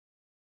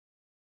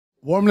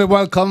Warmly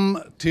welcome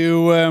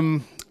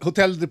to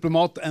Hotel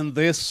Diplomat and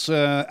this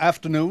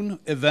afternoon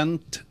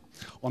event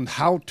on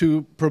how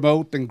to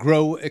promote and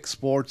grow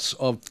exports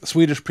of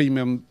Swedish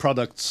premium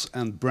products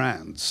and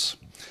brands,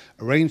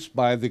 arranged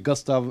by the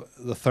Gustav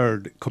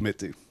III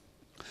Kommitté.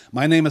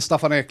 My name is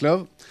Staffan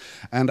Eklöf,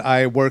 and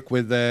I work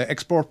with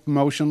export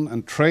promotion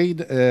and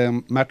trade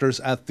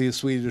matters at the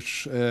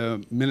Swedish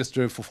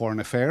Ministry for Foreign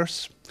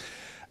Affairs.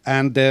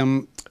 And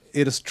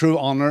it is a true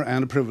honor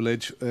and a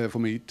privilege for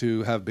me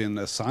to have been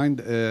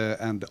assigned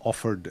and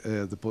offered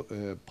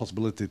the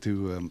possibility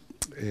to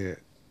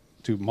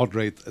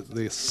moderate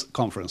this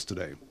conference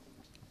today.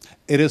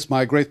 It is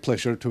my great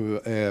pleasure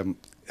to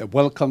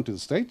welcome to the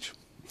stage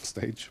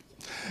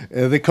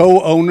the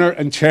co-owner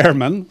and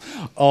chairman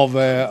of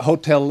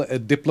Hotel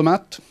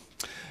Diplomat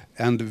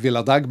and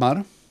Villa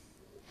Dagmar,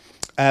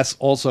 as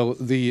also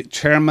the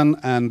chairman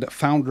and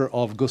founder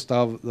of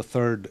Gustav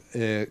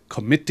III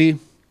Kommitté,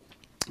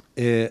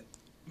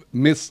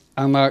 Miss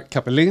Anna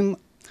Kapelin,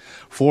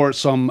 for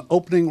some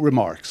opening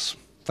remarks.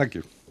 Thank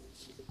you.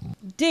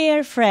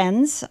 Dear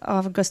friends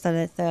of Gustaf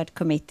III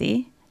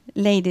Kommitté,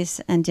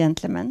 ladies and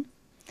gentlemen,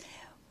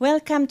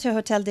 welcome to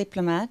Hotel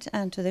Diplomat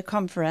and to the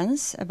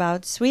conference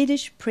about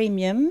Swedish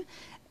premium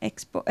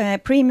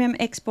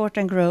export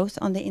and growth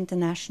on the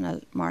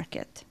international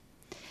market.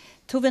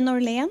 Tove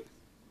Norlén,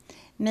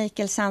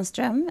 Mikael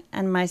Sandström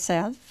and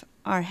myself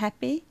are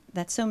happy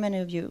that so many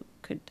of you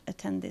could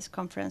attend this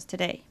conference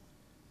today.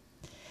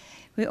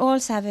 We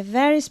also have a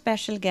very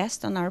special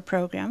guest on our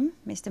program,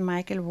 Mr.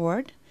 Michael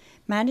Ward,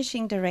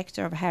 Managing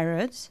Director of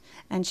Harrods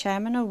and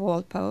Chairman of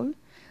Walpole.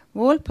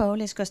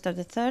 Walpole is Gustaf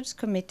III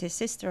Kommitté's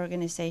sister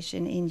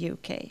organization in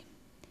UK.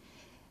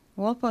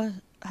 Walpole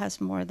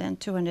has more than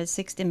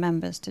 260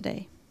 members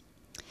today.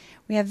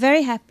 We are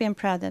very happy and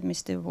proud that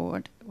Mr.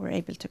 Ward were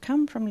able to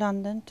come from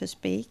London to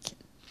speak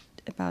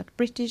about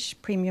British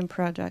premium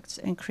products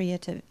and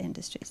creative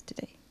industries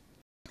today.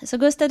 Så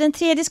Gustaf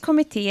III:s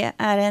kommitté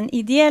är en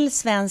ideell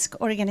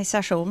svensk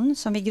organisation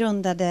som vi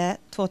grundade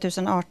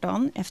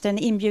 2018 efter en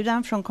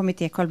inbjudan från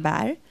kommitté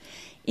Colbert.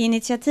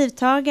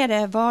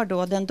 Initiativtagare var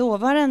då den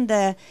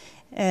dåvarande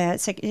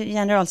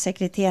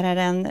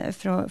generalsekreteraren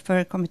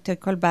för kommitté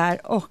Colbert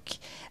och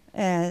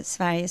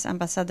Sveriges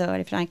ambassadör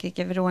i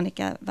Frankrike,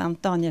 Veronica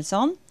Vant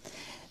Danielsson,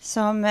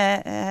 som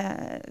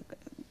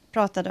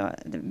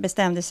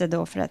bestämde sig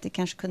då för att det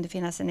kanske kunde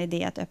finnas en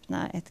idé att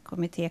öppna ett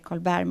kommitté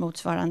Colbert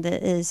motsvarande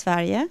i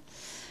Sverige.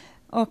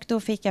 Och då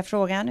fick jag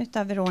frågan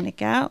utav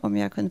Veronica om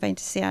jag kunde vara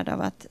intresserad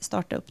av att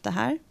starta upp det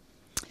här.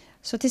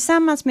 Så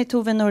tillsammans med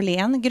Tove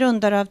Norlén,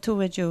 grundare av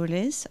Tove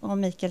Jewelries, och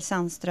Mikael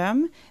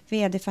Sandström,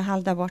 vd för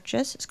Halda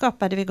Watches,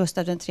 skapade vi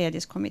Gustav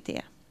III:s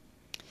kommitté.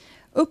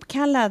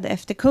 Uppkallad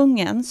efter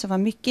kungen, som var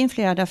mycket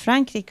influerad av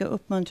Frankrike och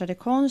uppmuntrade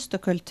konst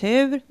och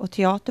kultur och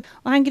teater.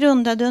 Och han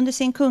grundade under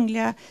sin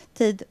kungliga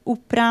tid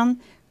Operan,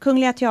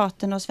 Kungliga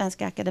Teatern och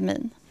Svenska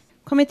Akademin.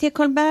 Kommitté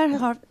Colbert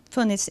har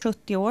funnits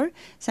 70 år,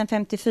 sedan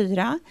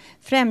 54,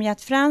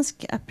 främjat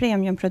franska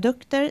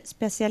premiumprodukter,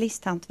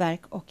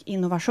 specialisthantverk och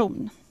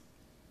innovation.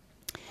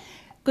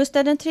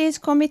 Gustav III:s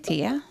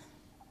kommitté,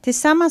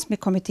 tillsammans med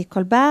kommitté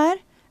Colbert,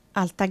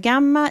 Alta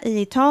Gamma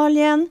i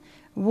Italien,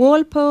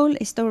 Walpole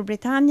i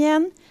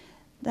Storbritannien,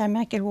 där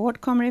Michael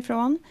Ward kommer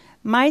ifrån,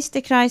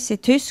 Meisterkreis i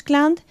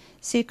Tyskland,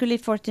 Circuli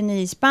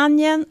 49 i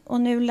Spanien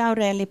och nu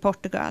Laurel i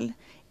Portugal.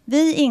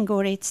 Vi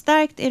ingår i ett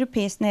starkt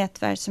europeiskt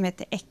nätverk som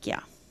heter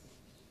ECCA.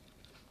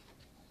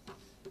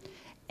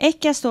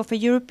 ECCA står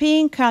för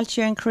European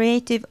Culture and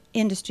Creative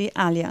Industry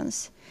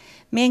Alliance.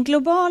 Med en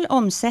global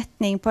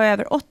omsättning på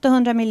över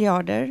 800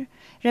 miljarder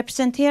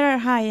representerar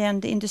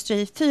high-end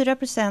industri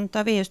 4%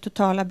 av EUs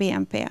totala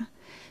BNP.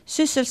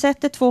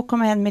 Sysselsätter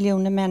 2,1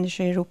 miljoner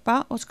människor i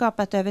Europa och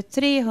skapat över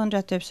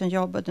 300 000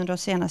 jobb under de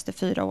senaste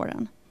 4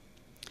 åren.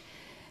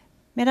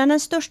 Medan den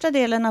största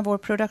delen av vår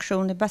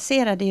produktion är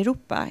baserad i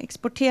Europa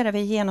exporterar vi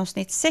i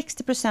genomsnitt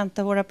 60%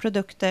 av våra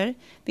produkter,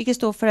 vilket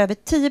står för över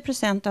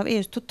 10% av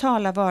EUs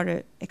totala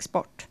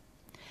varuexport.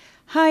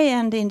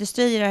 High-end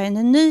industrier är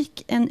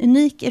en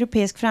unik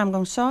europeisk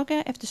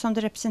framgångssaga eftersom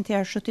det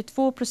representerar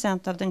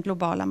 72% av den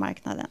globala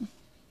marknaden.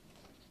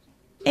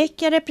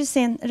 ECCA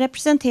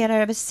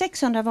representerar över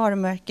 600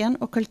 varumärken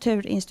och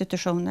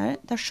kulturinstitutioner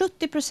där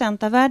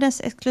 70% av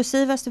världens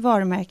exklusivaste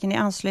varumärken är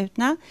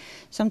anslutna,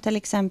 som till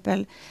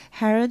exempel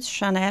Harrods,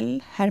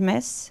 Chanel,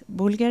 Hermès,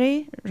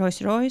 Bulgari,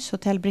 Rolls-Royce,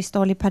 Hotel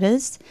Bristol i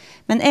Paris,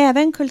 men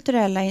även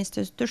kulturella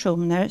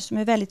institutioner som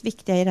är väldigt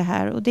viktiga i det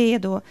här, och det är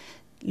då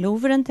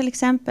Louvren till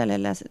exempel,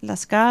 eller La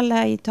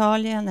Scala i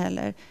Italien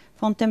eller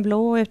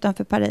Fontainebleau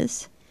utanför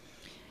Paris.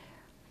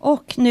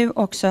 Och nu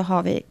också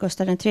har vi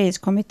Gustav III:s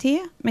kommitté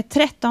med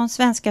 13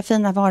 svenska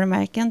fina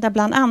varumärken där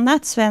bland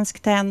annat Svensk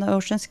Tenn och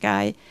Ocean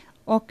Sky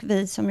och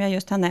vi som jag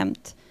just har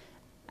nämnt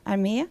är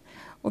med.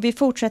 Och vi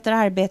fortsätter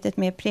arbetet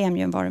med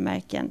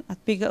premiumvarumärken,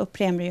 att bygga upp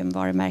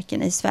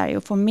premiumvarumärken i Sverige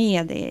och få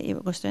med det i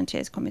Gustav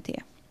III:s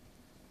kommitté.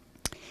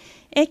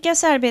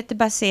 ECCAs arbete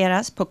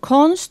baseras på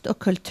konst och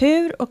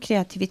kultur och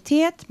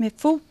kreativitet med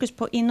fokus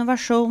på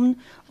innovation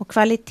och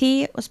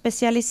kvalitet och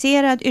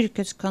specialiserad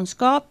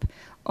yrkeskunskap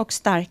och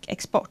stark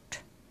export.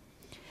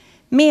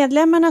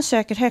 Medlemmarna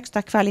söker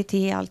högsta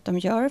kvalitet i allt de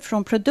gör,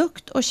 från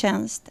produkt och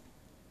tjänst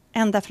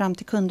ända fram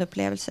till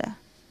kundupplevelse.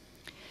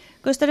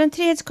 Gustaf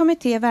III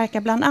Kommitté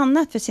verkar bland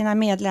annat för sina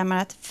medlemmar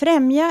att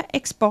främja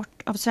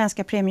export av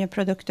svenska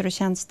premiumprodukter och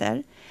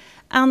tjänster,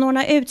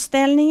 anordna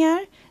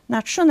utställningar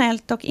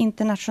nationellt och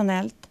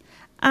internationellt,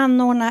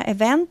 anordna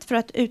event för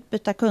att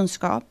utbyta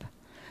kunskap.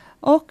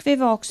 Och vi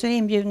var också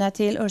inbjudna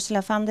till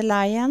Ursula von der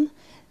Leyen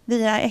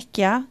via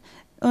ECHA.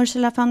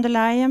 Ursula von der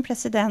Leyen,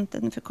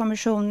 presidenten för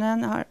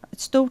kommissionen, har ett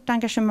stort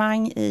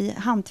engagemang i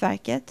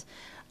hantverket.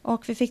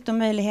 Och vi fick då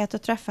möjlighet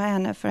att träffa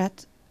henne för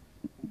att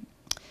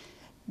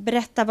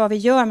berätta vad vi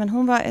gör. Men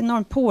hon var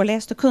enormt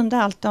påläst och kunde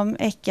allt om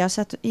ECHA.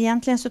 Så att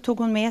egentligen så tog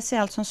hon med sig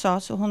allt som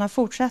sades. Och hon har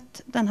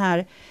fortsatt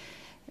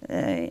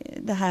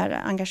det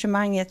här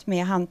engagemanget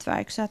med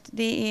hantverk. Så att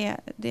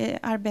det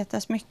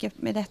arbetas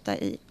mycket med detta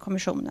i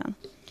kommissionen.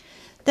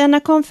 Den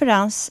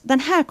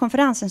här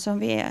konferensen som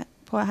vi är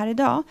på här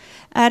idag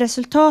är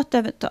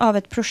resultatet av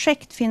ett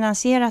projekt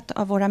finansierat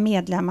av våra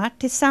medlemmar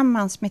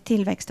tillsammans med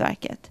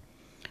Tillväxtverket.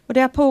 Och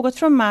det har pågått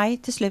från maj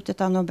till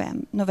slutet av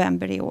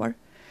november i år.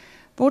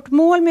 Vårt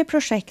mål med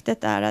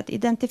projektet är att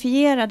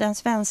identifiera den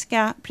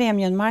svenska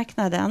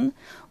premiummarknaden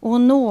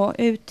och nå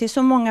ut till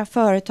så många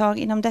företag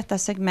inom detta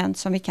segment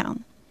som vi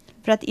kan,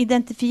 för att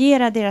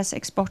identifiera deras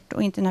export-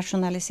 och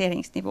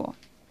internationaliseringsnivå.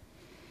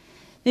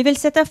 Vi vill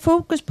sätta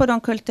fokus på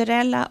de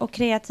kulturella och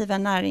kreativa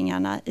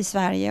näringarna i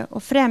Sverige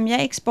och främja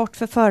export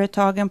för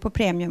företagen på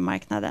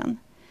premiummarknaden.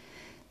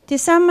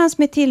 Tillsammans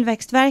med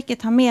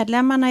Tillväxtverket har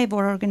medlemmarna i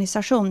vår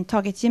organisation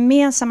tagit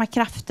gemensamma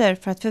krafter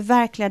för att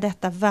förverkliga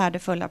detta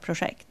värdefulla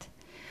projekt.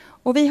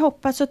 Och vi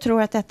hoppas och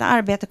tror att detta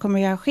arbete kommer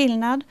att göra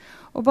skillnad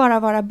och bara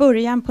vara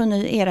början på en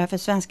ny era för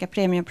svenska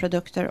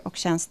premiumprodukter och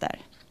tjänster.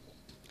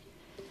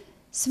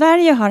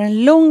 Sverige har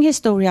en lång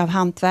historia av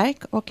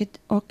hantverk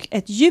och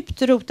ett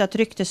djupt rotat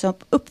rykte som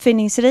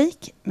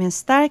uppfinningsrik med en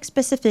stark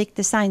specifik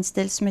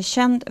designstil som är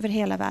känd över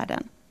hela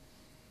världen.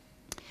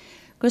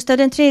 Gustaf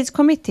III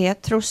Kommitté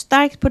tror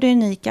starkt på det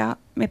unika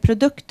med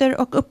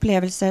produkter och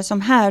upplevelser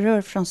som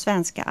härrör från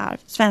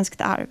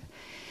svenskt arv.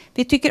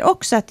 Vi tycker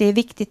också att det är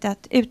viktigt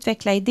att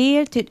utveckla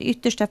idéer till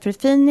yttersta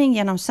förfining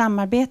genom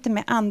samarbete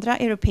med andra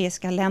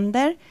europeiska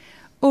länder,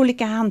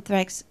 olika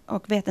hantverks-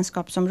 och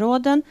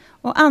vetenskapsområden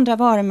och andra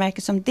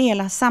varumärken som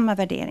delar samma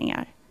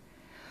värderingar.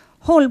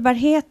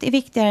 Hållbarhet är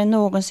viktigare än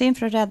någonsin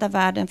för att rädda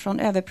världen från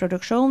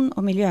överproduktion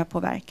och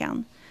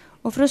miljöpåverkan.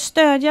 Och för att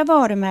stödja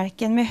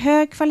varumärken med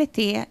hög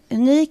kvalitet,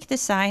 unik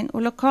design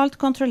och lokalt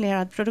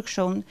kontrollerad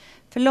produktion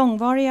för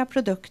långvariga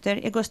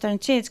produkter är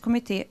Gustaf III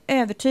Kommitté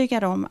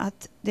övertygad om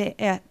att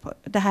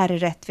det här är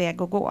rätt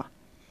väg att gå.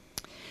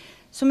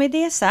 Så med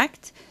det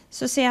sagt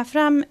så ser jag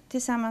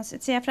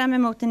fram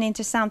emot en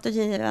intressant och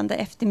givande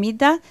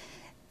eftermiddag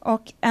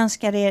och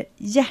önskar er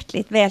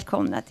hjärtligt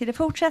välkomna till det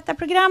fortsatta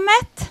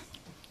programmet.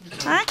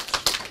 Tack!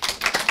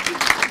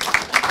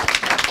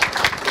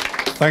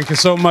 Thank you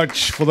so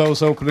much for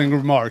those opening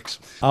remarks.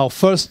 Our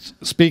first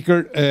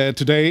speaker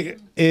today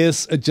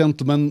is a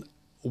gentleman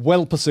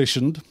well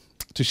positioned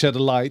to shed a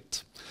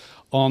light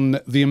on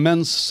the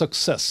immense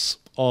success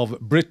of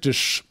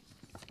British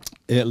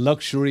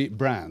luxury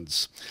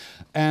brands.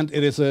 And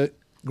it is a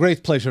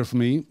great pleasure for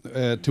me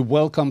to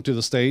welcome to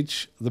the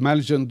stage the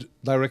Managing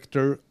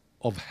Director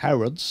of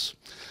Harrods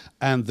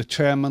and the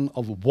Chairman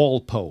of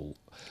Walpole,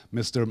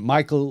 Mr.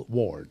 Michael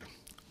Ward.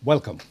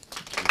 Welcome.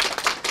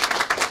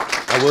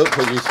 I won't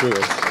put you through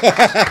it.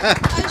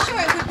 I'm sure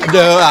it would be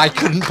No, I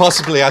couldn't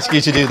possibly ask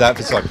you to do that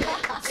for so long.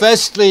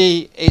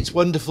 Firstly, it's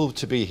wonderful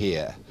to be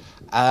here,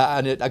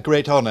 and a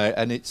great honour,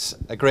 and it's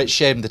a great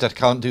shame that I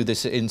can't do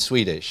this in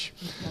Swedish.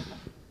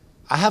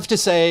 I have to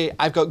say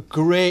I've got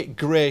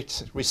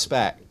great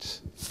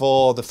respect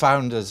for the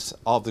founders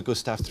of the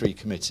Gustaf III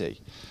Kommitté,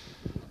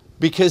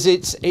 because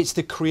it's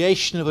the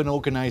creation of an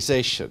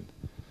organisation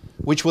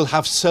which will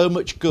have so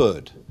much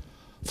good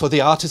for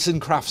the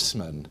artisan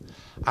craftsman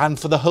and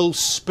for the whole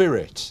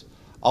spirit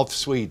of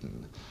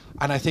Sweden.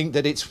 And I think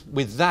that it's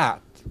with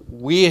that,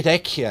 we at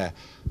ECHA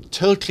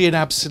totally and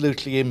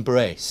absolutely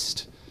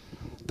embraced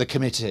the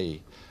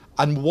committee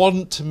and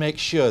want to make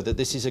sure that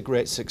this is a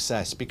great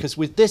success, because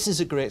with this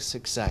as a great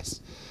success,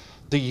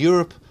 the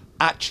Europe,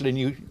 actually, and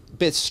you a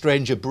bit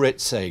stranger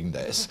Brit saying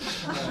this,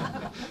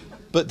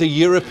 but the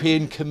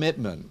European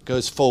commitment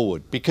goes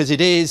forward, because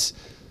it is,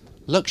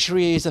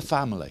 luxury is a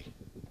family.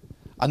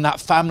 And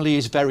that family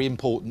is very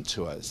important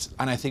to us.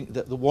 And I think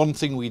that the one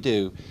thing we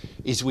do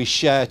is we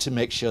share to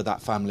make sure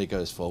that family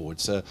goes forward.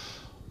 So,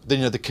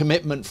 the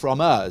commitment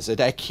from us at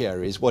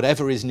ECHA is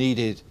whatever is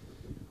needed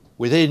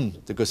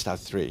within the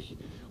Gustaf III,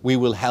 we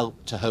will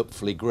help to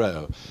hopefully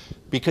grow.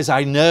 Because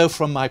I know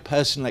from my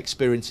personal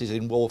experiences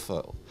in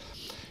Walpole,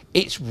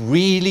 it's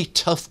really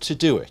tough to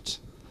do it.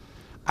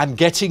 And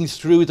getting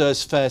through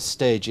those first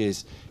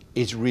stages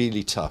is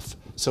really tough.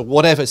 So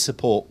whatever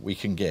support we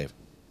can give.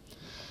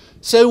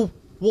 So,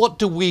 what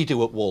do we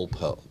do at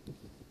Walpole?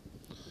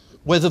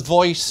 We're the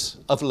voice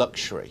of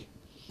luxury.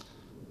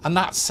 And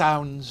that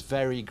sounds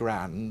very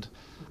grand.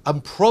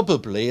 and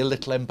probably a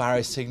little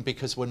embarrassing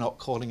because we're not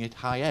calling it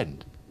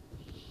high-end.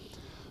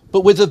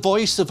 But with the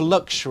voice of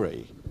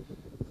luxury,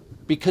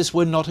 because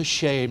we're not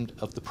ashamed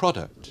of the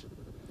product,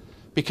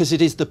 because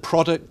it is the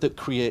product that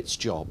creates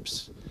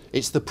jobs.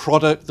 It's the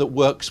product that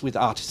works with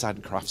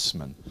artisan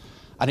craftsmen,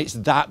 and it's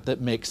that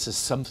makes us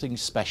something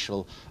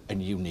special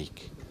and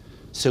unique.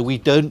 So we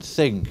don't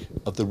think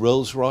of the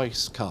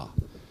Rolls-Royce car.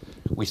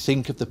 We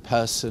think of the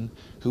person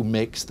who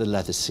makes the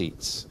leather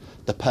seats,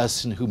 the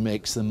person who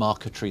makes the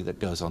marquetry that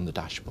goes on the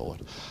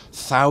dashboard.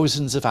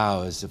 Thousands of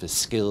hours of a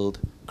skilled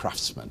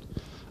craftsman,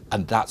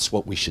 and that's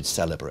what we should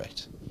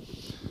celebrate.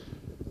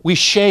 We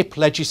shape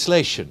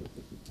legislation,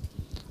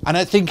 and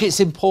I think it's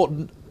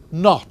important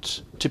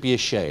not to be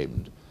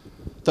ashamed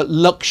that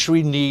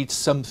luxury needs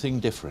something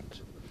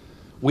different.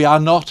 We are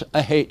not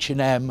a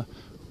H&M,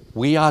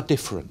 we are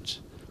different,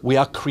 we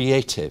are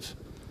creative,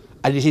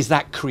 and it is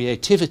that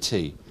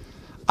creativity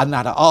and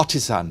that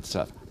artisan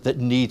stuff that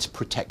needs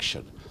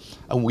protection.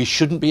 And we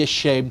shouldn't be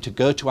ashamed to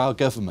go to our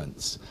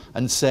governments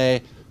and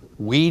say,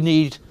 we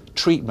need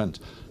treatment,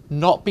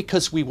 not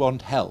because we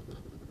want help,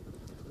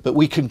 but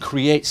we can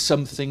create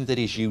something that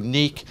is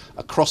unique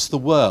across the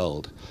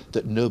world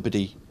that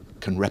nobody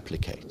can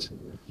replicate.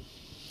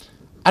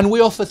 And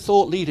we offer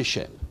thought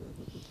leadership.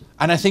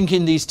 And I think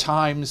in these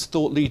times,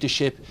 thought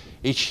leadership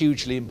is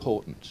hugely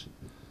important.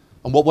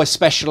 And what we're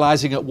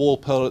specialising at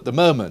Walpole at the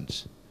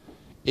moment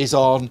is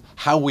on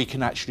how we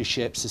can actually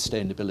shape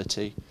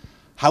sustainability.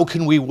 How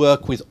can we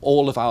work with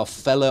all of our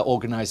fellow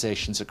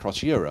organisations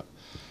across Europe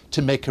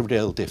to make a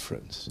real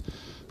difference?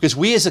 Because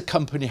we as a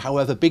company,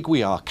 however big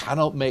we are,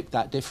 cannot make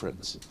that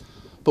difference.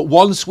 But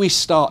once we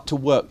start to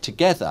work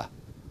together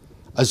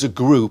as a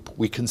group,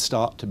 we can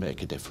start to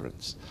make a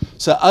difference.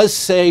 So us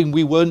saying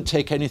we won't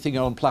take anything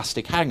on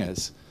plastic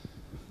hangers,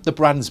 the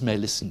brands may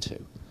listen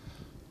to.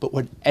 But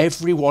when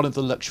every one of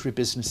the luxury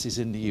businesses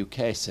in the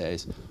UK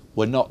says,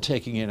 we're not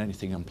taking in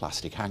anything on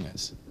plastic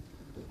hangers,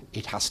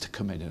 it has to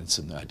come in and it's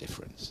a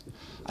difference.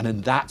 And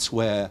then that's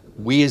where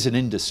we as an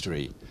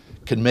industry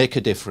can make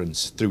a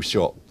difference through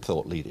short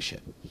thought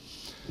leadership.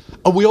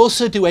 And we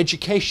also do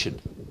education,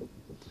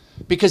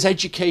 because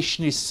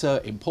education is so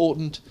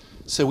important.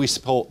 So we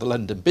support the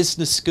London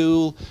Business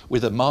School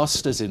with a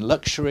Masters in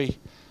Luxury,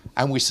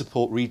 and we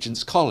support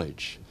Regent's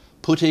College,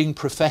 putting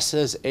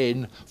professors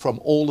in from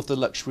all of the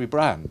luxury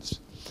brands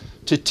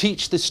to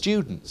teach the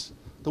students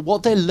that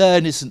what they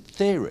learn isn't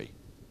theory.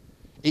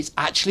 It's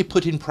actually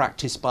put in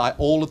practice by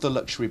all of the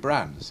luxury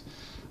brands.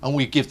 And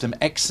we give them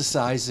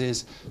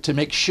exercises to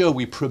make sure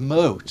we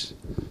promote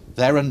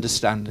their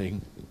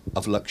understanding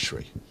of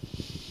luxury.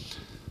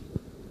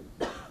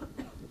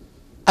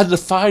 And the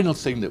final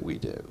thing that we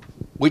do,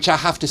 which I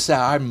have to say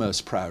I'm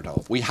most proud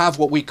of, we have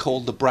what we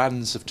call the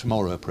Brands of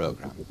Tomorrow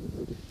programme.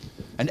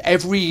 And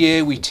every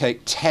year we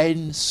take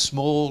 10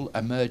 small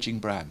emerging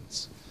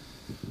brands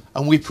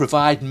and we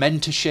provide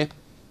mentorship,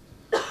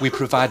 we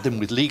provide them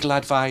with legal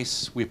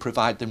advice, we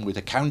provide them with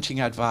accounting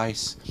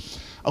advice,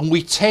 and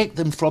we take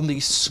them from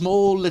these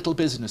small little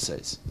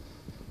businesses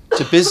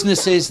to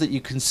businesses that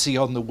you can see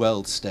on the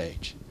world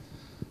stage.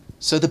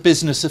 So the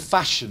business of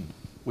fashion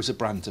was a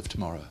brand of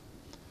tomorrow.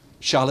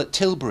 Charlotte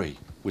Tilbury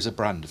was a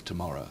brand of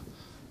tomorrow.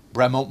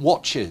 Bremont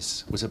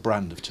Watches was a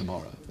brand of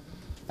tomorrow.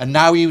 And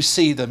now you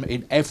see them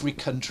in every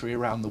country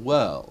around the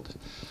world.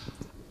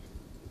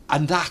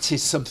 And that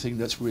is something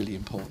that's really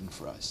important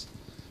for us.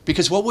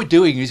 Because what we're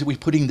doing is we're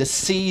putting the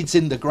seeds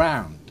in the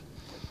ground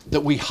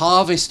that we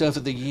harvest over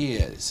the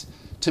years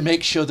to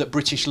make sure that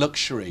British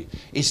luxury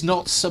is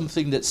not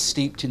something that's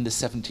steeped in the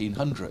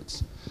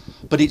 1700s,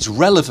 but it's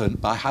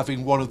relevant by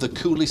having one of the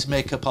coolest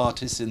makeup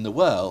artists in the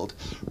world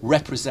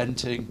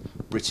representing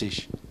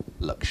British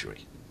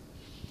luxury.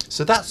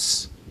 So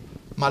that's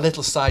my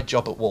little side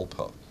job at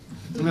Walpole.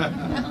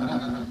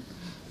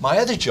 My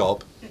other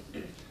job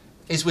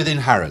is within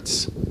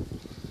Harrods.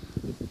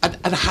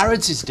 And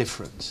Harrods is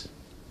different.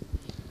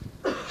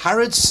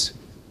 Harrods,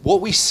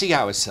 what we see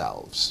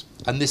ourselves,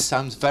 and this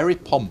sounds very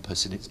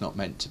pompous and it's not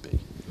meant to be,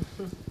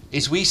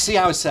 is we see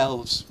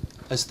ourselves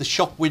as the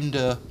shop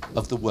window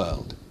of the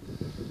world.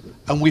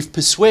 And we've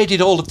persuaded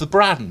all of the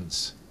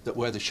brands that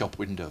we're the shop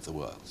window of the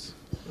world.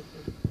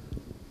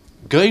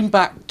 Going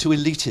back to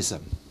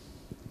elitism,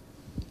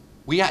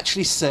 we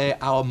actually say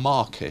our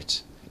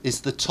market is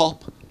the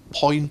top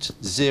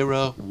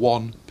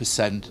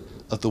 0.01%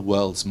 of the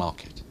world's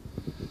market.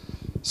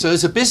 So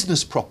as a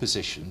business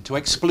proposition, to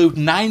exclude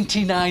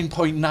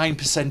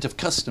 99.9% of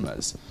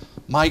customers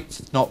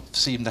might not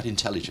seem that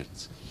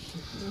intelligent.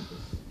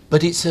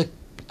 But it's an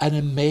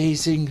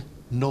amazing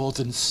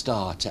northern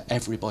star to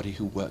everybody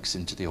who works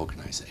into the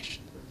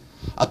organisation.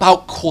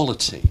 About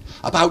quality,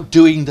 about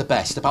doing the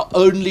best, about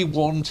only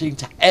wanting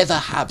to ever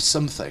have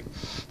something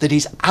that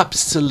is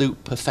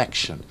absolute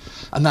perfection.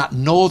 And that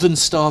northern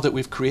star that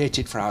we've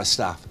created for our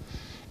staff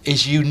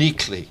is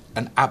uniquely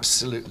and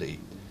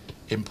absolutely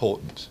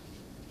important.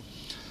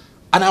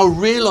 And our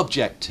real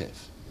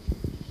objective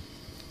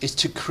is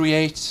to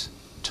create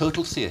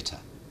total theatre.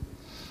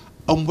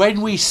 And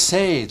when we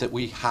say that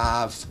we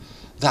have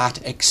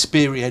that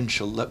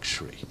experiential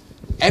luxury,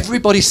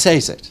 Everybody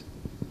says it,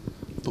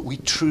 but we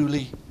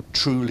truly,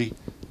 truly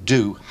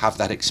do have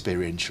that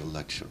experiential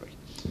luxury.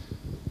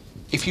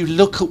 If you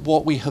look at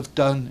what we have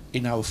done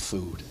in our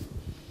food,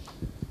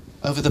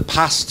 over the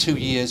past 2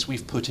 years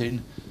we've put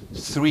in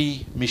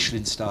 3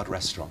 Michelin-starred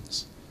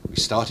restaurants. We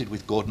started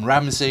with Gordon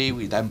Ramsay,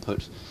 we then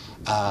put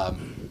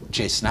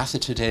Jason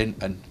Atherton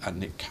in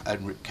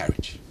and Rick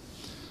Kerridge.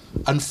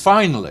 And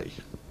finally,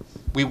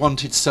 we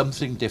wanted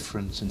something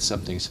different and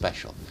something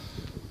special.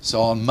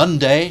 So on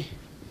Monday,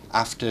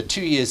 after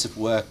 2 years of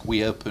work,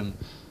 we opened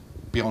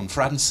Beyond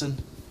Fransen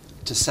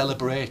to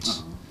celebrate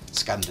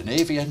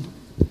Scandinavian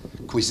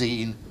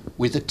cuisine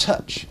with a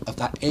touch of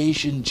that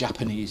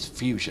Asian-Japanese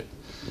fusion.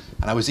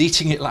 And I was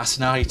eating it last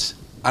night,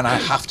 and I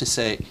have to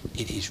say,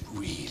 it is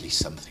really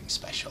something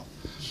special.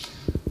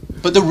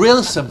 But the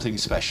real something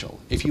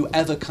special, if you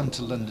ever come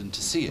to London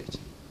to see it,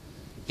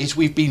 is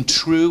we've been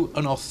true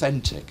and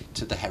authentic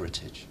to the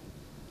heritage.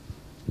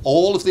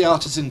 All of the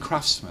artisan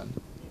craftsmen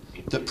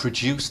that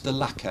produced the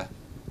lacquer,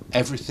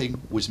 everything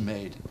was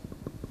made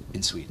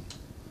in Sweden.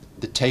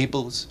 The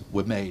tables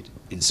were made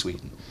in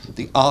Sweden.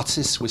 The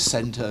artists were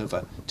sent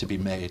over to be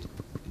made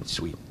in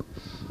Sweden.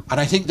 And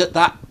I think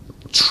that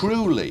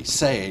truly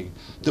saying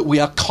that we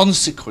are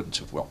consequent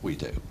of what we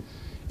do.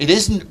 It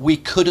isn't we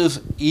could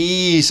have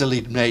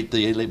easily made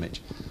the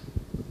image.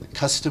 The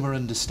customer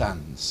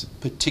understands,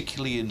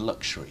 particularly in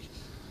luxury,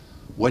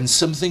 when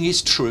something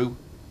is true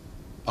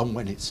and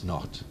when it's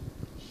not.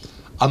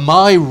 And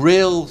my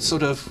real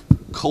sort of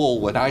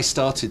call when I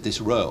started this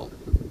role,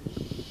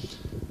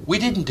 we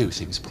didn't do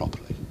things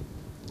properly.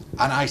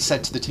 And I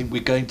said to the team,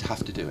 we're going to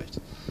have to do it.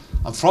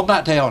 And from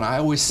that day on, I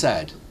always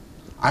said,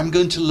 I'm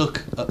going to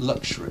look at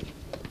luxury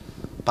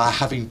by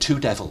having 2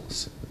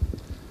 devils.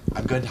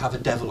 I'm going to have a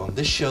devil on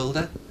this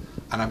shoulder,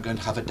 and I'm going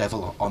to have a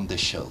devil on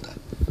this shoulder.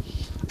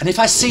 And if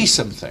I see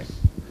something,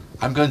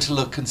 I'm going to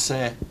look and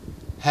say,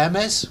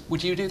 Hermes,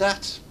 would you do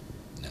that?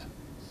 No.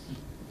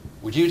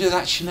 Would you do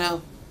that,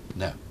 Chanel?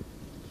 No.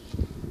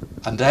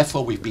 And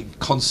therefore we've been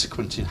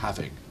consequent in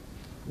having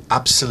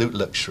absolute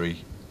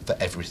luxury for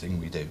everything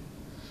we do.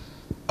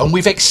 And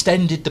we've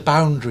extended the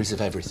boundaries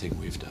of everything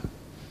we've done.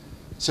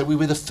 So we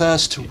were the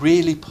first to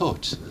really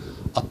put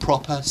a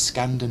proper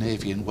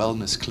Scandinavian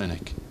wellness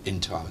clinic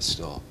into our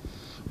store,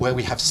 where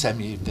we have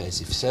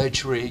semi-invasive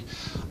surgery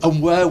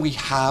and where we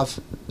have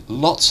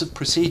lots of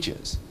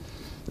procedures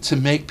to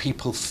make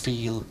people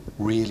feel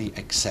really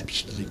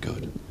exceptionally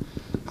good.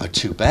 Our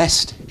 2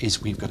 best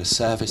is we've got a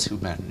service who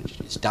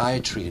manages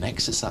dietary and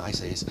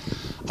exercises.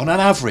 On an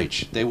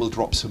average, they will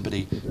drop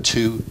somebody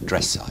 2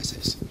 dress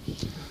sizes,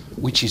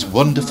 which is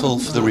wonderful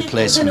for the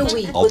replacement.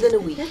 Within a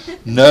week.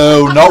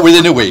 No, not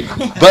within a week.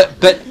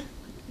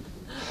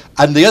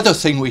 And the other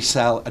thing we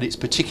sell, and it's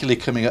particularly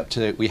coming up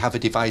to, we have a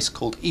device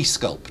called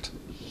eSculpt,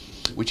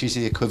 which is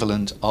the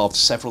equivalent of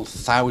several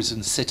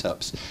thousand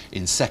sit-ups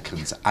in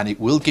seconds, and it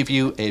will give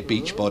you a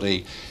beach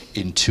body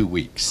in 2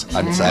 weeks.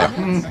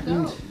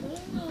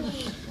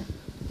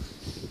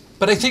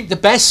 But I think the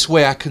best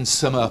way I can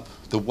sum up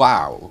the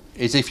wow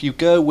is if you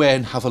go away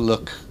and have a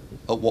look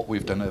at what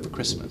we've done over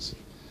Christmas,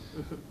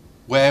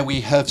 where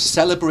we have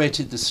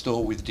celebrated the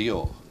store with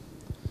Dior,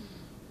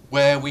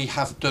 where we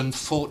have done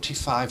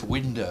 45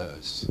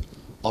 windows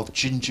of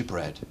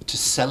gingerbread to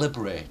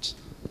celebrate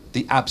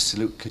the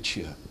absolute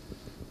couture.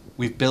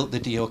 We've built the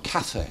Dior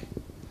Cafe,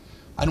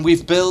 and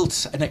we've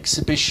built an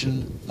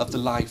exhibition of the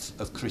life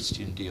of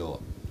Christian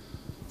Dior.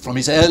 From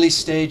his early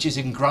stages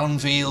in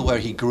Granville, where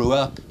he grew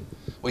up,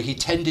 where he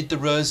tended the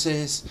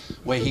roses,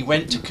 where he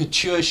went to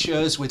couture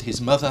shows with his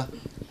mother,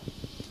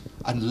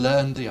 and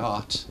learned the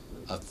art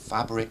of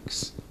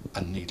fabrics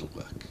and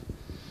needlework.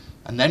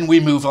 And then we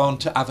move on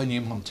to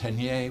Avenue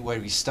Montagnier, where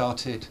he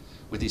started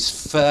with his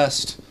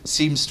first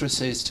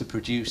seamstresses to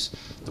produce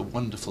the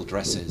wonderful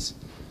dresses.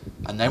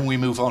 And then we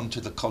move on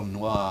to the Col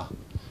Noir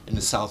in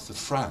the south of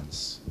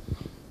France,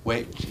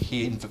 where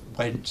he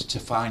went to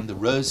find the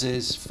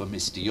roses for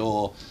Miss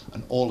Dior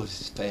and all of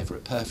his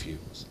favourite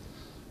perfumes.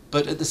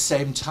 But at the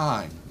same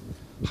time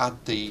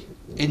had the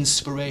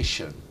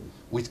inspiration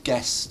with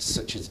guests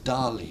such as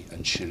Dali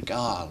and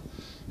Chagall,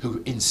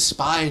 who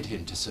inspired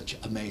him to such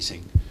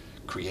amazing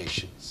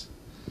creations.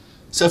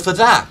 So for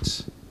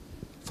that,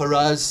 for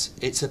us,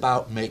 it's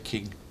about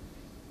making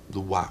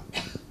the wow.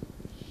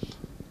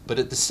 But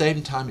at the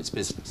same time, it's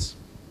business.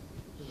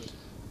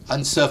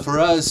 And so for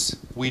us,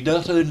 we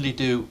not only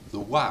do the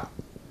wow,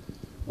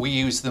 we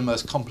use the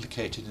most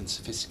complicated and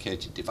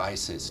sophisticated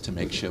devices to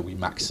make sure we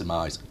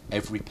maximize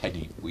every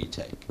penny we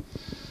take.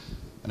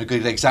 And a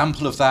good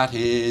example of that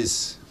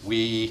is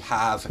we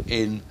have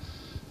in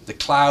the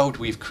cloud,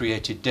 we've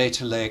created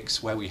data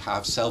lakes where we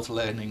have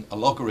self-learning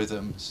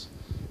algorithms.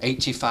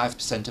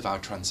 85% of our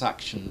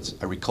transactions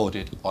are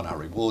recorded on our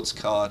rewards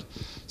card,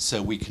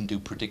 so we can do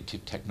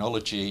predictive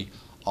technology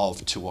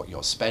of to what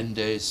your spend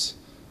is,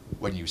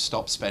 when you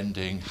stop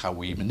spending, how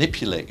we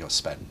manipulate your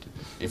spend.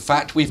 In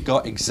fact, we've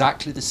got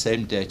exactly the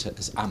same data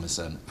as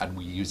Amazon, and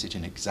we use it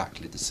in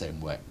exactly the same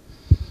way.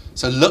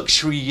 So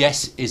luxury,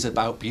 yes, is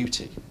about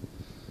beauty,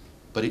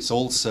 but it's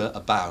also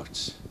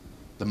about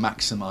the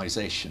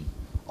maximisation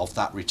of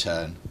that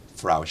return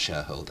for our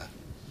shareholder.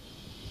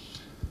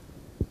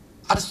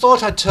 I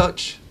thought I'd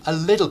touch a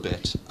little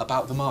bit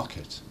about the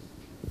market.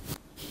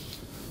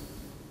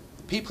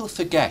 People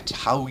forget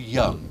how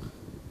young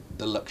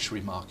the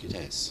luxury market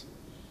is.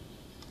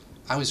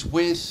 I was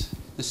with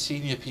the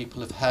senior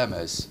people of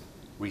Hermes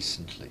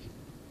recently.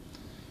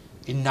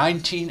 In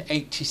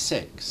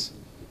 1986,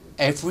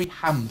 every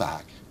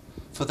handbag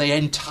for the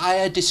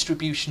entire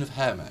distribution of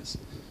Hermes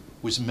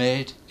was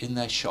made in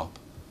their shop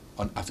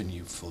on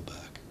Avenue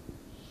Faubourg,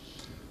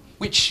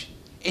 which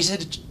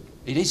it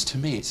is to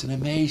me, it's an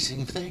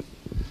amazing thing.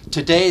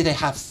 Today they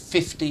have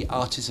 50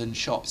 artisan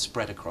shops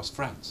spread across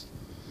France.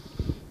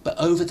 But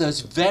over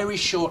those very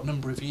short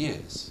number of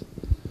years,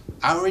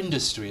 our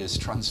industry has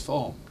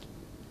transformed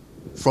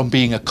from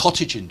being a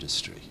cottage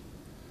industry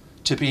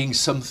to being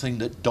something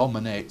that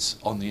dominates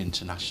on the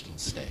international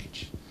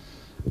stage.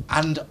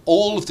 And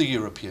all of the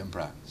European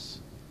brands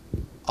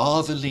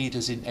are the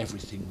leaders in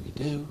everything we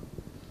do.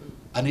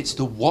 And it's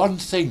the one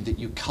thing that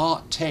you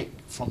can't take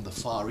from the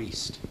Far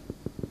East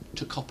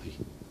to copy.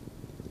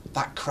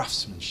 That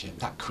craftsmanship,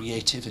 that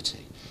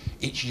creativity.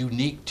 It's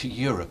unique to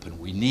Europe, and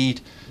we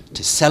need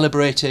to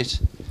celebrate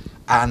it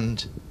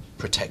and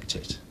protect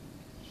it.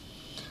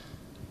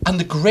 And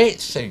the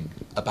great thing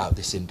about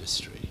this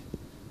industry,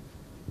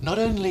 not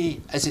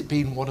only has it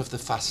been one of the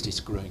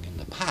fastest growing in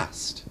the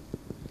past,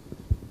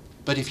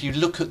 but if you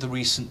look at the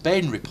recent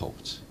Bain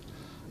report,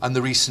 and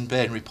the recent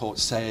Bain report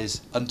says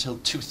until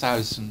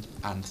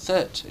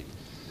 2030,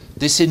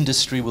 this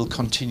industry will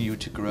continue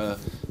to grow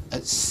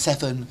at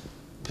 7%,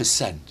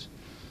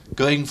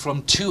 going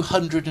from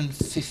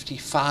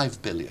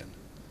 255 billion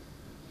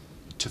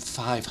to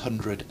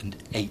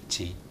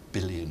 580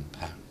 billion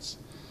pounds.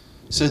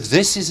 So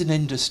this is an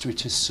industry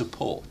to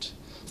support,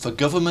 for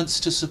governments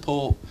to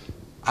support,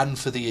 and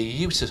for the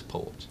EU to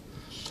support.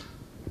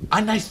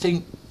 And I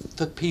think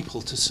for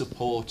people to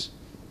support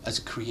as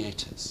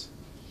creators.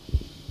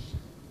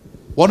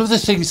 One of the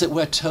things that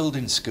we're told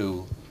in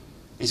school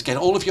is get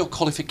all of your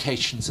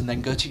qualifications and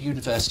then go to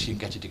university and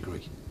get a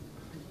degree.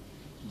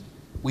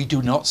 We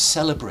do not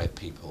celebrate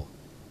people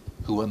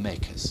who are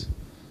makers.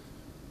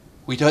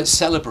 We don't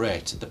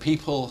celebrate the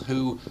people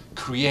who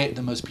create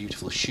the most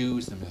beautiful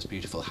shoes, the most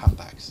beautiful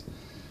handbags.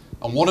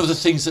 And one of the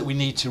things that we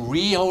need to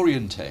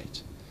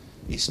reorientate,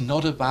 it's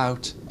not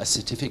about a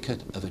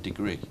certificate of a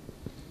degree.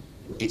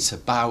 It's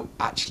about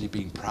actually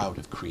being proud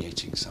of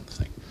creating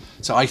something.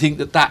 So I think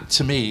that that,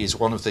 to me, is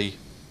one of the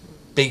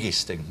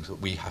biggest things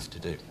that we have to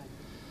do.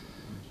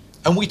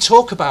 And we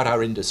talk about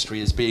our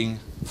industry as being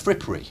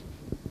frippery,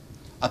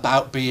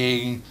 about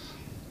being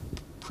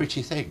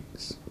pretty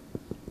things.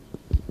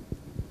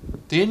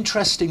 The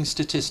interesting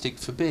statistic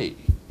for me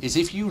is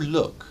if you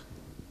look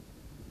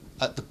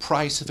at the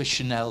price of a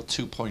Chanel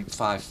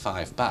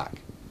 2.55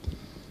 bag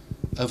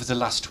over the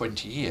last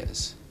 20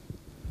 years,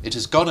 it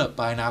has gone up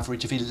by an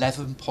average of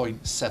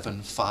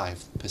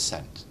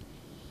 11.75%,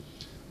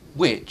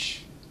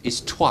 which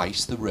is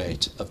twice the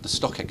rate of the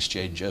stock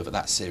exchange over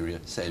that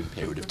same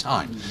period of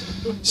time.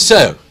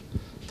 So,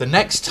 the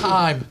next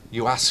time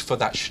you ask for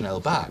that Chanel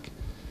bag,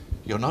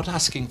 you're not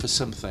asking for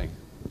something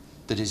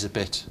that is a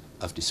bit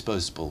of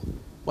disposable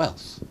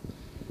wealth.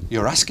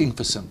 You're asking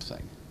for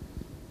something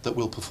that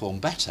will perform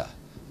better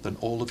than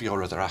all of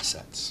your other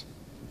assets.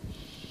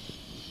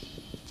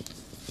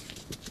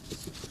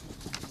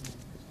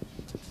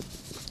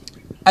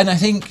 And I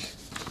think,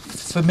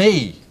 for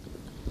me,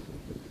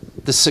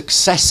 the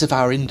success of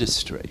our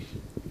industry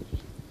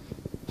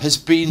has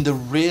been the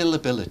real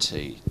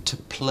ability to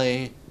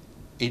play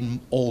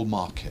in all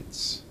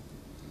markets.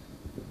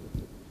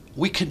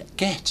 We can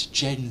get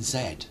Gen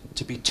Z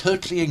to be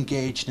totally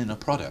engaged in a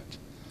product,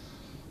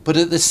 but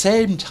at the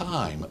same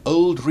time,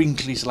 old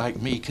wrinklies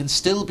like me can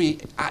still be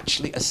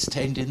actually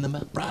sustained in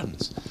the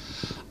brands.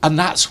 And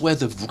that's where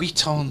the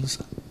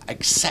Vuittons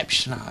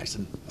exceptionalize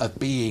and are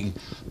playing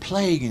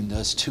in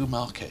those two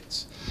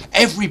markets.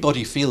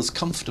 Everybody feels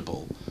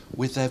comfortable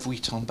with their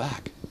Vuitton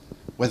bag,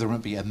 whether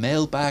it be a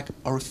male bag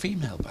or a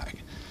female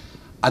bag.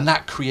 And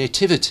that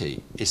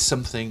creativity is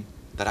something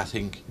that I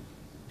think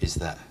is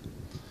there.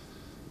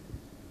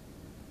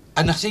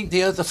 And I think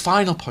the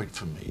final point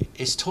for me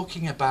is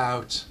talking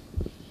about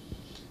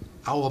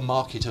our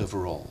market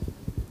overall.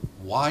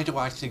 Why do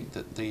we think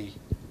that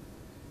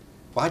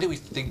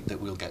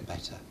we'll get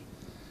better?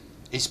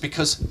 It's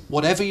because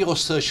whatever your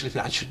socialist,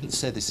 I shouldn't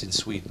say this in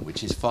Sweden,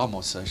 which is far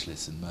more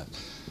socialist than most.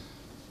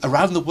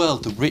 Around the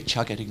world, the rich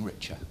are getting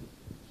richer.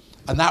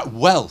 And that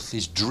wealth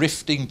is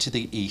drifting to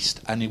the east,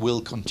 and it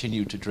will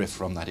continue to drift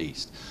from that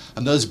east.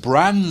 And those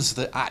brands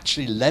that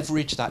actually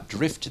leverage that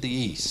drift to the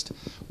east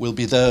will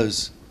be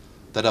those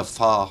that are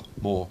far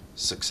more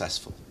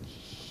successful.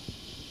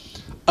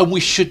 And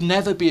we should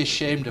never be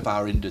ashamed of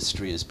our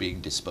industry as being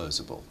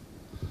disposable.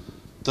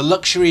 The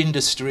luxury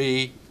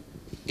industry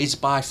is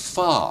by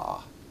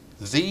far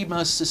the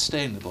most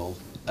sustainable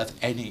of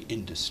any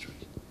industry.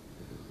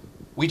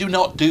 We do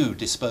not do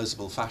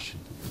disposable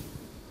fashion.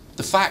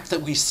 The fact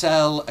that we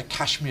sell a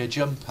cashmere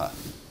jumper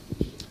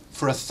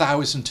for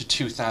 £1,000 to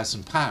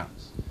 £2,000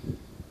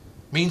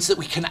 means that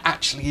we can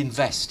actually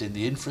invest in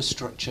the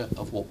infrastructure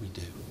of what we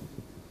do.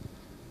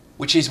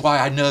 Which is why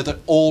I know that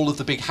all of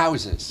the big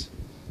houses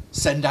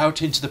send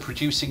out into the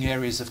producing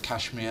areas of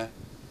Kashmir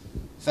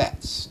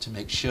vets to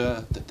make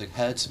sure that the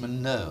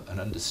herdsmen know and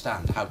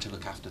understand how to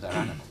look after their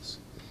animals.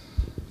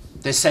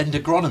 They send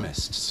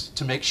agronomists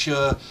to make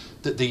sure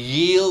that the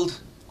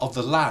yield of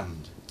the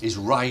land is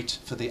right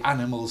for the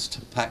animals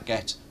to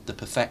get the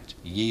perfect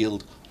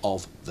yield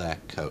of their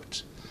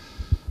coat.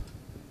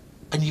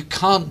 And you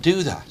can't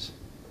do that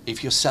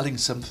if you're selling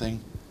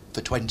something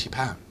for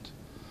 £20.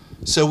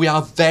 So we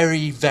are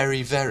very,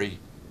 very, very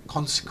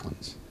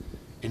consequent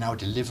in our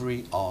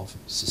delivery of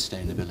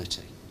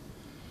sustainability.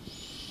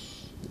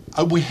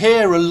 And we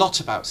hear a lot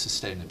about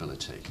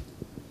sustainability,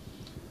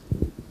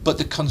 but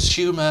the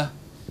consumer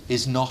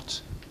is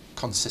not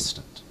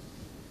consistent.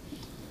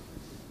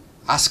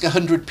 Ask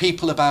 100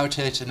 people about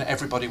it and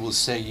everybody will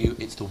say you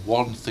it's the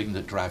one thing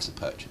that drives a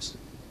purchase.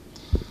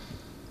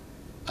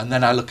 And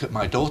then I look at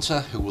my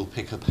daughter who will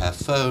pick up her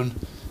phone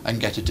and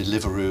get a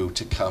Deliveroo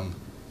to come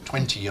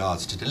 20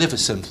 yards to deliver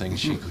something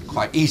she could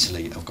quite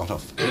easily have got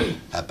off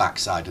her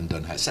backside and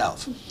done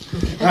herself.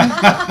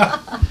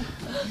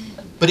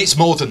 But it's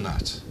more than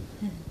that.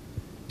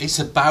 It's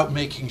about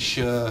making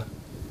sure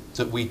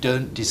that we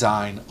don't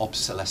design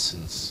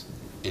obsolescence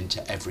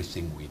into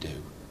everything we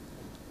do.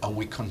 And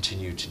we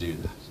continue to do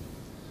that.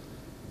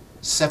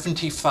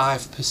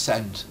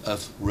 75%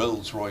 of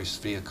Rolls-Royce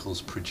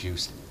vehicles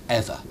produced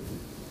ever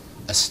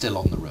are still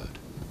on the road.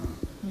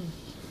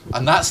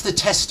 And that's the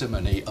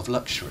testimony of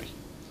luxury.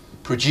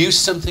 Produce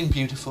something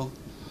beautiful,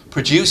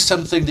 produce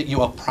something that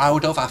you are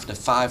proud of after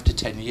 5 to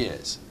 10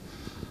 years,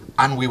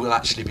 and we will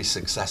actually be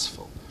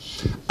successful.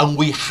 And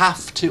we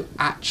have to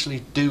actually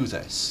do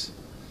this.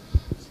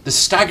 The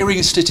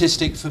staggering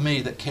statistic for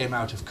me that came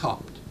out of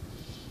COP,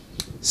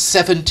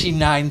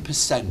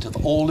 79%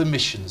 of all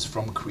emissions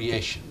from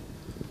creation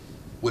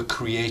were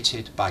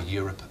created by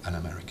Europe and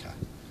America,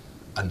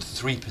 and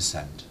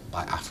 3%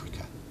 by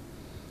Africa.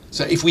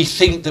 So if we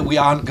think that we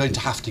aren't going to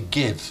have to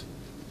give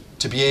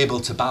to be able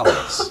to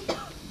balance,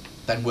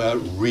 then we're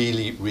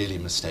really, really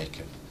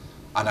mistaken.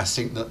 And I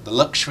think that the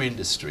luxury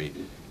industry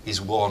is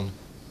one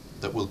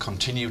that will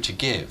continue to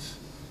give,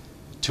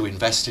 to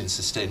invest in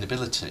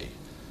sustainability,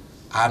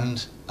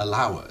 and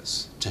allow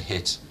us to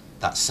hit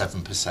that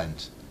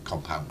 7%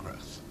 compound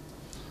growth.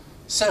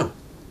 So,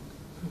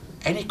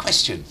 any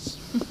questions?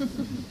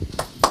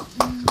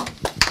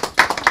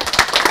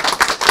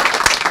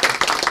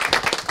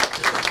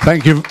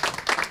 Thank you.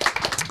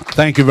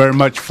 Thank you very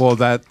much for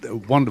that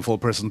wonderful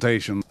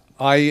presentation.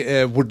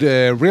 I would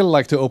really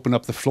like to open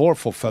up the floor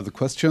for further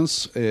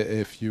questions.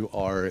 If you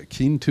are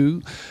keen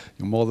to,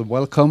 you're more than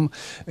welcome.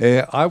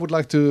 I would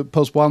like to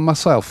pose one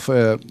myself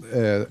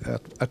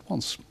at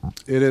once.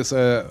 It is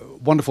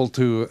wonderful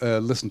to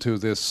listen to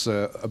this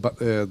about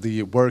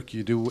the work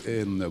you do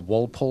in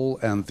Walpole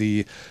and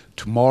the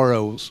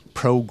tomorrow's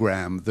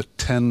program, the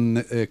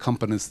 10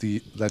 companies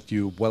that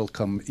you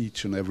welcome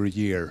each and every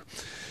year.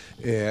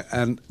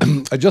 And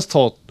I just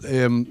thought,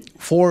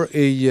 for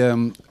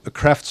a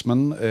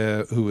craftsman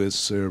who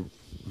is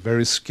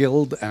very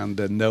skilled and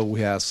know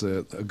he has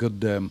a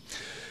good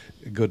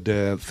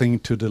thing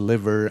to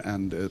deliver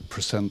and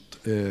present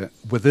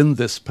within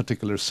this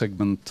particular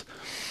segment,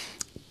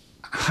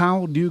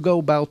 how do you go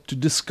about to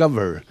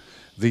discover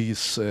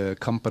these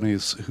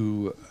companies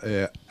who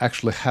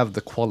actually have the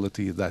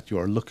quality that you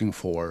are looking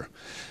for?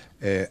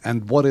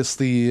 And what is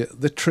the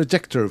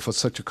trajectory for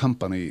such a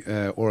company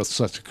or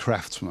such a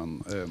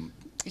craftsman?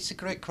 It's a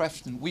great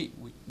craftsman.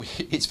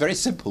 It's very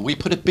simple. We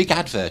put a big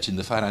advert in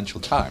the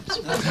Financial Times.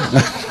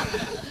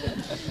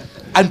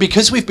 And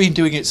because we've been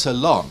doing it so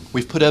long,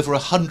 we've put over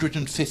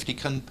 150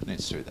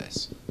 companies through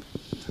this.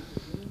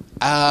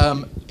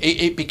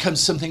 It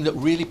becomes something that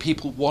really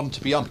people want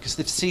to be on because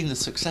they've seen the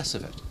success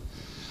of it.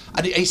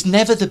 And it's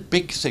never the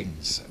big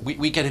things.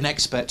 We get an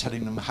expert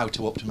telling them how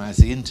to optimize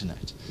the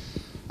internet.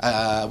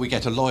 We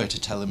get a lawyer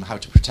to tell them how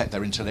to protect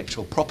their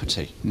intellectual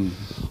property.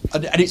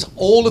 And it's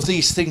all of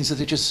these things that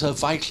are just so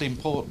vitally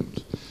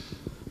important.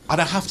 And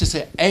I have to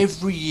say,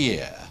 every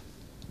year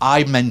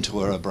I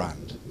mentor a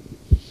brand.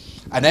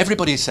 And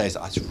everybody says,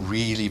 that's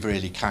really,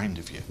 really kind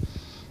of you.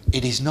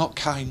 It is not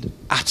kind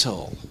at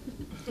all.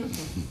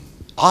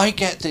 I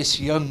get this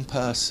young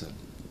person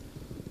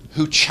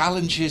who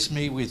challenges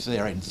me with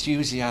their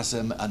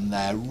enthusiasm and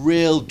their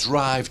real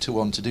drive to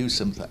want to do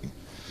something.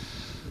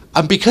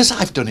 And because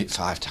I've done it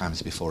 5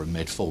 times before and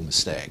made 4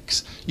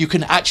 mistakes, you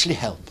can actually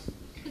help.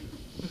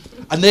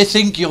 And they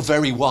think you're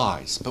very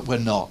wise, but we're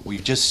not.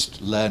 We've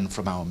just learned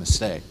from our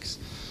mistakes.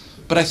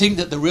 But I think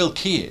that the real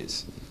key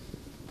is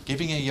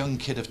giving a young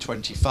kid of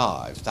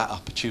 25 that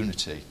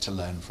opportunity to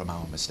learn from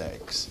our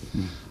mistakes.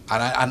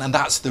 And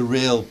that's the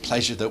real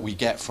pleasure that we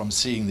get from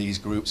seeing these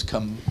groups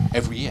come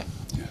every year.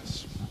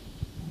 Yes.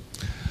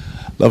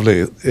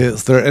 Lovely.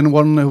 Is there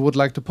anyone who would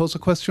like to pose a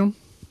question?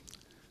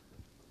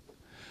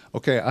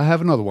 Okay, I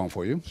have another one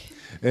for you.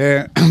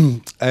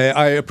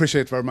 I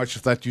appreciate very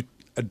much that you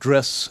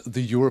address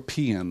the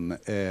European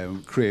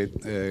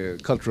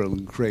cultural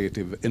and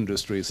creative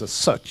industries as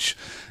such.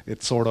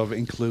 It sort of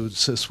includes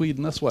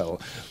Sweden as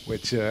well,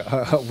 which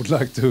I would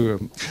like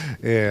to,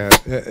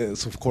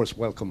 is of course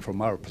welcome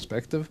from our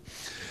perspective.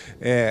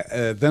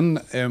 Then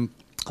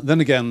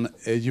again,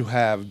 you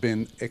have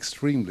been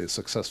extremely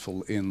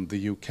successful in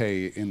the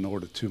UK in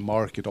order to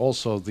market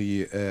also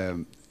the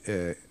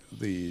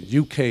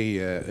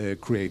UK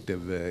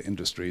creative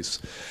industries.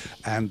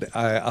 And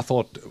I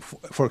thought,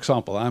 for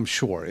example, I'm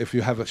sure if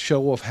you have a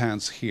show of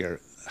hands here,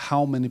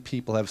 how many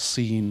people have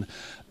seen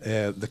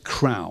The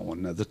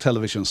Crown, the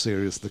television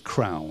series The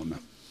Crown?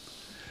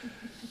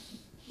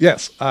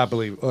 Yes, I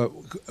believe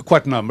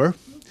quite a number.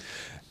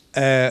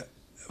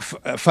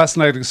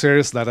 Fascinating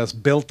series that has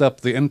built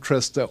up the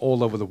interest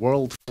all over the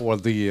world for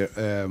the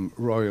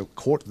royal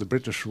court, the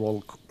British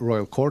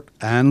royal court,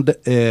 and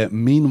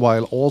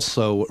meanwhile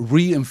also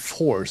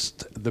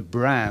reinforced the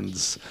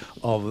brands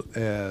of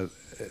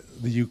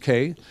the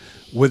UK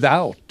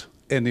without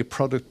any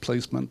product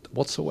placement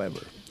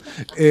whatsoever.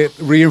 It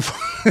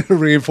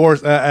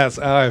reinforced, as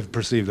I've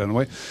perceived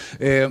anyway.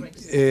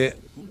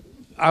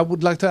 I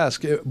would like to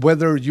ask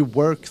whether you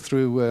work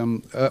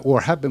through or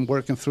have been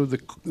working through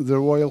the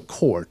royal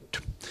court,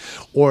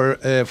 or,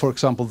 for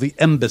example, the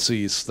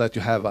embassies that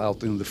you have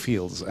out in the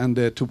fields, and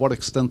to what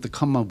extent the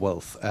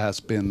Commonwealth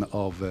has been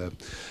of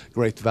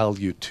great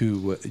value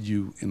to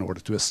you in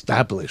order to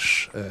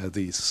establish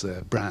these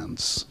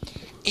brands.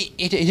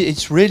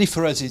 It's really,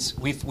 for us,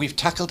 we've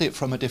tackled it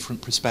from a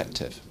different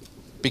perspective,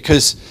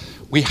 because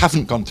we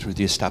haven't gone through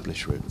the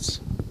established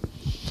routes.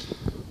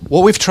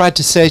 What we've tried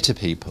to say to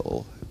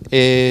people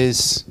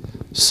is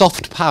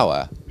soft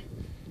power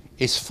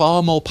is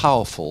far more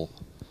powerful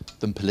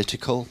than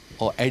political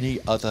or any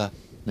other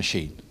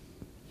machine.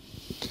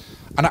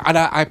 And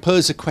I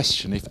pose a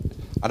question,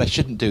 and I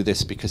shouldn't do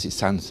this because it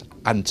sounds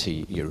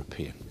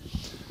anti-European.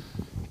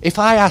 If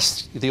I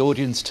asked the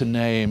audience to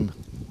name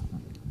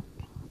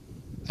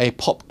a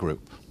pop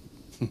group,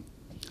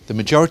 the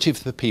majority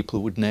of the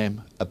people would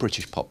name a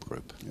British pop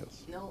group.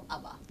 Yes. No,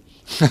 ABBA.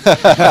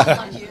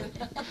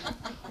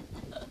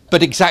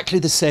 But exactly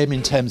the same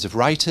in terms of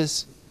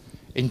writers,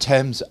 in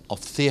terms of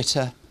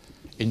theatre,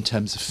 in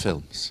terms of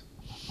films.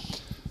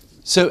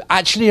 So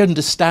actually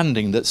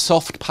understanding that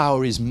soft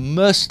power is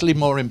mostly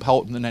more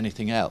important than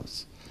anything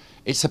else,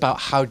 it's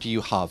about how do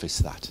you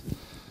harvest that.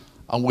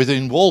 And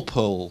within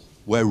Walpole,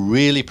 we're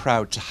really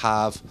proud to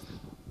have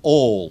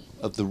all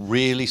of the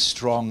really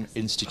strong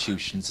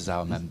institutions as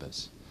our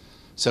members.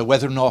 So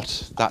whether or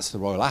not that's the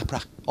Royal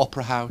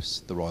Opera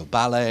House, the Royal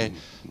Ballet,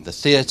 the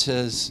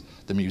theatres,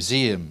 the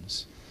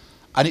museums,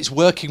 and it's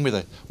working with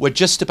it. We're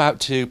just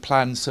about to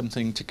plan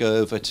something to go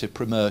over to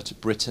promote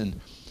Britain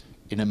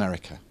in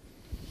America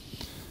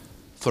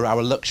for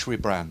our luxury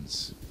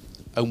brands.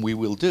 And we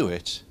will do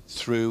it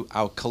through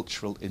our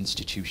cultural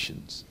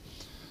institutions.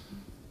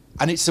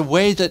 And it's a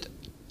way that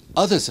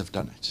others have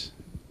done it.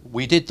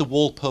 We did the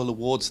Walpole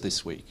Awards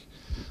this week.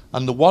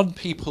 And one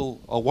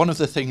of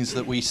the things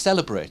that we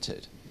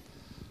celebrated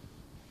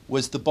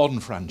was the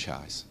Bond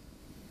franchise.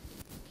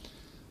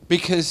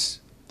 Because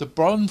the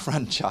Bond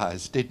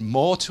franchise did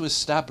more to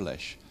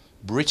establish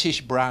British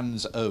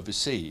brands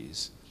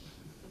overseas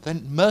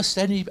than most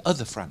any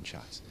other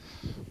franchise.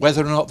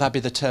 Whether or not that be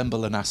the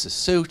Turnbull and Asser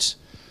suit,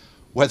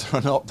 whether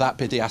or not that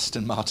be the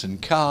Aston Martin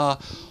car,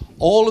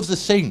 all of the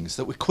things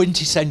that were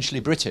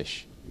quintessentially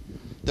British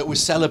that were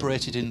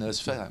celebrated in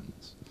those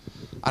films.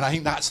 And I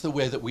think that's the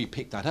way that we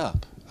pick that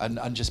up,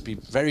 and just be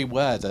very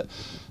aware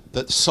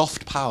that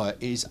soft power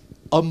is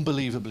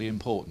unbelievably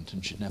important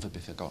and should never be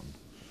forgotten.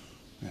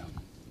 Yeah.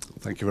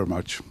 Thank you very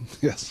much.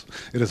 Yes,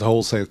 it is a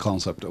wholesale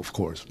concept, of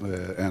course,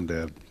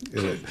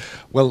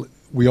 well,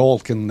 we all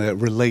can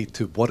relate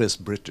to what is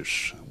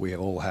British. We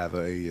all have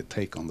a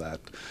take on that,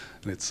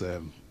 and it's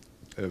a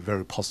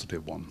very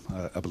positive one,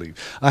 I believe.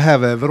 I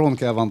have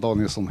Veronica Van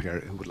Danielsson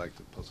here who would like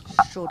to pose a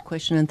question. Short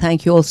question, and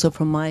thank you also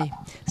from my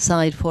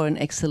side for an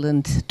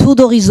excellent tour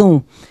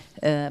d'horizon,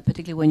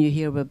 particularly when you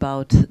hear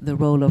about the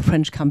role of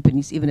French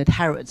companies, even at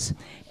Harrods.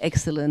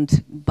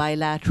 Excellent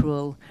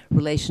bilateral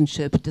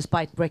relationship,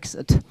 despite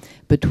Brexit,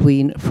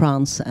 between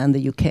France and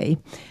the UK.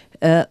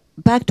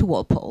 Back to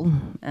Walpole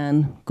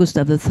and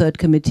Gustav III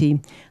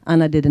Committé.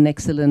 Anna did an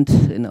excellent,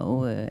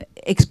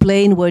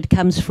 explain where it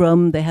comes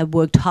from. They have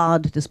worked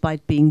hard,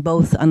 despite being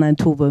both Anna and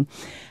Tove,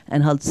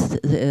 and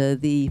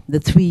the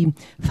three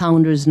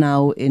founders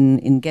now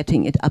in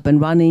getting it up and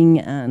running,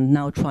 and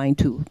now trying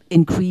to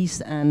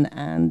increase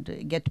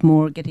and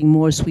getting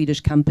more Swedish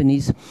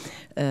companies,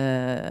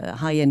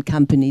 high-end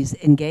companies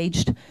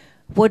engaged.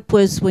 What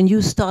was, when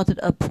you started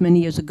up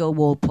many years ago,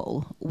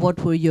 Walpole,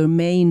 what were your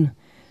main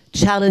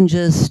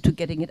challenges to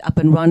getting it up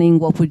and running?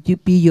 What would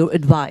be your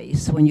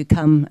advice when you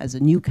come as a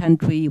new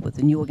country with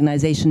a new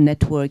organization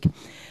network?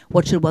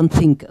 What should one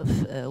think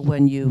of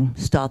when you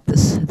start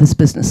this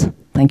business?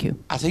 Thank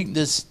you. I think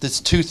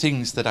there's two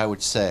things that I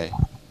would say.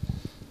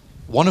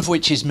 One of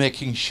which is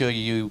making sure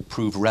you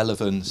prove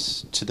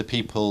relevance to the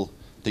people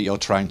that you're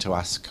trying to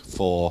ask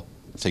for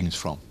things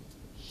from.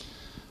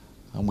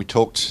 And we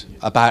talked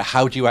about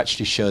how do you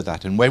actually show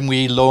that. And when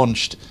we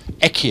launched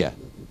ECHIA,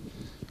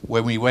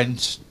 when we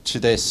went to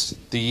this,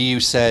 the EU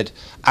said,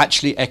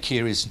 actually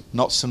ECHIA is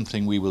not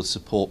something we will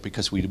support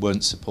because we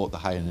won't support the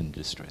high-end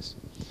industries.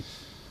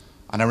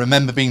 And I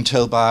remember being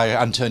told by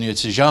Antonio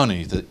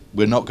Tajani that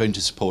we're not going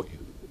to support you.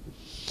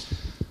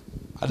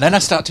 And then I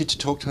started to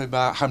talk to him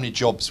about how many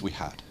jobs we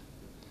had,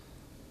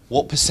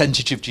 what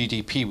percentage of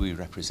GDP we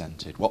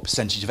represented, what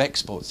percentage of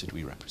exports did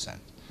we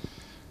represent.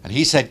 And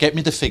he said, get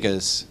me the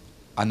figures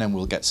and then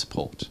we'll get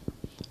support.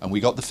 And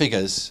we got the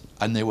figures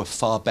and they were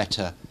far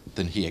better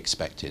than he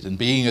expected. And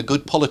being a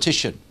good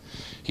politician,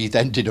 he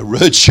then did a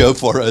roadshow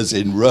for us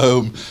in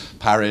Rome,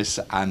 Paris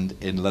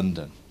and in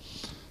London.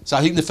 So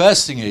I think the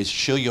first thing is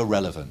show your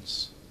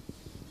relevance.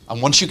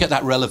 And once you get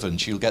that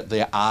relevance, you'll get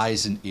the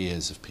eyes and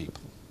ears of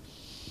people.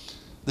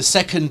 The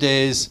second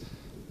is,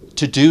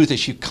 to do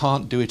this, you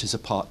can't do it as a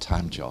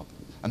part-time job.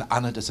 And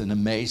Anna does an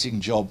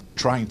amazing job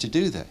trying to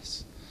do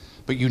this.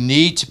 But you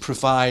need to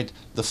provide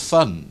the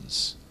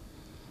funds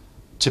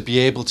to be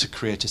able to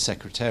create a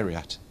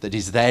secretariat that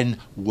is then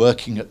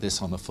working at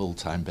this on a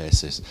full-time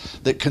basis,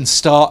 that can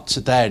start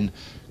to then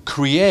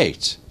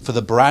create, for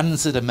the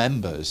brands that are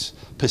members,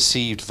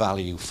 perceived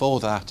value for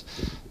that,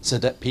 so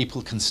that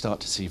people can start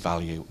to see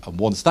value. And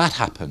once that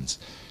happens,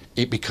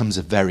 it becomes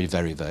a very,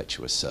 very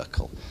virtuous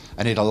circle.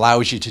 And it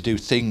allows you to do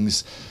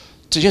things,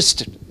 to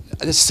just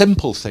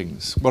simple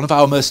things. One of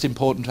our most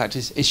important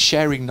factors is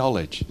sharing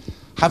knowledge.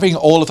 Having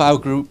all of our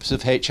groups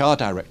of HR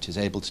directors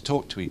able to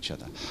talk to each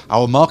other,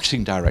 our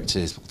marketing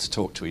directors able to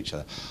talk to each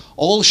other,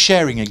 all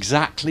sharing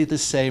exactly the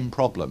same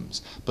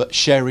problems, but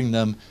sharing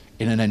them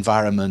in an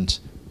environment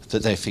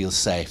that they feel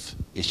safe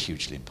is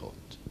hugely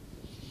important.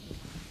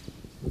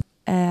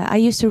 I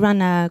used to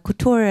run a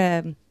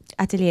couture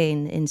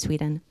atelier in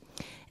Sweden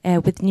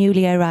with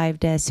newly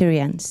arrived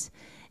Syrians.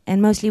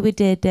 And mostly we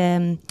did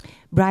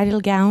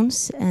bridal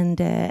gowns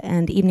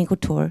and evening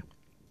couture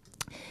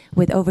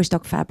with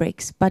overstock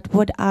fabrics. But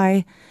what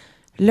I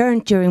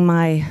learned during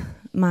my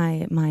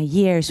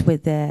years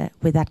with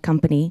that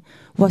company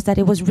was that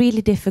it was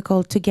really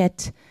difficult to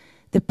get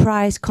the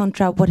price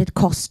contra what it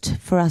cost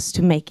for us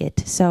to make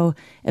it. So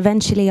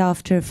eventually,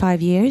 after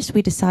 5 years,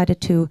 we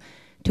decided to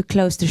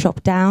close the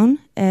shop down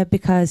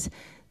because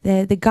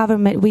the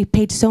government, we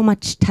paid so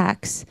much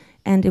tax,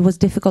 and it was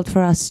difficult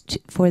for us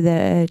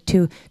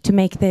to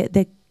make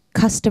the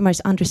customers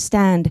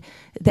understand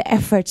the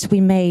efforts we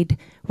made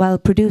while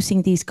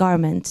producing these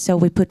garments. So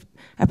we put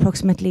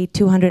approximately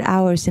 200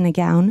 hours in a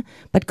gown,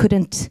 but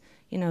couldn't,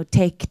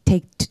 take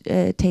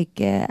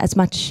as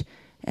much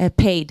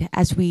paid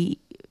as we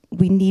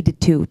needed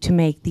to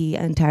make the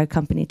entire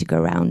company to go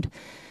around.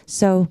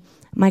 So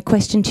my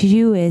question to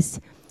you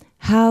is,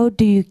 how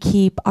do you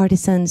keep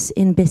artisans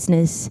in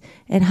business,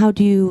 and how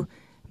do you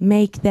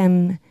make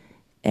them?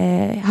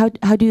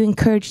 How do you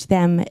encourage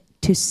them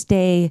to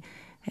stay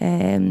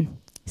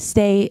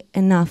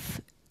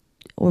enough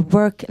or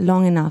work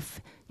long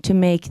enough to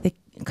make the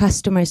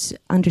customers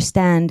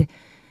understand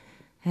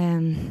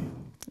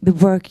the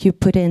work you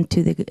put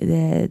into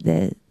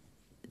the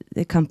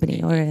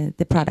company or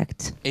the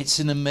product? It's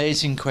an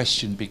amazing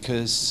question,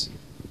 because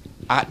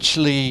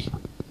actually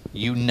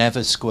you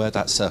never square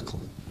that circle.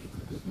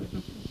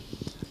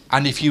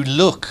 And if you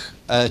look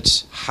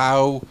at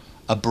how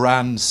a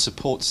brand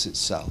supports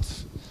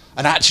itself,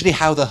 and actually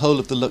how the whole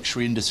of the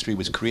luxury industry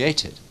was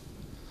created,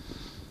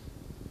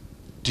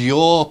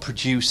 Dior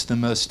produced the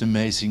most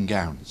amazing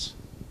gowns.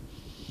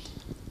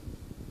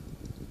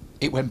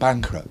 It went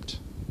bankrupt.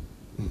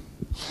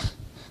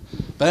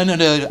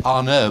 Bernard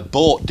Arnault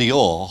bought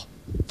Dior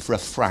for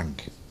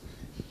 £1.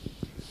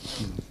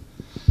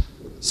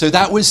 So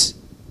that was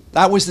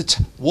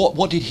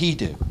what did he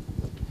do?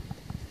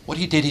 What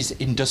he did is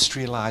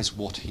industrialize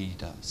what he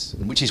does,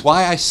 which is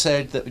why I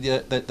said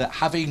that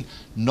having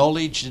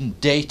knowledge and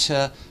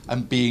data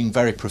and being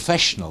very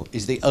professional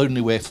is the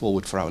only way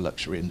forward for our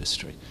luxury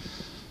industry.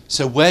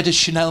 So where does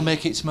Chanel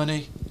make its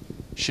money?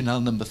 Chanel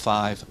No.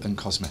 5 and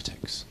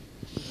cosmetics.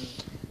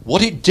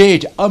 What it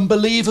did,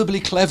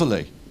 unbelievably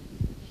cleverly,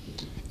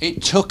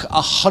 it took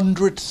a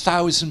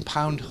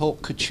 £100,000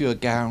 haute couture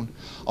gown,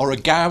 or a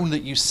gown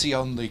that you see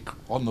on the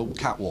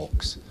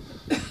catwalks,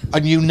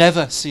 and you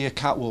never see a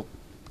catwalk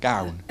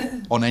gown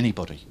on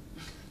anybody.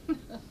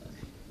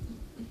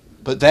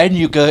 But then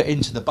you go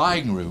into the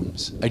buying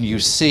rooms and you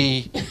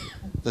see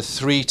the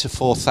 £3,000 to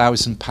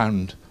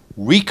 £4,000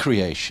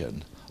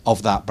 recreation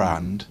of that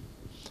brand,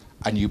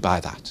 and you buy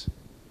that.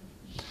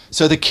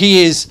 So the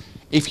key is,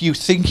 if you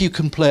think you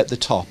can play at the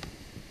top,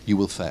 you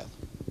will fail.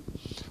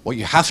 What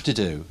you have to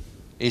do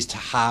is to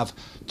have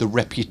the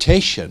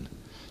reputation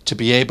to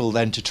be able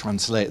then to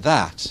translate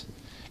that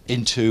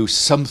into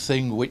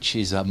something which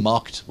is a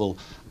marketable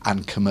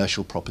and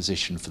commercial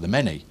proposition for the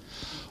many,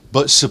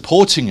 but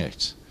supporting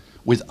it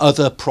with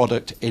other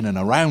product in and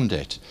around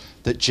it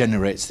that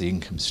generates the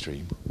income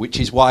stream, which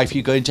is why if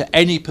you go into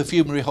any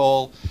perfumery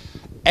hall,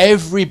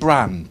 every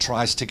brand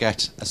tries to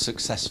get a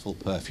successful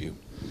perfume,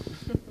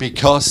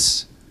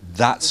 because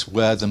that's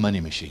where the money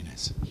machine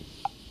is.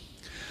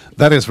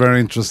 That is very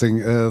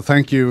interesting.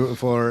 Thank you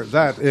for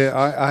that.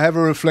 I have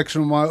a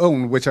reflection of my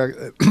own, which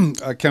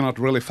I cannot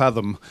really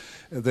fathom.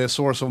 The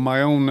source of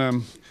my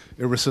own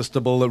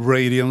irresistible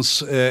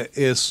radiance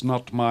is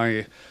not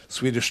my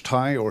Swedish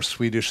tie or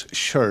Swedish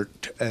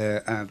shirt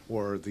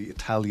or the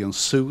Italian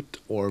suit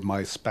or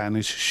my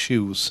Spanish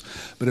shoes,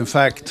 but in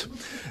fact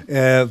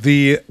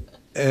the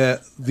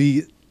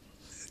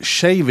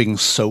shaving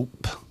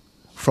soap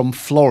from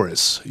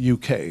Floris,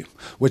 UK,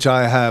 which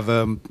I have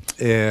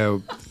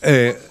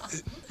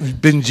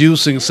been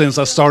using since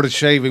I started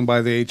shaving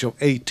by the age of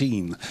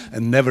 18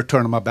 and never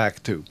turned my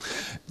back to.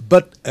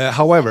 But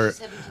however,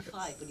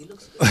 75, but he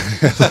looks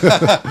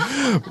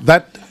good.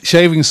 that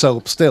shaving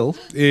soap still,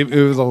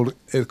 even though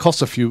it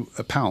costs a few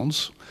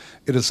pounds,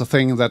 it is a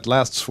thing that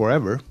lasts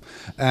forever.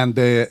 And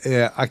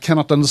I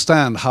cannot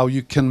understand how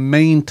you can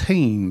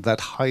maintain that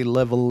high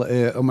level,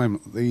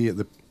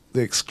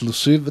 the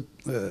exclusive,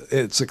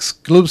 it's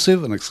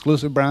exclusive, an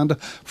exclusive brand,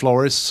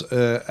 Floris,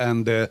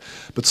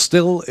 but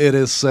still it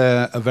is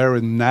a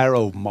very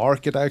narrow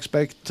market, I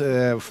expect,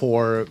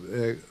 for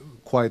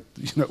quite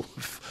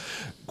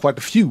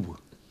a few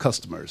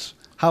customers.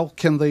 How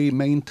can they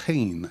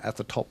maintain at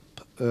the top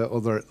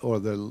of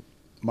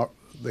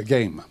the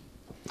game?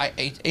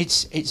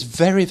 It's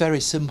very, very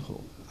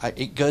simple.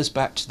 It goes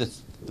back to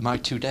my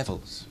two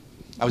devils.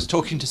 I was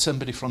talking to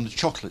somebody from the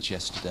chocolates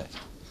yesterday.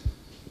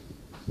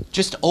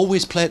 Just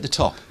always play at the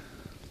top.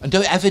 And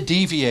don't ever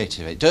deviate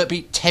of it. Don't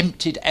be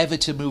tempted ever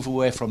to move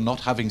away from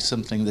not having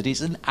something that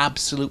is an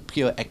absolute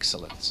pure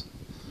excellence.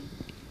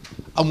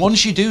 And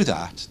once you do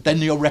that, then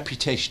your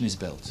reputation is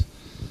built.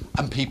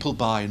 And people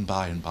buy and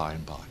buy and buy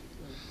and buy.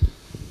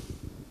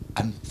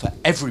 And for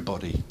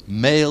everybody,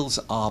 males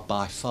are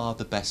by far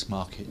the best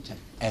market to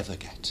ever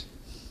get.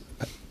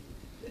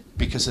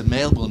 Because a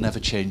male will never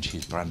change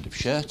his brand of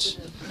shirt.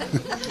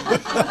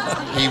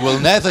 He will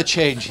never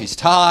change his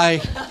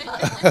tie,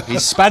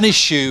 his Spanish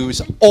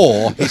shoes,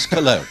 or his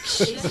cologne.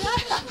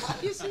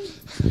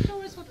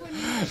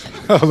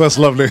 Oh, that's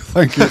lovely.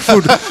 Thank you.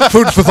 Food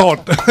for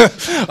thought.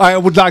 I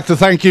would like to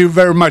thank you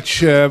very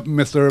much,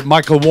 Mr.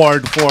 Michael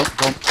Ward, for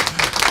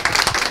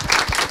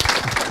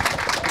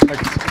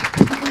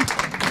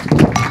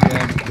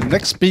the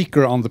next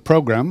speaker on the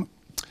program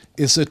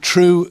is a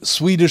true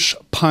Swedish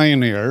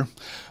pioneer,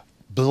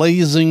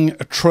 blazing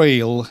a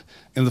trail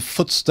in the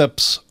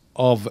footsteps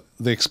of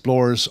the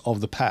explorers of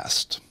the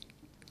past.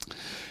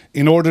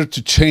 In order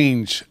to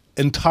change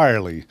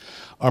entirely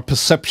our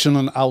perception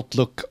and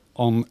outlook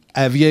on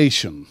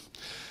aviation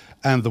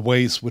and the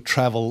ways we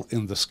travel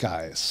in the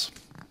skies.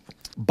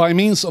 By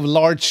means of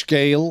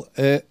large-scale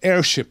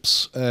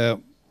airships,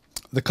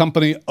 the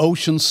company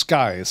Ocean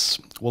Skies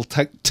will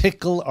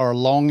tickle our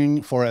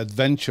longing for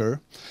adventure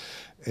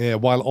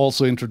while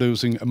also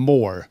introducing a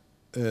more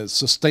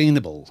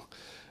sustainable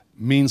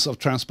means of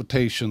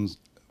transportation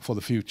for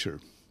the future.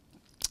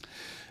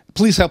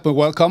 Please help me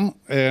welcome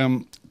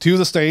to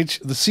the stage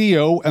the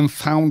CEO and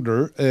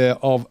founder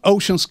of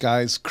Ocean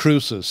Skies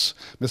Cruises,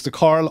 Mr.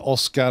 Karl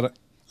Oskar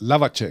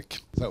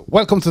Lavacek. So,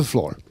 welcome to the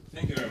floor.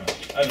 Thank you very much.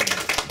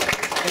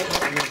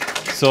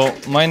 So,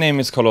 my name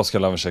is Karl Oskar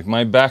Lavacek.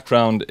 My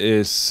background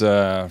is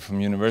from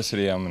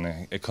university. I'm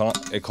an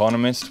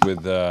economist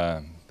with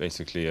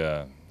basically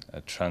a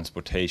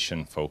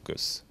transportation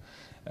focus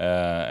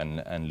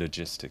and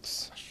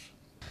logistics.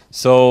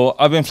 So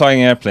I've been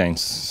flying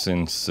airplanes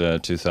since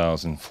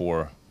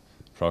 2004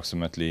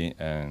 approximately,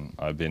 and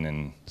I've been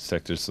in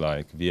sectors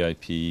like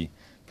VIP,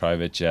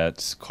 private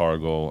jets,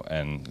 cargo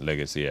and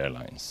legacy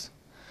airlines.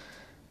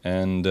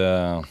 And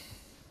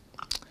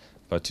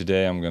but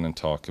today I'm going to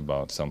talk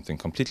about something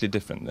completely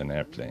different than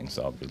airplanes,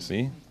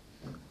 obviously.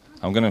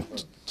 I'm going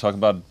to talk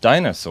about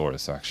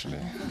dinosaurs, actually.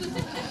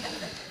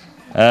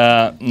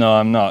 No,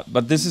 I'm not.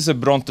 But this is a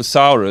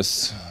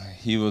Brontosaurus.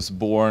 He was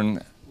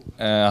born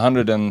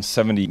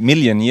 170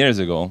 million years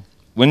ago.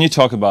 When you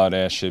talk about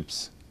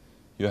airships,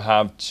 you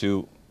have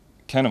to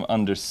kind of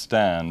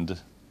understand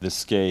the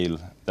scale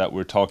that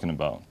we're talking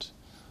about.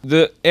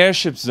 The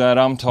airships that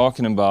I'm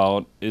talking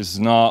about is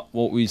not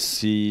what we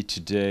see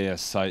today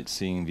as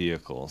sightseeing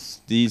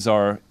vehicles. These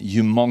are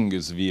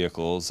humongous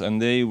vehicles,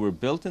 and they were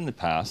built in the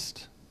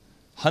past,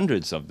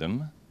 hundreds of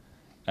them,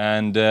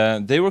 and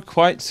they were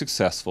quite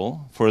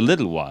successful for a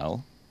little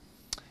while.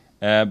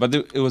 But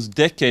it was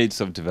decades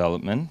of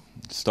development.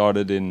 It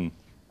started in,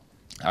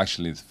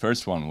 actually the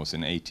first one was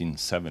in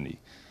 1870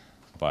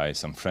 by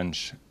some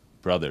French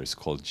brothers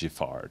called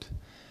Giffard.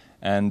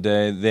 And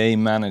they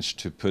managed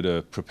to put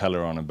a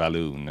propeller on a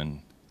balloon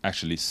and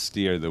actually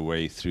steer the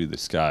way through the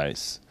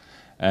skies.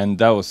 And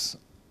that was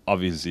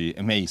obviously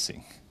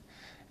amazing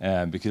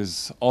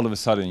because all of a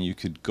sudden you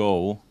could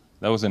go,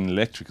 that was an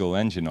electrical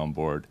engine on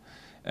board,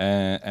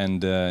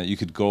 and you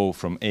could go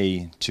from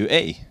A to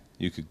A.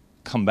 You could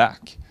come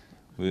back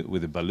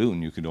with a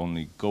balloon. You could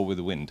only go with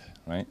the wind,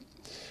 right?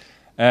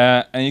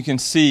 And you can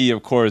see,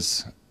 of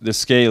course, the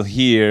scale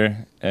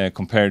here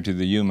compared to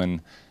the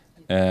human,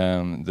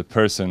 the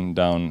person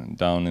down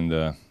in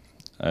the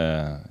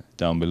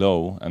down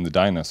below, and the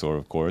dinosaur,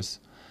 of course.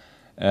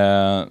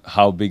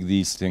 how big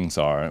these things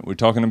are. We're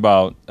talking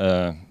about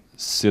a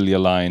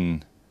Silja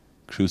Line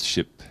cruise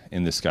ship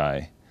in the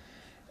sky.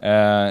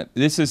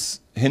 This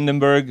is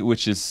Hindenburg,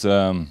 which is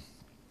a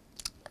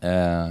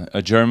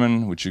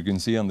German, which you can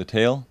see on the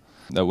tail,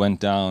 that went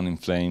down in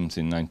flames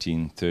in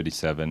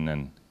 1937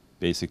 and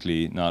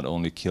basically not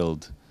only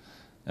killed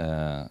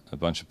a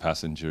bunch of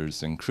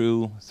passengers and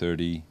crew,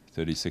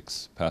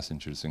 36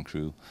 passengers and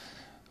crew,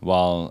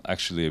 while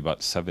actually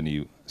about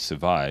 70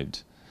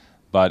 survived,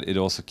 but it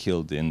also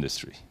killed the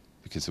industry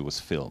because it was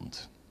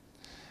filmed.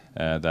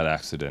 That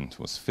accident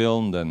was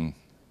filmed, and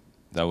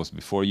that was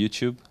before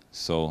YouTube,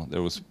 so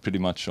there was pretty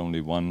much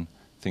only one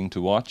thing to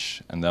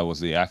watch, and that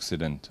was the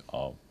accident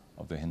of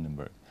the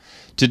Hindenburg.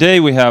 Today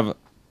we have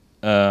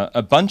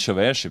a bunch of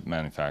airship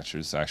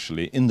manufacturers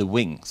actually in the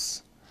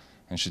wings.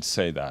 I should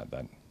say that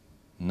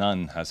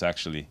none has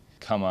actually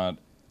come out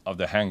of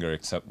the hangar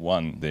except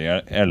one,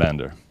 the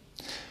Airlander.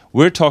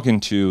 We're talking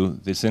to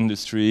this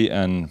industry,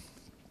 and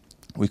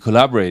we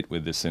collaborate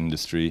with this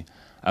industry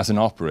as an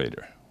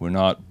operator. We're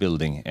not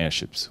building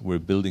airships. We're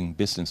building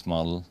business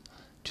model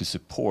to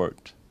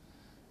support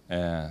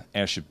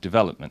airship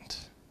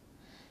development.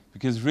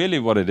 Because really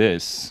what it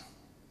is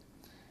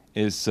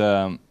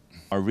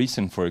our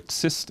reason for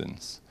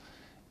existence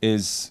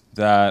is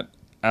that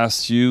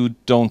as you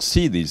don't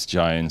see these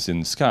giants in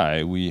the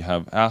sky, we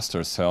have asked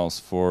ourselves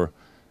for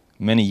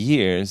many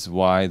years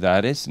why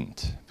that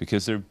isn't.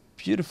 Because they're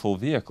beautiful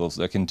vehicles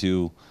that can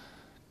do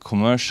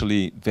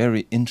commercially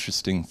very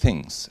interesting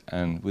things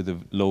and with a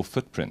low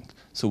footprint.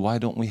 So why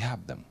don't we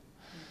have them?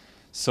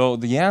 So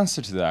the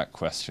answer to that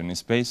question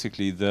is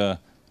basically the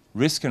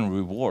risk and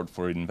reward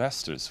for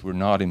investors were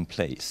not in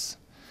place.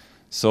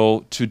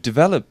 So to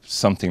develop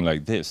something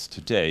like this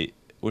today,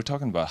 we're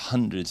talking about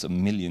hundreds of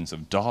millions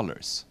of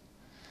dollars.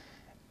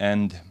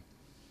 And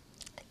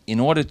in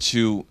order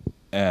to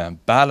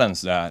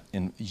balance that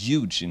in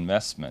huge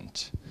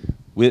investment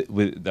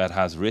with that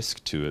has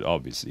risk to it,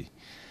 obviously,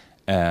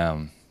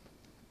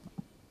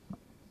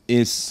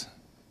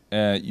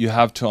 you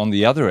have to, on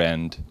the other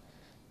end,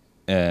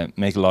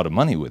 make a lot of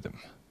money with them.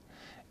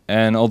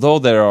 And although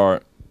there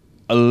are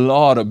a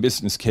lot of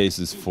business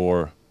cases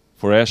for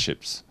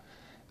airships,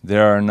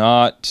 there are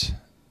not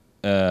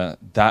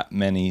that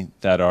many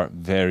that are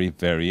very,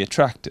 very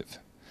attractive.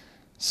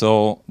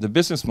 So the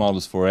business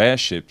models for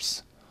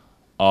airships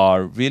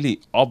are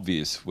really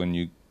obvious when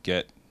you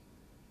get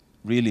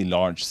really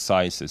large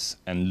sizes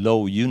and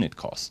low unit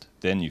cost.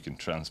 Then you can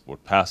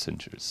transport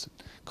passengers,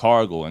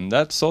 cargo, and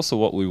that's also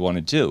what we want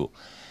to do.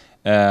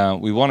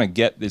 We want to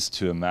get this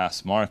to a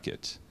mass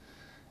market.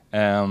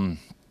 But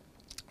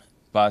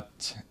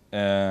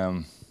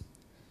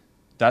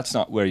that's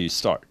not where you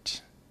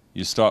start.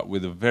 You start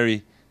with a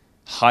very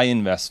high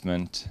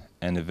investment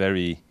and a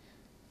very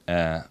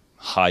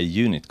high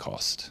unit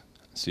cost.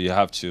 So you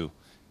have to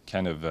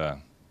kind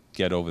of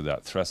get over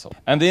that threshold.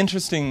 And the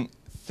interesting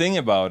thing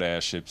about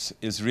airships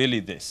is really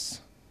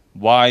this: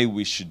 why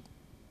we should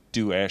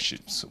do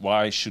airships.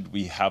 Why should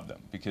we have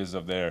them? Because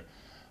of their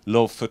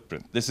low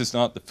footprint. This is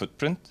not the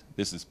footprint,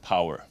 this is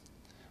power.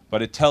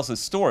 But it tells a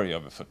story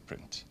of a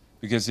footprint.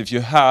 Because if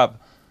you have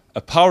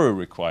a power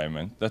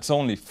requirement that's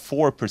only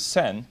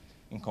 4%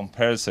 in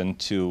comparison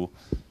to,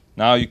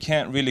 now you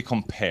can't really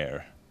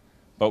compare,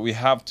 but we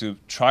have to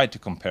try to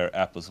compare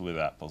apples with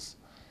apples.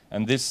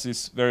 And this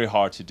is very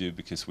hard to do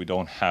because we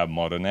don't have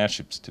modern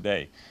airships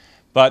today.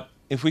 But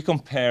if we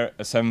compare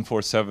a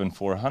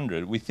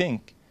 747-400, we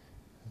think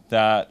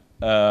that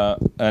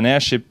an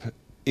airship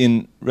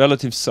in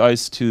relative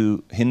size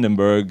to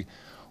Hindenburg,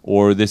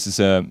 or this is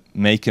a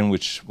Macon,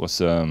 which was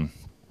a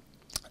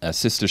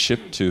sister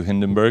ship to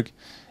Hindenburg,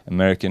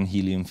 American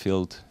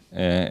helium-filled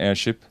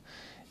airship,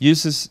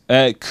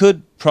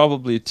 could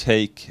probably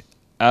take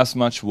as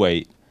much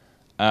weight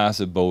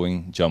as a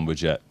Boeing jumbo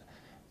jet,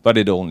 but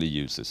it only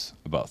uses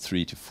about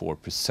 3 to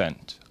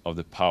 4% of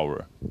the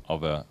power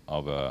of a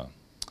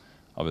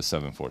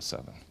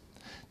 747.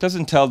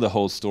 Doesn't tell the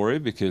whole story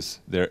because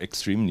they're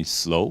extremely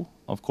slow,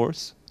 of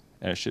course,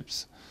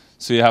 airships.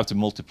 So you have to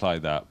multiply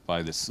that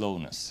by the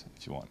slowness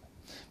if you want.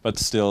 But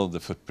still, the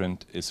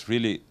footprint is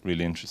really,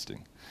 really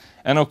interesting.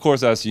 And of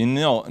course, as you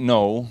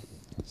know,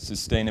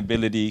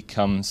 sustainability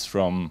comes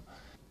from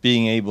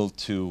being able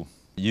to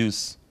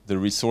use the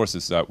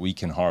resources that we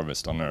can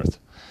harvest on Earth.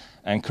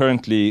 And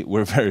currently,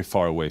 we're very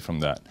far away from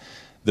that.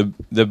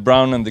 The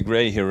brown and the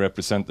gray here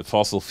represent the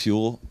fossil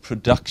fuel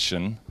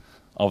production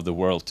of the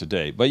world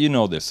today. But you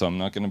know this, so I'm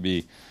not going to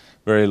be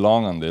very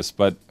long on this.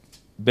 But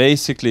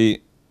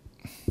basically,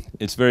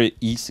 it's very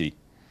easy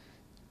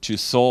to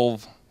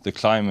solve the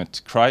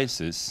climate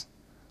crisis.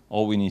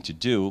 All we need to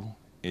do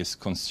is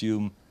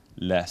consume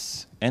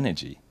less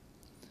energy.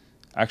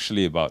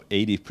 Actually, about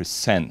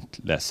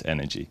 80% less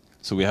energy.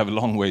 So we have a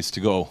long ways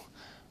to go.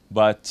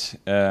 But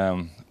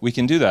we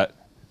can do that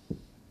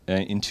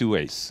in two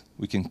ways.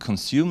 We can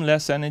consume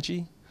less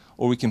energy,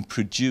 or we can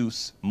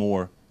produce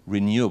more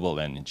renewable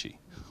energy.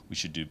 We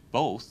should do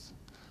both.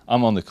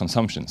 I'm on the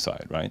consumption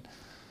side, right?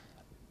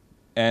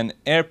 And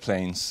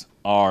airplanes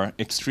are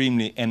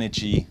extremely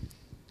energy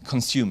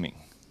consuming.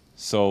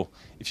 So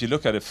if you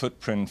look at a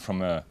footprint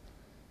from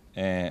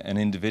an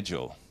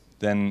individual,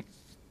 then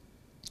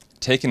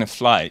taking a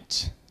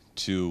flight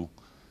to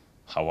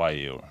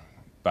Hawaii or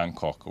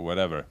Bangkok or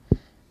whatever,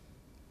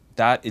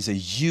 that is a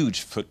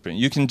huge footprint.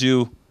 You can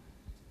do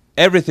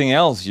everything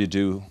else you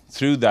do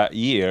through that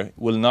year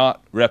will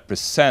not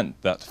represent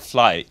that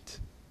flight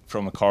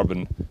from a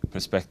carbon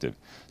perspective.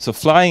 So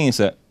flying is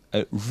a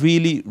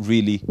really,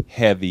 really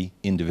heavy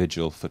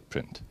individual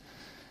footprint.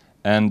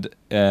 And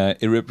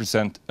it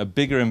represents a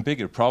bigger and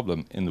bigger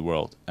problem in the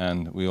world.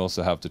 And we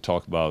also have to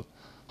talk about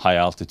high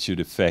altitude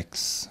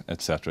effects,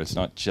 etc. It's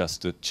not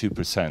just the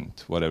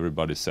 2%, what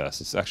everybody says.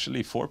 It's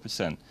actually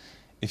 4%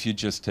 if you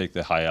just take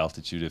the high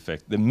altitude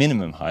effect, the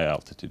minimum high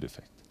altitude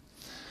effect.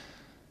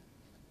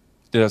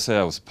 Did I say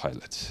I was a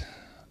pilot?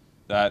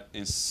 That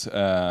is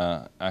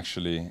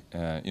actually,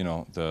 you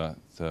know, the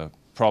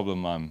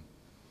problem I'm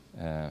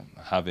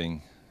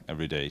having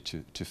every day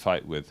to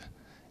fight with,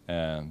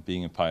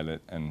 being a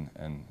pilot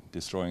and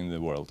destroying the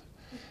world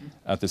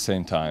at the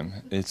same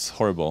time. It's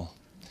horrible.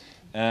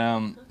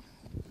 But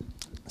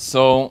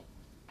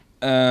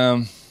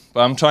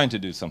I'm trying to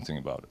do something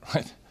about it,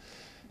 right?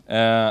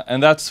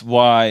 And that's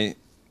why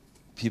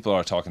people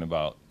are talking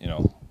about, you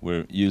know,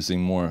 we're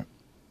using more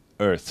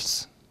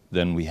Earths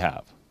than we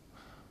have.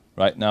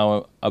 Right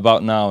now,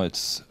 about now,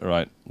 it's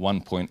right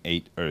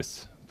 1.8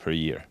 Earth per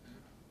year,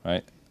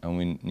 right? And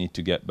we need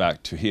to get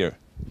back to here,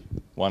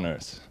 1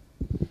 Earth.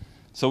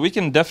 So we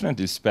can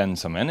definitely spend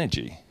some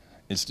energy.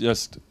 It's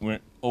just we're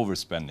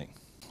overspending.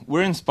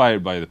 We're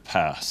inspired by the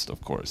past,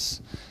 of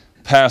course.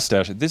 Past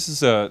airship. This is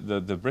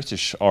the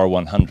British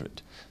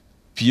R100,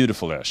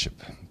 beautiful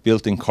airship,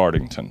 built in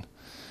Cardington,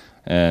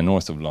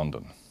 north of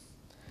London.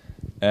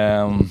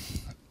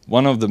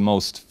 One of the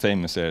most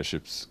famous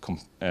airships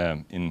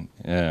on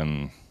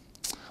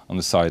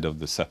the side of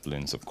the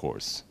Zeppelins, of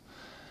course.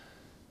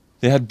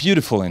 They had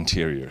beautiful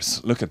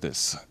interiors. Look at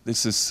this.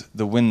 This is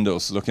the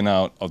windows looking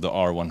out of the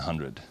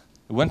R100.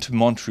 It went to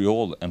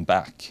Montreal and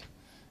back,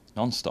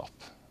 non-stop.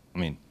 I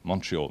mean,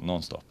 Montreal,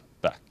 non-stop,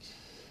 back.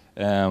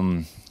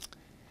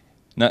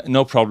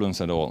 No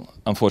problems at all.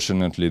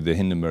 Unfortunately, the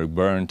Hindenburg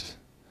burned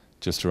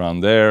just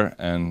around there,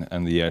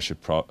 and the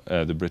airship,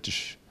 the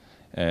British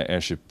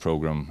airship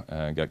program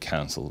got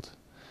cancelled.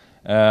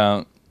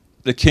 The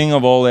king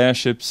of all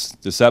airships,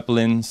 the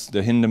Zeppelins,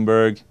 the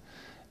Hindenburg,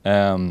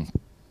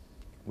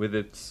 with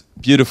its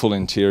beautiful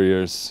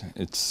interiors,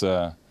 its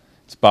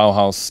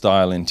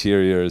Bauhaus-style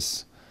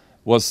interiors,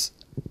 was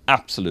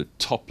absolute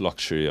top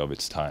luxury of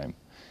its time.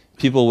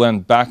 People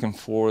went back and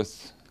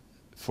forth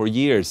for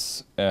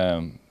years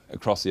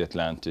across the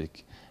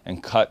Atlantic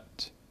and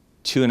cut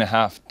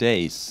 2.5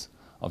 days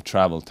of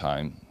travel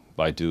time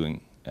by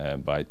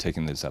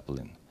taking the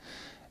Zeppelin.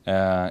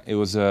 It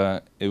was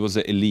an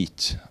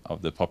elite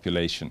of the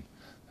population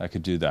that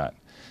could do that.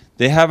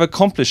 They have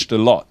accomplished a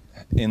lot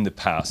in the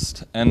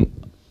past, and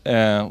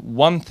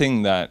one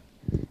thing that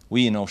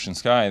we in Ocean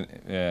Sky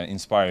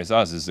inspires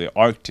us is the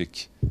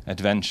Arctic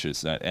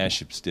adventures that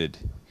airships did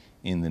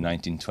in the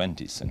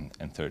 1920s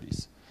and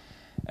 30s.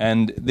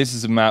 And this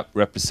is a map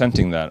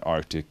representing that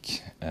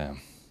Arctic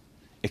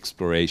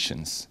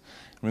explorations.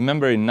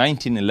 Remember, in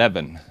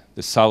 1911,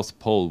 the South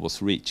Pole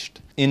was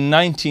reached. In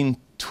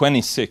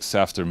 1926,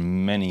 after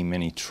many,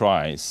 many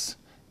tries,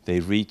 they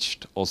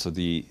reached also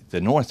the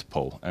North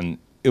Pole, and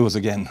it was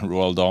again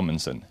Roald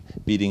Amundsen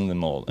beating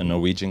them all, a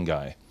Norwegian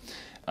guy.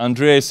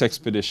 Andreas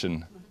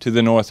expedition to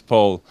the North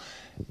Pole,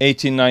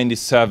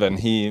 1897.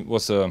 He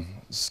was a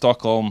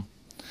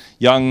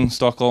young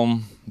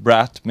Stockholm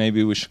brat,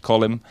 maybe we should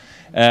call him.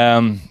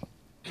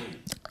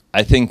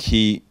 I think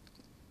he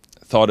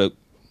thought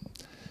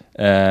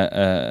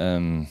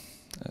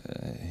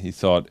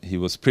he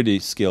was pretty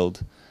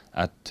skilled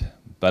at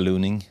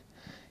ballooning.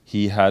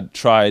 He had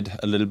tried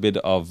a little bit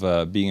of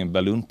being a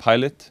balloon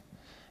pilot,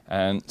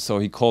 and so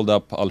he called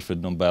up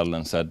Alfred Nobel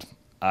and said,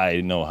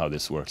 I know how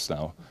this works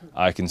now.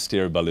 I can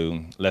steer a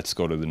balloon. Let's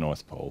go to the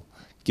North Pole.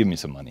 Give me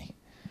some money.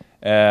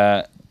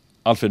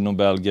 Alfred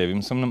Nobel gave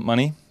him some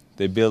money.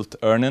 They built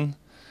Örnen,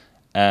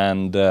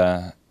 and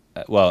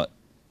well,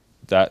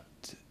 that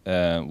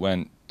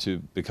went to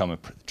become a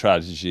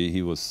tragedy.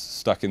 He was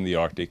stuck in the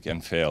Arctic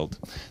and failed.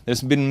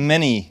 There's been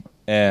many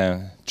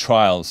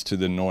trials to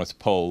the North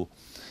Pole,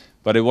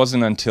 but it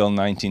wasn't until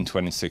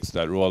 1926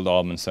 that Roald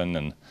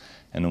Amundsen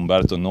and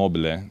Umberto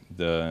Nobile,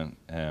 the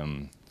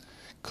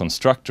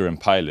constructor and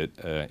pilot,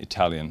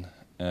 Italian,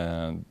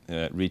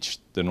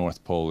 reached the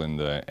North Pole in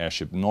the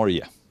airship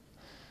Norge.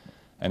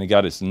 And it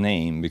got its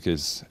name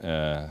because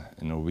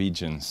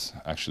Norwegians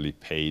actually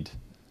paid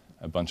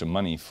a bunch of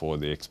money for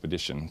the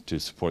expedition, to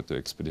support the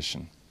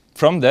expedition.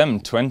 From them,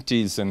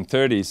 20s and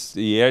 30s,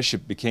 the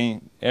airships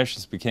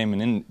became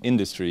an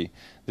industry.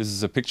 This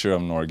is a picture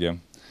of Norge,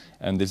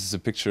 and this is a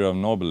picture of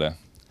Nobile.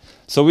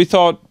 So we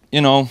thought,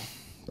 you know,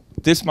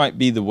 this might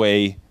be the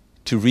way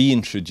to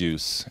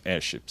reintroduce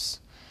airships.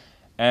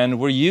 And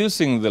we're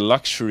using the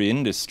luxury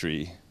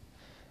industry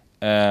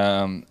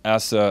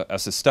as a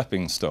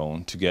stepping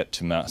stone to get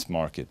to mass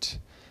market.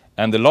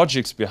 And the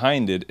logics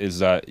behind it is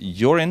that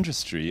your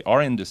industry,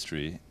 our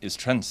industry, is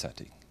trend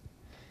setting.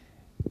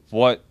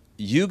 What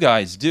you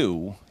guys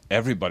do,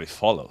 everybody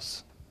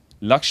follows.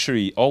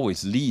 Luxury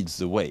always leads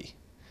the way.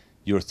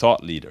 You're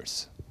thought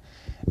leaders.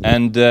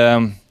 And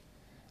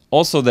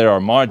also there are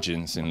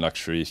margins in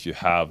luxury if you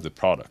have the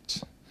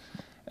product.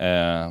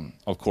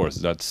 Of course,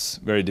 that's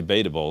very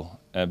debatable.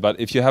 But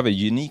if you have a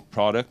unique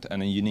product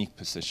and a unique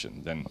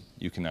position, then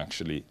you can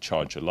actually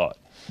charge a lot.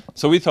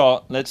 So we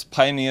thought, let's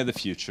pioneer the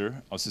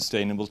future of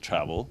sustainable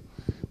travel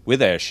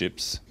with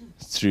airships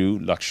through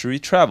luxury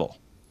travel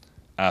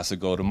as a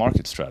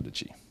go-to-market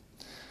strategy.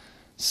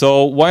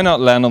 So why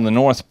not land on the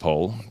North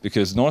Pole?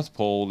 Because North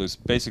Pole is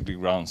basically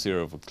ground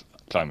zero for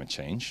climate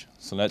change.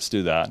 So let's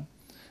do that.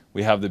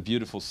 We have the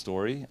beautiful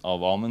story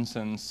of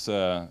Amundsen's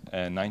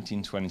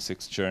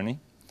 1926 journey.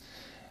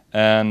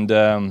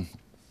 And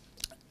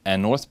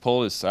North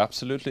Pole is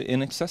absolutely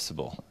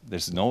inaccessible.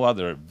 There's no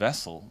other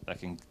vessel that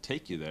can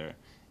take you there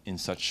in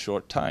such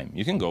short time.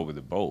 You can go with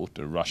a boat,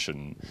 a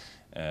Russian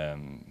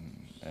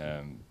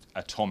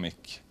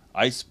atomic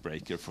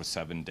icebreaker for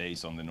 7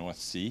 days on the North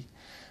Sea,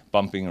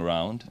 bumping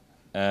around.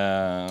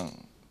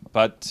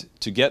 But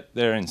to get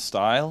there in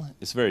style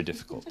is very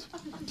difficult.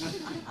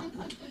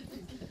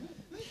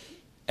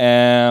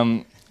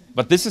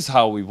 But this is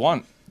how we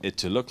want it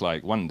to look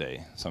like one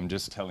day. So I'm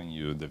just telling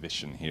you the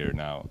vision here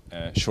now,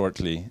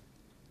 shortly.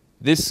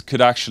 This could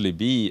actually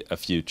be a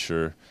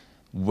future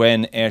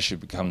when airship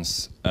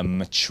becomes a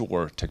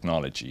mature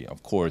technology.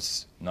 Of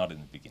course, not in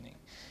the beginning.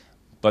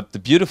 But the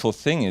beautiful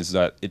thing is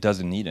that it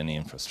doesn't need any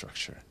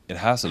infrastructure. It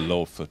has a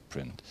low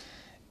footprint.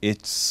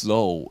 It's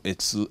slow.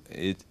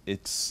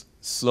 It's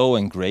slow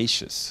and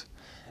gracious,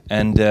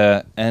 and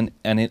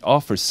it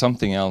offers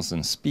something else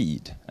than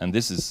speed. And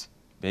this is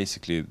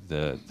basically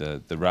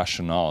the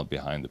rationale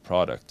behind the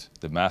product.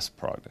 The mass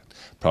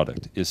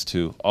product is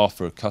to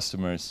offer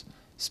customers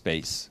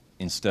space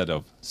instead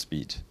of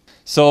speed.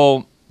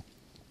 So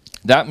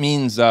that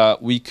means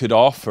we could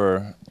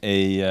offer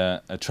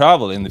a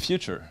travel in the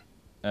future.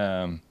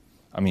 I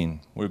mean,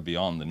 we're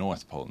beyond the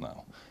North Pole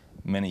now,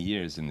 many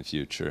years in the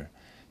future,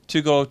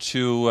 to go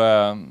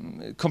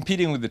to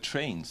competing with the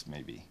trains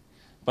maybe,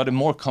 but a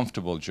more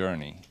comfortable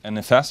journey and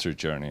a faster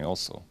journey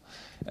also.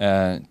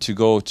 To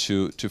go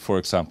to, for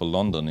example,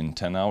 London in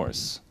 10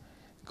 hours,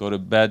 go to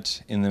bed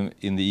in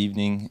the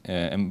evening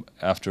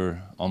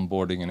after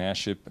onboarding an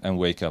airship, and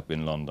wake up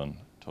in London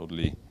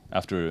totally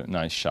after a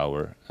nice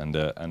shower and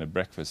a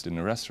breakfast in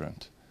a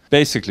restaurant.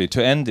 Basically,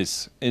 to end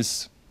this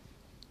is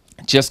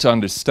just to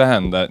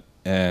understand that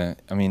I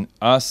mean,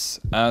 us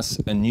as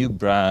a new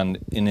brand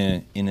in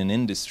an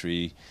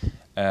industry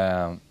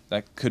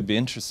that could be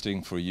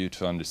interesting for you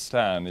to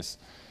understand is,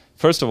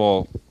 first of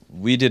all,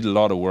 we did a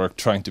lot of work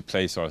trying to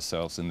place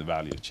ourselves in the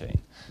value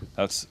chain.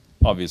 That's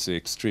obviously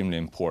extremely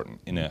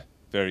important in a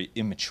very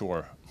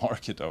immature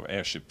market of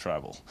airship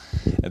travel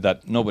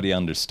that nobody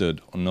understood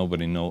or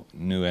nobody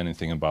knew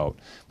anything about.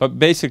 But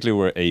basically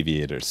we're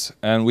aviators,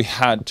 and we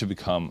had to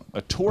become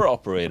a tour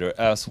operator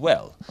as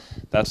well.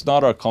 That's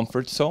not our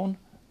comfort zone,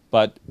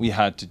 but we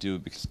had to do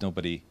it because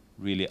nobody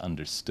really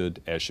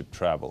understood airship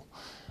travel,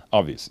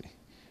 obviously,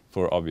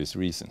 for obvious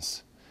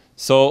reasons.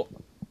 So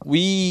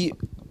we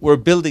were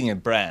building a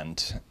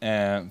brand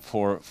and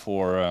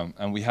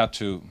we had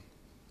to,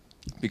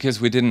 because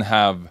we didn't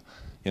have,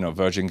 you know,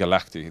 Virgin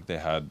Galactic. They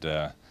had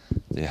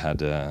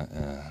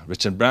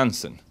Richard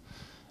Branson,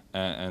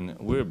 and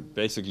we're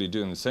basically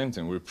doing the same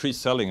thing. We're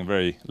pre-selling a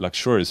very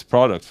luxurious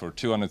product for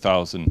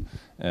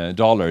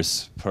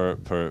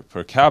 $200,000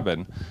 per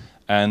cabin,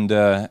 and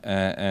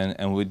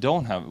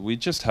we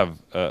just have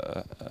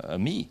a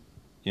me,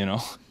 you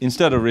know,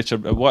 instead of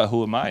Richard.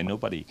 Who am I?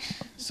 Nobody.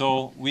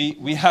 So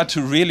we had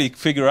to really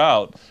figure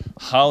out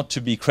how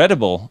to be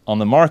credible on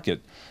the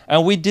market,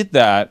 and we did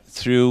that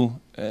through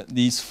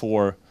these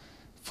four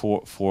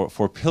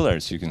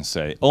pillars, you can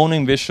say: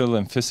 owning visual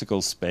and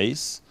physical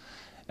space,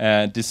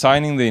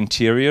 designing the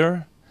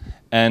interior,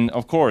 and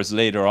of course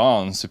later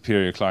on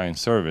superior client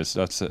service.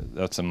 That's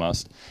a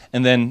must.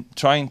 And then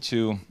trying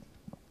to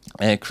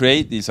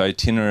create these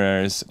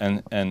itineraries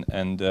and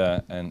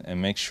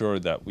make sure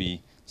that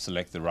we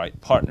select the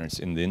right partners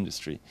in the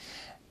industry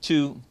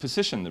to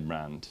position the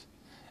brand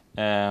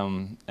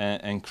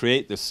and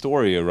create the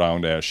story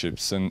around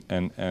airships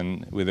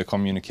and with a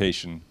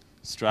communication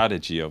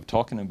strategy of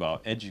talking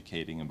about,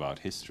 educating about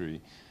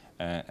history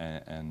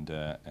and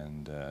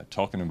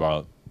talking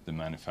about the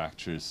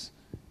manufacturer's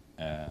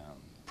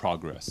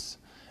progress,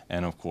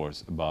 and of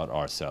course about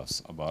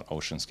ourselves, about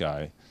Ocean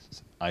Sky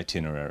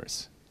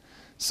itineraries.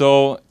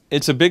 So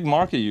it's a big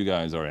market you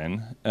guys are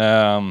in.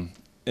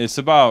 It's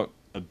about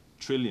 $1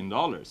 trillion,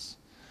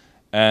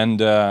 and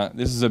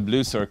this is a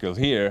blue circle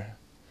here,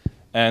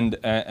 and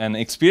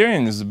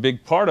experience is a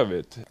big part of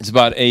it. It's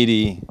about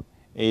 80%,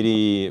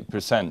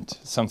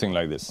 something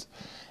like this.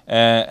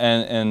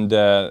 This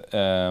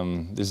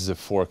is a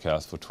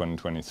forecast for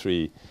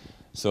 2023.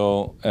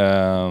 So,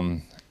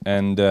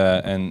 and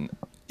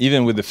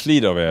even with the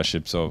fleet of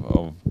airships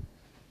of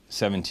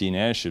 17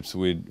 airships,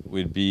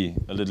 we'd be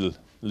a little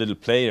little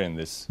player in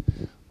this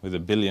with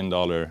 $1 billion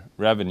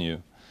revenue.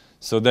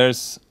 So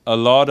there's a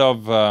lot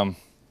of,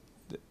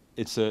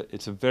 it's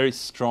a very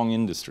strong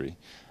industry.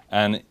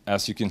 And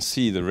as you can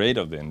see, the rate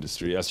of the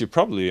industry, as you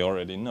probably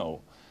already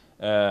know,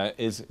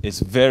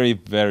 is very,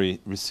 very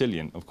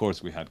resilient. Of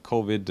course, we had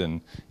COVID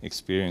and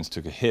experience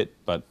took a hit,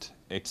 but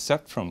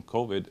except from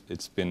COVID,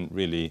 it's been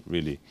really,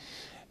 really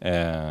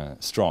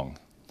strong.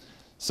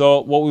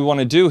 So what we want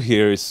to do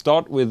here is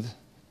start with,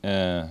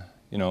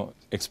 you know,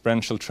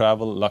 experiential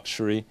travel,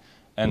 luxury,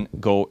 and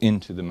go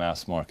into the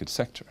mass market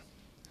sector.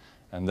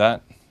 And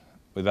that,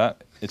 with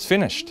that, it's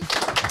finished.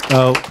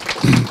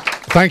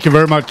 Thank you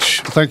very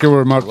much. Thank you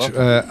very much.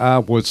 I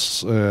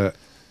was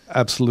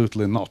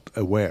absolutely not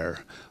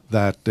aware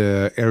that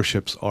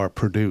airships are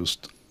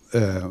produced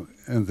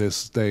in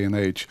this day and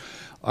age.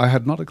 I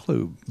had not a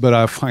clue, but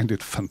I find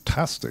it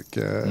fantastic.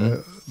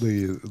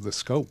 The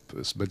scope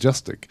is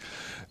majestic.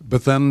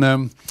 But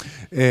then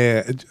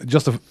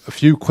just a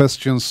few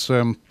questions,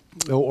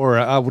 or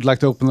I would like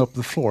to open up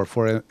the floor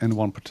for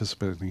anyone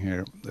participating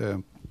here.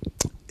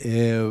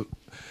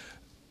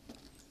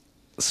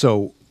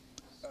 So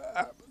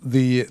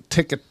the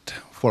ticket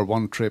for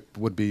one trip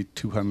would be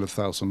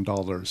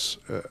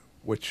 $200,000,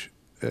 which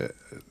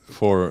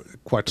for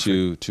quite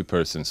two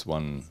persons,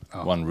 one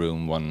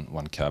room,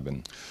 one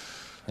cabin.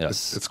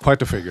 Yes, it's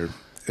quite a figure.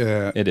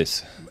 It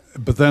is.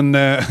 But then,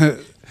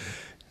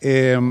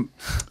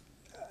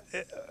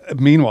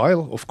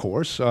 meanwhile, of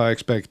course, I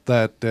expect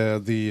that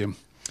the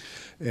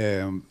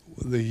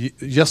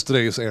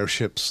yesterday's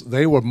airships,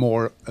 they were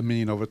more a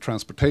mean of a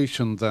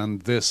transportation than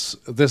this.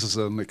 This is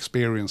an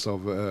experience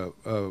of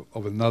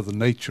another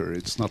nature.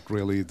 It's not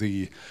really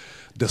the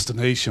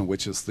destination,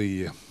 which is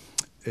the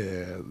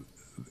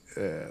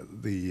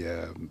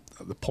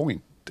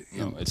point.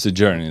 No, it's a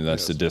journey.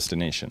 That's the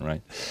destination,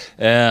 right?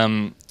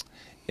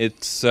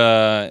 It's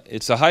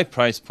a high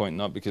price point,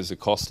 not because the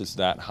cost is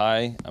that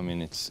high. I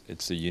mean,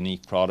 it's a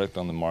unique product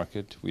on the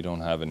market. We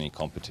don't have any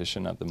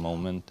competition at the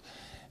moment.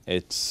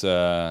 It's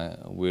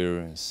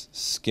we're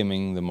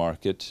skimming the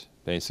market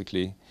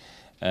basically,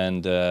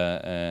 and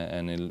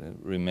it'll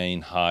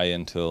remain high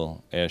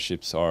until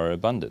airships are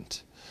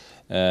abundant.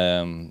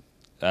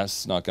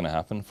 That's not going to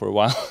happen for a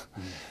while,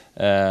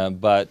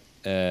 but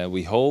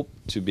we hope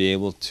to be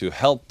able to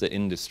help the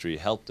industry,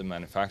 help the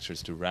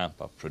manufacturers to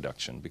ramp up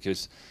production,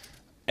 because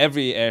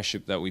every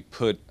airship that we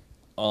put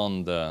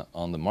on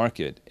the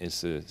market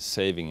is a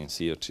saving in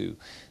CO2,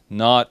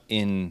 not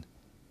in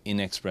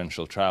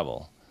experiential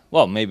travel.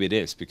 Well, maybe it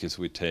is because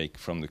we take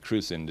from the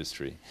cruise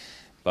industry,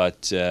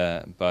 but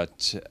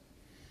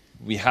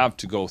we have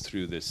to go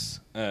through this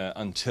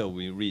until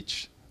we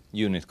reach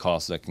unit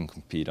costs that can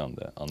compete on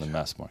the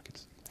mass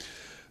markets.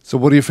 So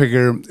what do you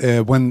figure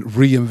when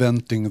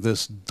reinventing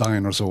this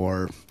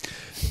dinosaur?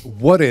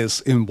 What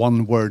is, in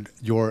one word,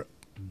 your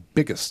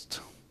biggest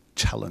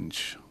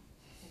challenge?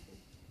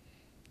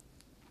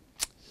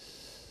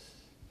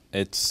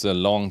 It's a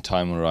long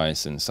time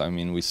horizons. I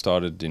mean, we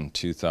started in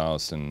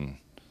 2000.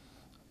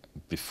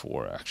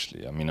 Before,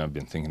 actually. I mean, I've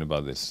been thinking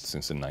about this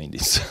since the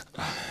 90s.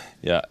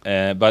 Yeah,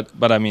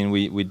 but I mean,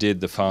 we did,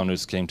 the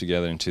founders came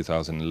together in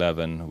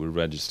 2011. We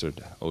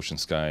registered Ocean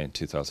Sky in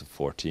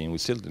 2014. We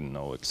still didn't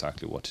know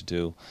exactly what to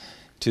do.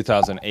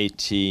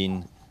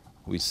 2018,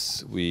 we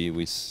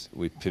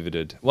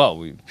pivoted. Well,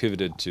 we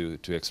pivoted to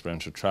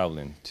experiential travel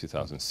in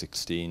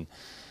 2016.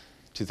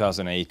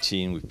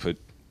 2018, we put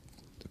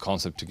the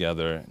concept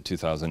together. In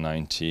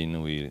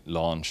 2019, we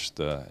launched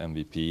the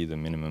MVP, the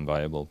minimum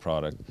viable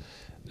product.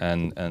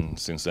 And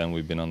since then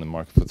we've been on the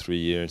market for 3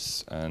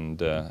 years,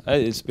 and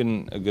it's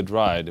been a good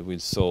ride.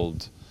 We've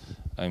sold,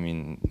 I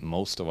mean,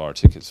 most of our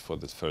tickets for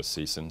the first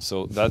season.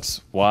 So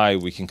that's why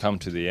we can come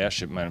to the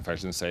airship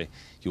manufacturers and say,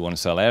 you want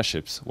to sell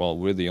airships? Well,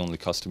 we're the only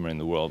customer in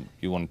the world.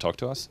 You want to talk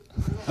to us?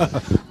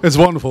 It's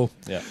wonderful.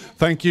 Yeah.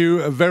 Thank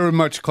you very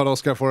much,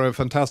 Carl-Oskar, for a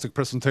fantastic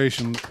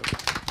presentation.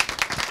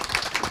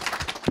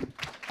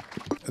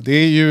 Det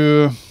är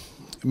ju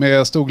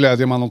med stor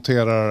glädje man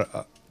noterar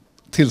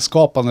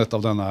tillskapandet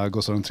av denna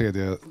Gustav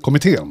III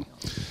Kommittén.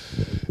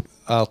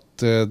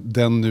 Att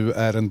den nu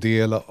är en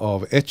del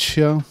av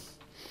ECHIA,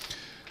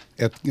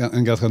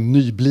 en ganska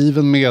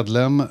nybliven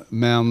medlem,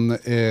 men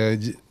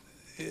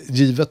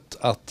givet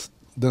att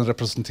den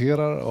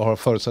representerar och har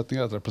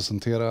förutsättningar att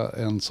representera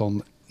en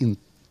sån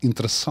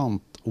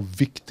intressant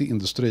och viktig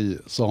industri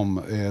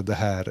som det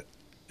här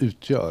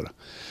utgör,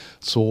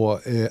 så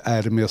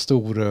är det med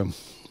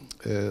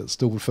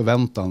stor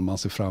förväntan man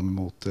ser fram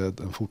emot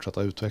den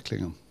fortsatta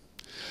utvecklingen.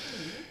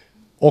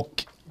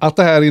 Och att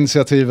det här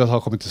initiativet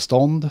har kommit till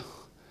stånd,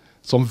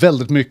 som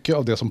väldigt mycket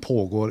av det som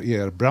pågår i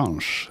er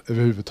bransch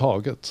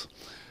överhuvudtaget,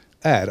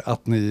 är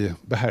att ni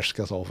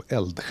behärskas av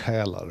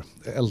eldsjälar.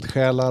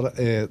 Eldsjälar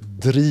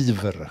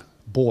driver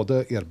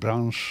både er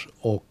bransch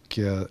och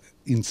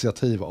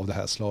initiativ av det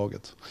här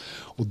slaget.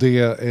 Och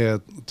det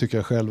tycker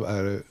jag själv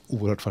är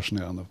oerhört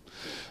fascinerande.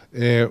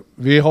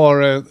 Vi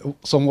har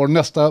som vår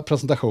nästa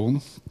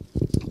presentation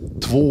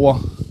 2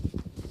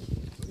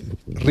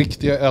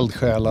 riktiga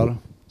eldsjälar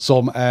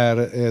som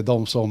är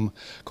de som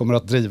kommer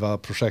att driva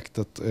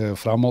projektet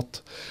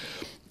framåt.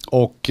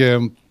 Och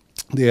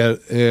det är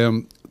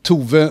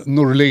Tove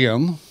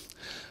Norlén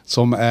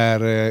som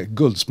är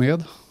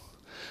guldsmed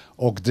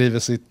och driver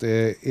sitt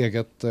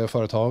eget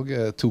företag,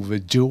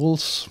 Tove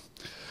Jewels.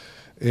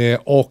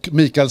 Och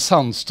Mikael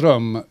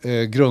Sandström,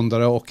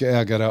 grundare och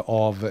ägare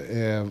av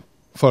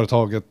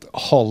företaget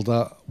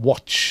Halda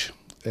Watch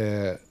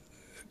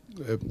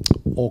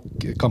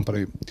och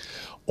Company.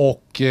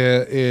 Och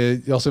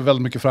jag ser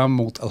väldigt mycket fram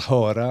emot att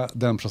höra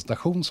den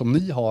presentation som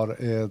ni har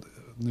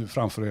nu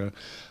framför er,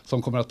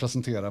 som kommer att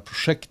presentera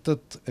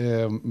projektet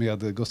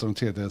med Gustav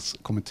III:s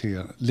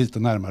kommitté lite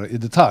närmare i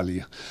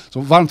detalj. Så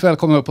varmt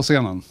välkomna upp på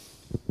scenen.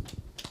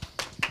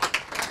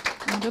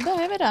 Då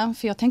börjar vi där,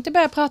 för jag tänkte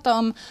börja prata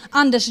om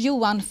Anders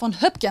Johan von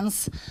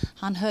Höpkens.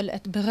 Han höll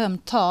ett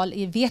berömt tal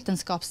i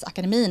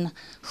Vetenskapsakademin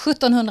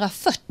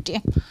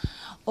 1740.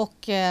 Och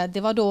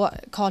det var då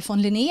Carl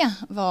von Linné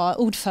var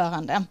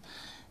ordförande.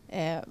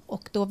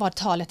 Och då var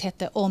talet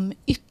hette om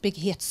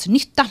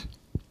yppighetsnytta.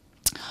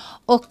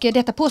 Och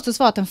detta påstås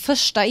vara den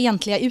första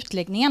egentliga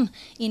utläggningen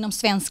inom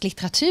svensk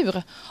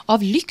litteratur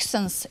av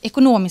lyxens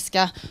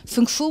ekonomiska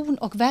funktion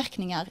och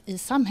verkningar i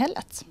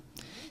samhället.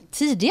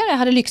 Tidigare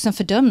hade lyxen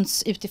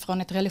fördömts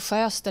utifrån ett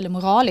religiöst eller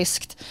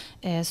moraliskt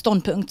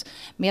ståndpunkt,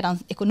 medan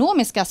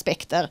ekonomiska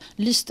aspekter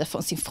lyste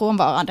från sin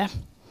frånvarande.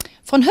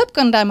 Von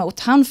Höpken däremot,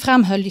 han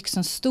framhöll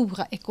lyxens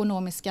stora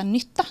ekonomiska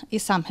nytta i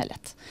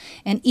samhället.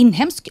 En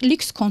inhemsk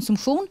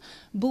lyxkonsumtion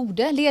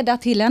borde leda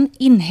till en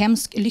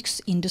inhemsk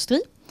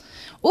lyxindustri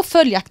och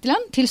följaktligen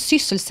till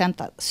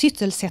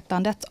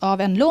sysselsättandet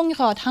av en lång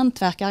rad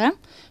hantverkare,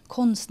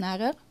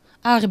 konstnärer,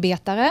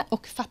 arbetare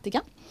och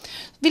fattiga,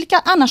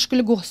 vilka annars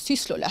skulle gå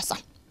sysslolösa.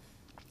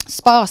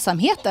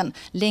 Sparsamheten,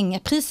 länge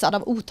prisad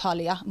av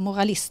otaliga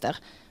moralister,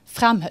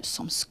 framhölls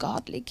som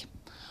skadlig.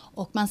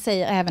 Och man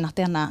säger även att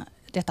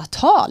detta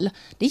tal,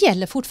 det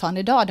gäller fortfarande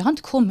idag. Det har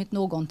inte kommit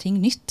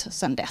någonting nytt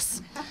sedan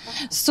dess.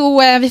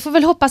 Så vi får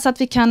väl hoppas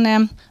att vi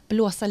kan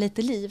blåsa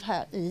lite liv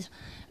här i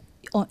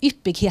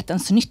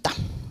yppighetens nytta.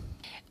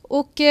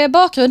 Och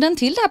bakgrunden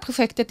till det här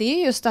projektet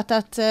är just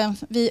att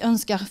vi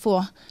önskar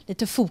få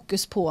lite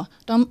fokus på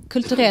de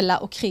kulturella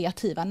och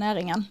kreativa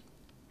näringarna.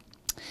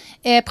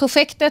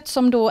 Projektet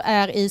som då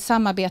är i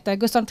samarbete,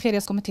 Gustav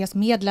III Kommittés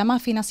medlemmar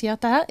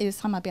finansierat det här i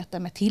samarbete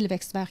med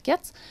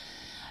Tillväxtverket.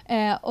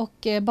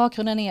 Och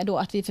bakgrunden är då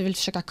att vi vill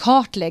försöka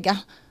kartlägga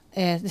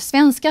den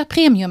svenska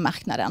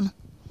premiummarknaden.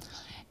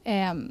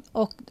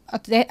 Och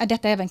att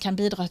detta även kan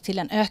bidra till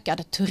en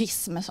ökad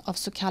turism av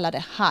så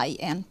kallade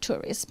high-end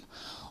tourism.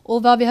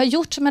 Och vad vi har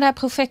gjort med det här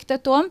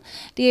projektet då,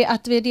 det är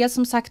att vi dels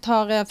som sagt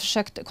har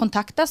försökt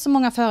kontakta så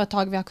många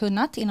företag vi har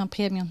kunnat inom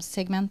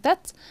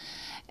premiumsegmentet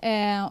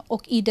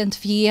och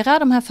identifiera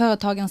de här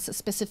företagens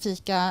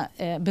specifika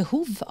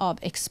behov av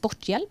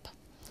exporthjälp.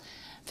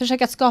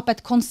 Försöka skapa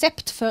ett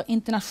koncept för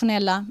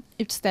internationella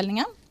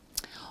utställningar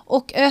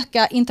och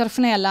öka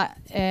internationella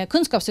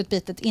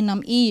kunskapsutbytet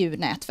inom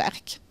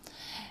EU-nätverk.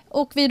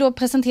 Och vi då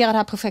presenterar det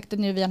här projektet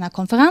nu via den här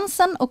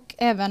konferensen och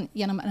även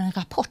genom en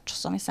rapport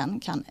som vi sen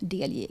kan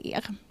delge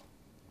er.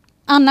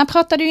 Anna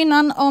pratade ju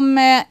innan om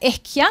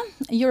ECIA,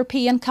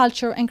 European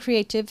Culture and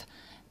Creative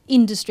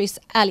Industries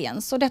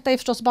Alliance. Och detta är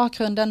förstås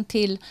bakgrunden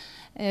till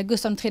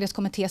Gustav III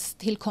Kommittés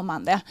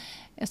tillkommande.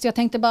 Så jag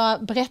tänkte bara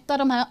berätta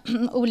de här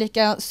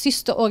olika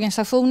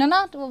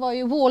systerorganisationerna. Det var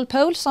ju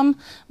Walpole som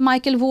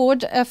Michael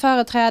Ward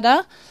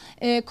företräder.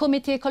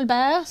 Comité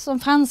Colbert som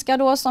franska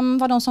då, som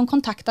var de som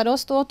kontaktade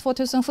oss då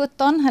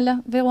 2017, eller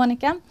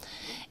Veronica.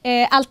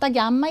 Alta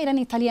Gamma i den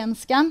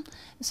italienska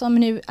som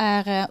nu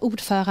är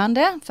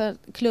ordförande för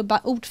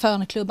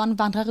ordförandeklubban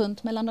vandrar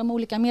runt mellan de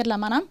olika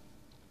medlemmarna.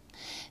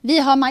 Vi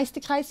har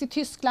Meisterkreis i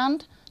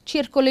Tyskland,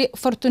 Circoli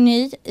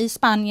Fortuny i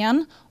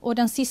Spanien och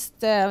den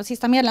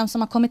sista medlem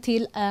som har kommit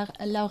till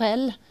är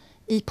Laurel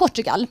i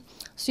Portugal.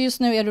 Så just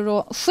nu är det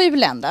då 7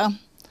 länder.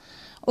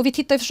 Och vi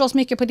tittar förstås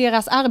mycket på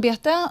deras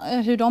arbete,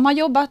 hur de har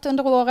jobbat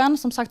under åren.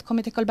 Som sagt,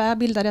 Comité Colbert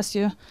bildades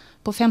ju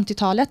på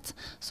 50-talet,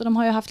 så de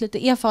har ju haft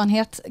lite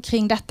erfarenhet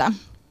kring detta.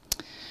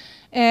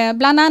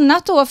 Bland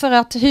annat då för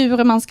att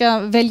hur man ska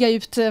välja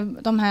ut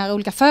de här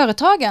olika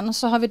företagen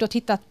så har vi då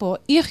tittat på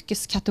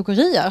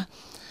yrkeskategorier.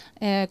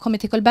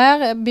 Comité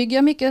Colbert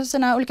bygger mycket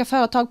sina olika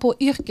företag på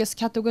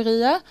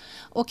yrkeskategorier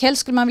och helst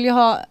skulle man vilja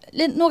ha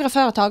några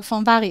företag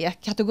från varje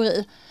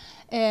kategori.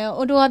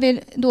 Och då har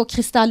vi då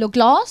kristall och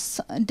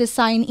glas,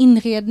 design,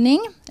 inredning,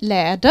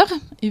 läder,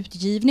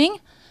 utgivning,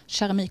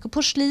 keramik och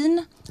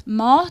porslin,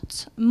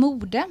 mat,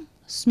 mode,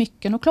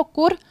 smycken och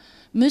klockor,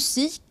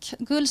 musik,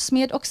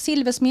 guldsmed och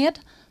silversmed,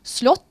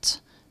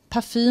 slott,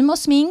 parfym och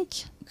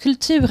smink,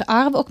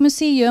 kulturarv och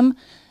museum,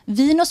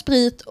 vin och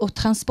sprit och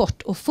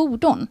transport och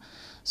fordon.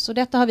 Så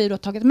detta har vi då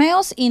tagit med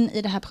oss in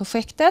i det här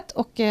projektet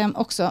och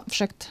också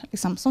försökt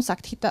som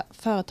sagt hitta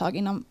företag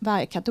inom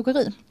varje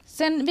kategori.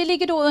 Sen vi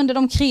ligger då under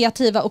de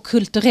kreativa och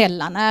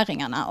kulturella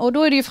näringarna och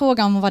då är det ju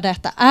frågan om vad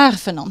detta är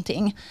för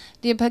någonting.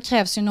 Det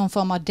krävs ju någon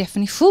form av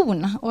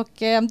definition och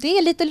det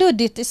är lite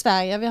luddigt i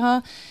Sverige. Vi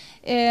har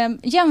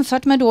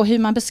jämfört med då hur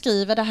man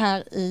beskriver det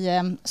här i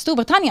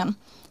Storbritannien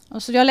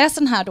Och så jag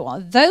läser den här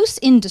då. Those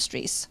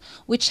industries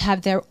which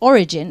have their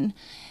origin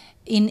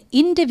in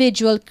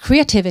individual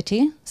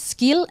creativity,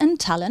 skill and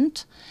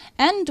talent,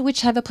 and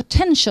which have a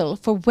potential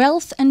for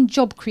wealth and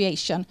job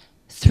creation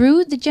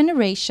through the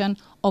generation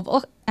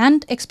of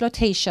and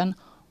exploitation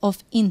of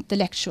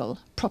intellectual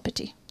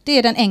property. Det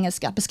är den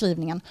engelska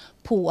beskrivningen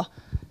på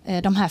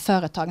de här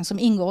företagen som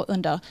ingår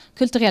under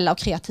kulturella och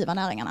kreativa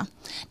näringarna.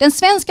 Den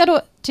svenska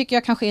då tycker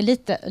jag kanske är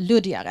lite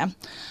luddigare.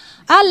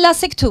 Alla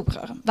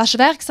sektorer vars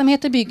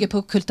verksamheter bygger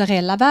på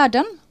kulturella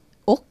värden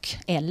och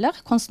eller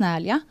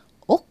konstnärliga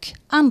och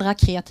andra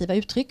kreativa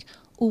uttryck,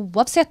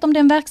 oavsett om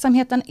den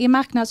verksamheten är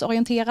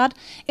marknadsorienterad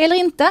eller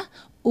inte,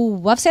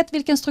 oavsett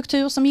vilken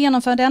struktur som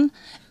genomför den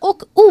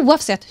och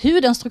oavsett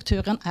hur den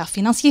strukturen är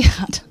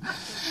finansierad.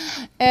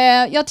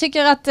 Jag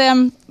tycker att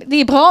det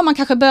är bra om man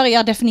kanske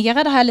börjar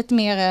definiera det här lite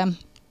mer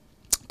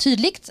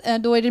tydligt.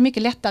 Då är det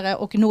mycket lättare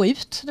att nå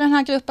ut den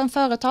här gruppen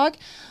företag.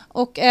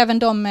 Och även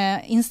de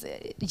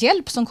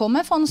hjälp som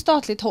kommer från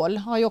statligt håll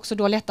har ju också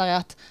då lättare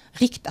att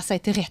rikta sig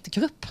till rätt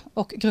grupp.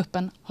 Och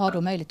gruppen har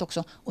då möjlighet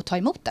också att ta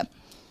emot det.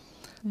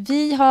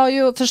 Vi har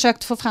ju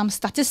försökt få fram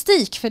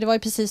statistik, för det var ju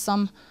precis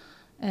som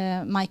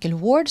Michael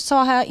Ward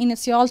sa här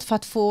initialt, för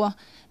att få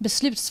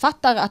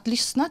beslutsfattare att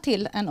lyssna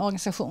till en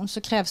organisation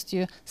så krävs det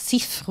ju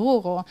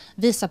siffror och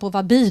visa på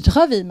vad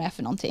bidrar vi med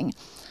för någonting.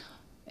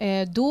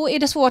 Då är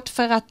det svårt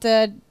för att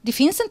det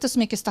finns inte så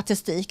mycket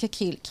statistik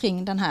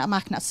kring den här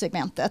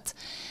marknadssegmentet.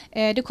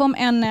 Det kom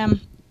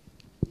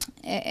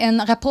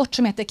en rapport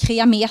som heter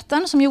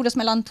Kreametern som gjordes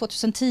mellan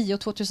 2010 och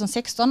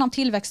 2016 av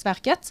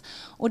Tillväxtverket.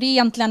 Och det är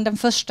egentligen det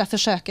första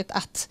försöket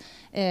att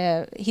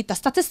hitta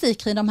statistik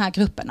kring de här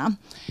grupperna.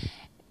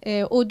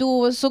 Och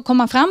då så kom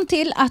man fram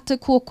till att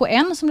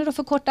KKN, som det då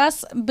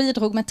förkortas,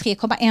 bidrog med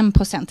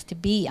 3,1% till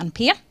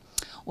BNP.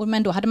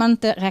 Men då hade man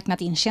inte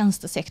räknat in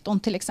tjänstesektorn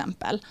till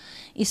exempel.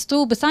 I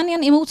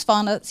Storbritannien är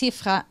motsvarande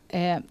siffra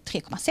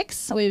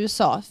 3,6 och i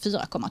USA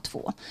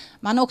 4,2.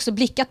 Man har också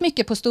blickat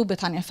mycket på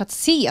Storbritannien för att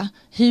se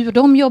hur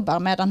de jobbar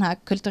med de här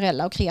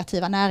kulturella och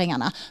kreativa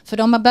näringarna. För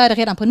de började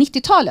redan på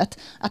 90-talet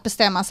att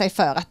bestämma sig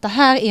för att det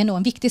här är nog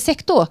en viktig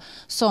sektor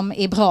som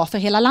är bra för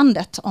hela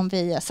landet om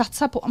vi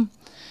satsar på.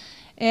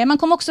 Man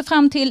kom också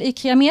fram till i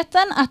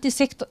Kreametern att i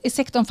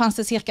sektorn fanns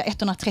det cirka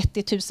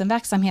 130 000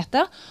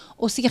 verksamheter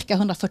och cirka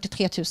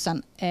 143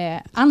 000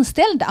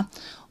 anställda.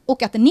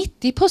 Och att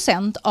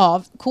 90%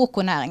 av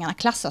KK-näringarna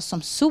klassas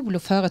som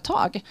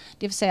soloföretag.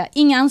 Det vill säga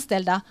inga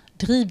anställda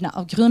drivna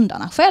av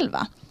grundarna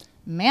själva.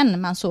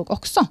 Men man såg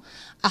också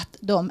att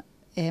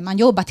man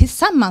jobbar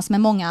tillsammans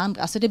med många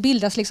andra. Så det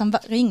bildas liksom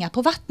ringar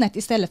på vattnet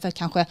istället för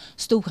kanske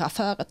stora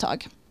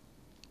företag.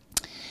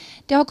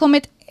 Det har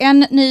kommit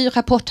en ny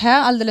rapport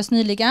här alldeles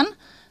nyligen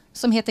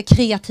som heter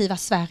Kreativa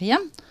Sverige,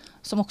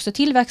 som också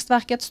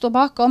Tillväxtverket står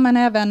bakom, men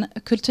även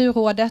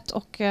Kulturrådet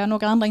och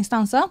några andra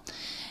instanser.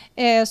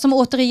 Som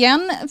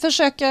återigen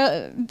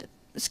försöker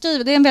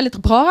skriva, det är en väldigt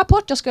bra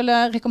rapport, jag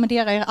skulle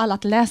rekommendera er alla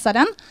att läsa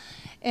den.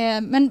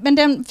 Men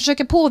den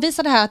försöker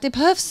påvisa det här att det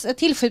behövs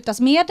tillskjutas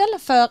medel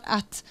för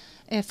att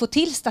få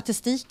till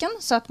statistiken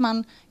så att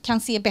man kan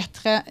se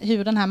bättre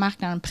hur den här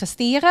marknaden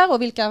presterar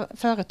och vilka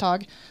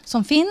företag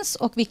som finns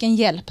och vilken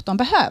hjälp de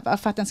behöver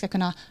för att den ska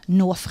kunna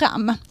nå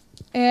fram.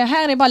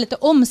 Här är bara lite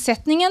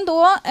omsättningen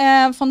då.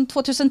 Från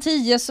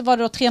 2010 så var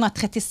det då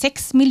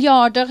 336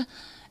 miljarder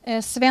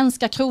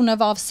svenska kronor,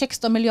 varav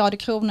 16 miljarder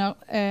kronor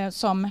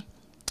som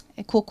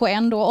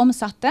KKN då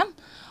omsatte.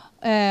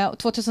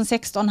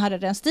 2016 hade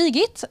den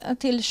stigit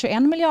till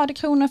 21 miljarder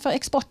kronor för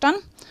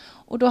exporten.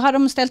 Och då hade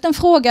de ställt en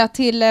fråga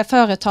till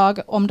företag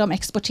om de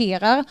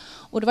exporterar.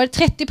 Och då var det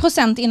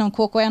 30% inom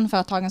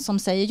KKN-företagen som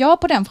säger ja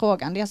på den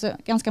frågan. Det är alltså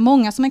ganska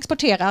många som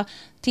exporterar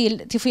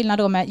till skillnad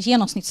då med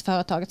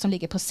genomsnittsföretaget som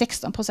ligger på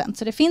 16%.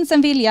 Så det finns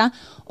en vilja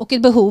och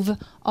ett behov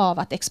av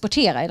att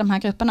exportera i de här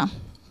grupperna.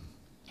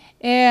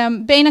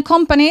 Bain &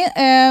 Company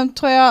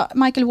tror jag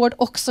Michael Ward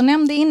också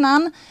nämnde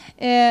innan.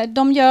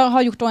 De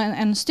har gjort då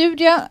en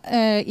studie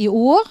i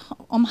år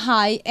om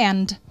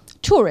high-end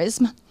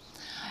tourism.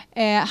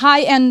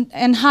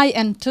 En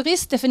high-end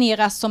turist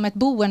definieras som ett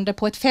boende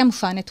på ett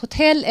 5-stjärnigt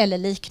hotell eller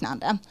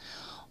liknande.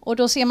 Och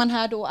då ser man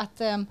här då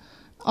att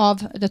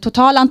av det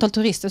totala antal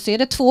turister så är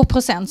det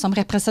 2% som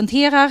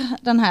representerar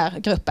den här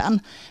gruppen.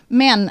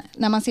 Men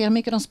när man ser hur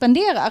mycket de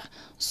spenderar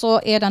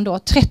så är den då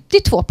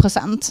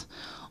 32%.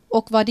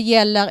 Och vad det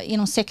gäller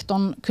inom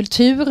sektorn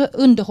kultur,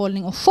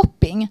 underhållning och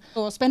shopping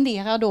så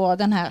spenderar då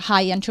den här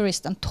high-end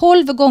turisten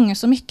 12 gånger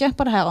så mycket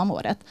på det här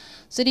området.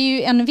 Så det är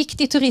ju en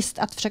viktig turist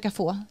att försöka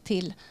få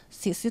till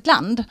sitt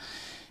land.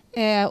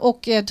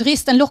 Och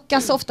turisten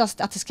lockas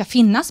oftast att det ska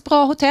finnas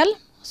bra hotell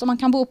som man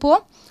kan bo på.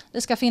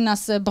 Det ska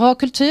finnas bra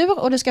kultur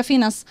och det ska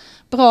finnas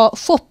bra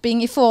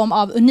shopping i form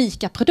av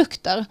unika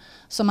produkter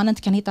som man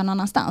inte kan hitta någon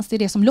annanstans. Det är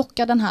det som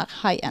lockar den här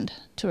high-end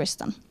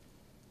turisten.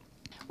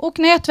 Och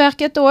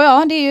nätverket då,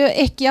 ja, det är ju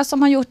Ekia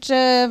som har gjort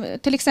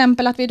till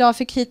exempel att vi idag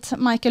fick hit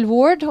Michael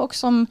Ward och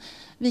som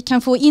vi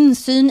kan få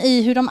insyn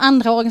i hur de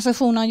andra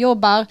organisationerna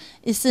jobbar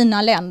i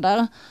sina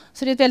länder.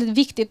 Så det är ett väldigt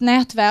viktigt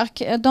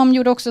nätverk. De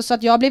gjorde också så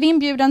att jag blev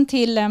inbjuden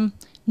till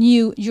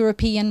New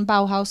European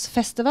Bauhaus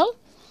Festival.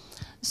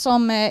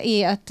 Som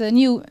är ett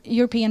New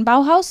European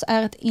Bauhaus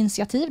är ett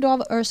initiativ då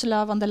av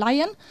Ursula von der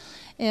Leyen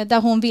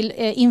där hon vill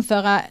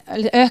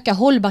öka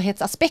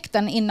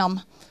hållbarhetsaspekten inom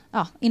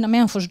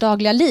människors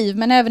dagliga liv,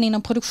 men även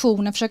inom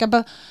produktionen,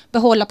 försöka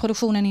behålla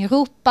produktionen i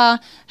Europa.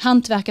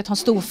 Hantverket har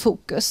stor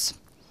fokus.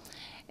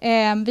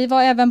 Vi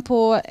var även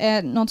på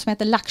något som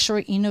heter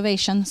Luxury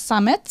Innovation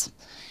Summit.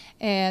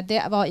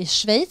 Det var i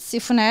Schweiz, i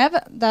Genève,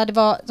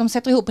 där de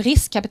sätter ihop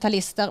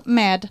riskkapitalister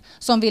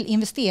som vill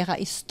investera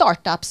i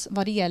startups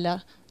vad det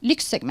gäller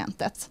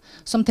lyxsegmentet.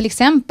 Som till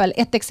exempel,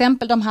 ett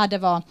exempel de hade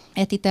var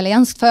ett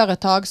italienskt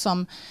företag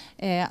som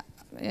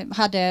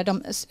hade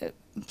de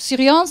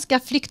syrianska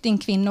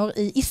flyktingkvinnor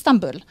i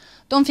Istanbul.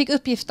 De fick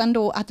uppgiften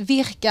då att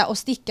virka och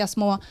sticka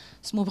små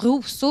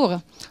rosor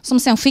som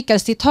sen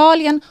skickades till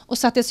Italien och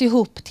sattes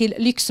ihop till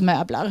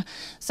lyxmöbler.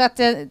 Så att,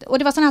 och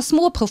det var sådana här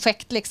små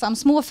projekt, liksom,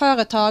 små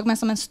företag men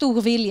som en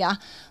stor vilja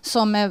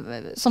som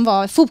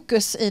var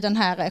fokus i den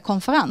här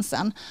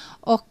konferensen.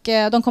 Och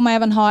de kommer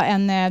även ha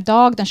en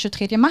dag den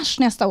 23 mars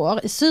nästa år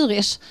i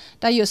Zürich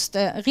där just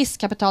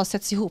riskkapital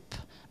sätts ihop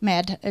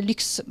med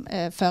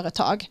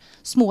lyxföretag,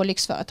 små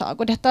lyxföretag.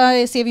 Och detta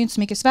ser vi inte så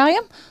mycket i Sverige,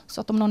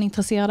 så att om någon är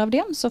intresserad av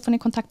det så får ni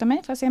kontakta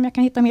mig för att se om jag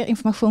kan hitta mer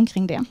information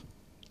kring det.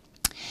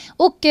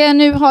 Och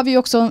nu har vi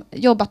också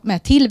jobbat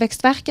med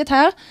Tillväxtverket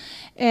här.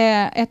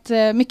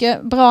 Ett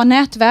mycket bra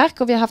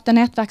nätverk och vi har haft en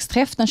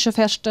nätverksträff den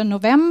 21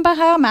 november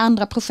här med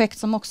andra projekt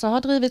som också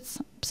har drivits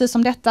precis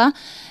som detta.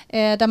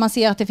 Där man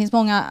ser att det finns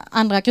många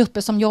andra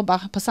grupper som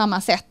jobbar på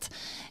samma sätt.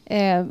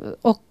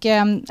 Och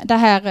det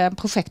här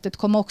projektet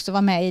kommer också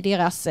vara med i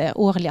deras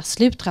årliga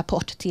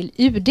slutrapport till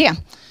UD.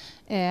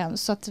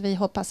 Så att vi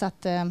hoppas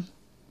att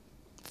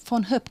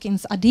von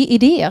Höpkins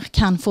idéer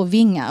kan få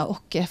vingar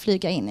och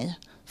flyga in i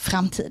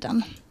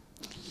framtiden.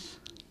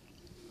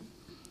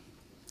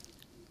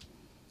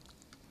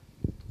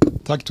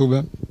 Tack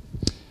Tove.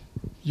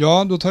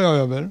 Ja, då tar jag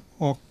över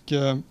och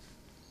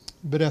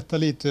berätta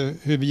lite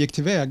hur vi gick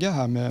tillväga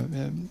här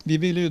med. Vi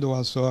ville ju då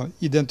alltså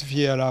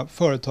identifiera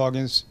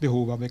företagens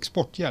behov av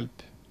exporthjälp.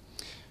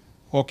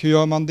 Och hur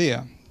gör man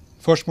det?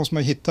 Först måste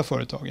man hitta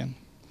företagen.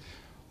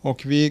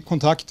 Och vi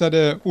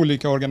kontaktade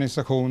olika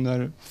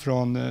organisationer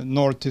från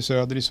norr till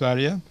söder i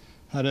Sverige.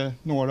 Här är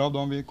några av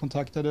dem vi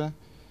kontaktade.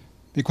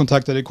 Vi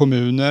kontaktade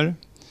kommuner.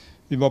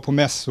 Vi var på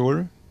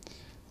mässor.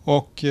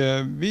 Och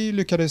vi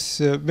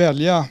lyckades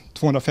välja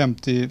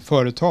 250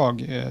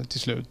 företag till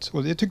slut.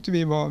 Och det tyckte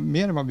vi var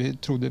mer än vad vi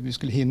trodde vi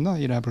skulle hinna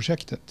i det här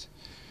projektet.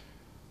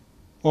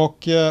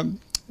 Och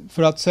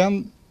för att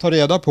sen ta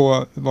reda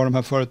på vad de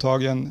här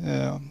företagen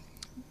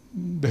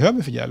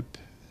behöver för hjälp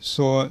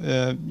så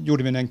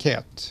gjorde vi en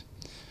enkät.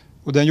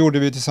 Och den gjorde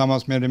vi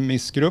tillsammans med en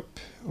remissgrupp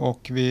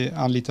och vi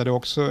anlitade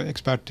också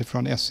experter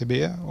från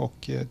SCB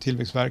och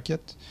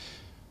Tillväxtverket.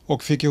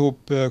 Och fick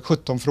ihop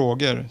 17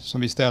 frågor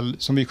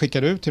som vi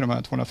skickade ut till de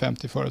här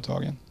 250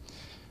 företagen.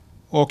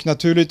 Och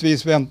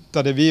naturligtvis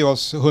väntade vi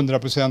oss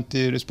 100%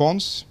 i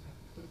respons.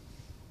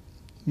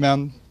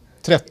 Men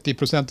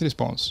 30% i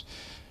respons.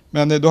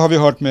 Men då har vi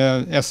hört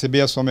med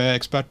SCB som är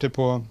experter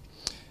på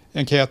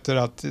enkäter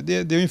att det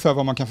är ungefär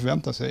vad man kan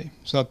förvänta sig.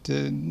 Så att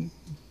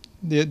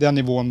det är den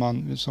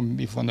nivån som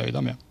vi får vara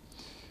nöjda med.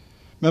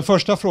 Men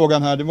första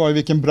frågan här, det var ju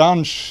vilken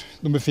bransch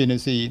de befinner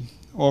sig i.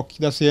 Och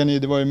där ser ni,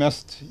 det var ju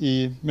mest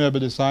i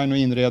möbeldesign och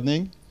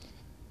inredning.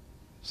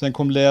 Sen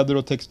kom läder-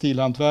 och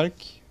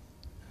textilhantverk.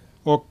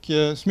 Och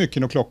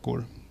smycken och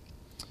klockor.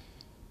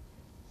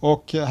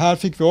 Och här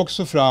fick vi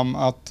också fram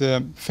att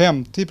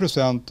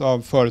 50%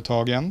 av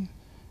företagen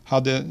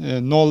hade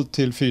 0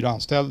 till 4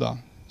 anställda.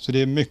 Så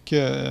det är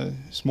mycket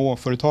små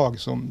företag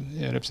som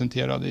är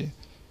representerade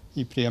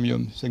i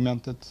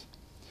premiumsegmentet.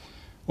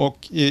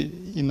 Och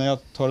innan jag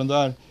tar den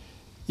där,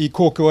 i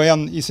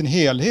KKN i sin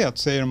helhet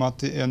säger de att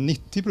det är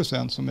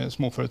 90% som är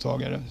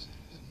småföretagare.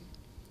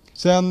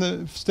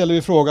 Sen ställer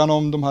vi frågan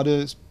om de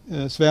hade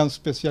svensk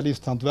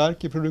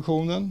specialisthantverk i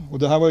produktionen. Och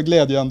det här var ju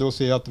glädjande att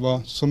se att det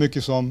var så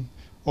mycket som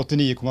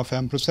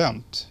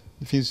 89,5%.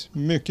 Det finns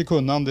mycket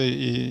kunnande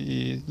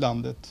i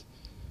landet.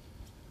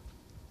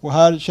 Och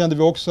här kände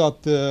vi också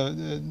att det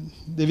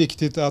är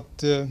viktigt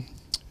att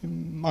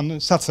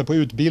man satsar på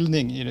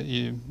utbildning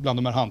bland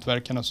de här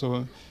hantverkarna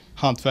så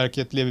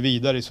hantverket lever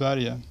vidare i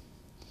Sverige.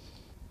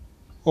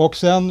 Och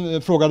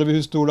sen frågade vi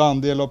hur stor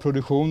andel av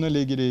produktionen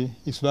ligger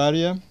i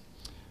Sverige.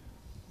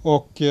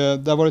 Och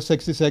där var det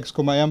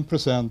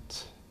 66,1%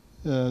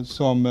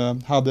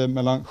 som hade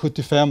mellan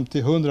 75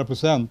 till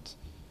 100%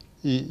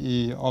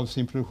 av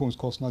sin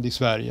produktionskostnad i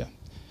Sverige.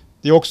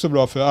 Det är också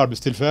bra för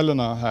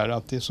arbetstillfällena här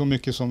att det är så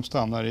mycket som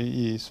stannar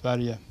i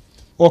Sverige.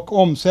 Och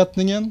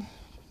omsättningen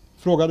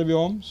frågade vi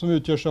om som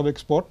utgörs av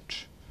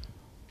export.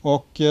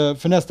 Och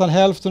för nästan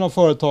hälften av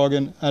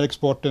företagen är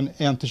exporten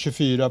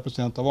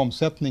 1-24% av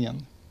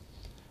omsättningen.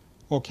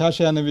 Och här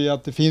känner vi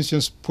att det finns ju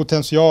en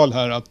potential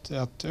här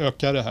att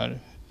öka det här.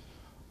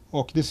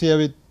 Och det ser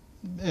vi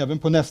även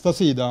på nästa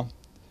sida.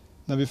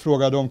 När vi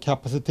frågade om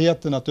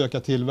kapaciteten att öka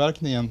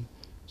tillverkningen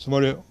så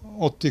var det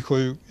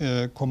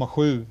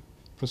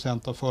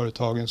 87,7% av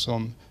företagen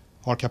som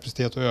har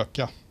kapacitet att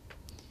öka.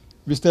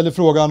 Vi ställer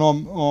frågan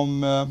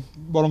om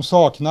vad de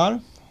saknar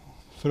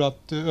för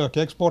att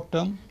öka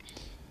exporten.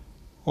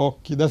 Och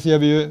där ser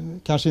vi ju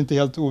kanske inte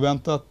helt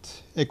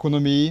oväntat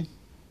ekonomi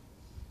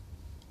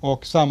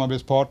och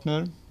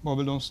samarbetspartner var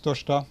väl de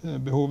största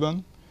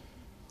behoven.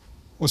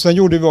 Och sen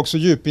gjorde vi också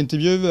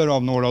djupintervjuer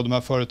av några av de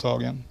här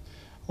företagen.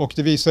 Och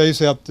det visar ju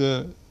sig att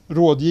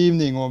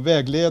rådgivning och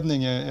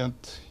vägledning är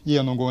ett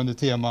genomgående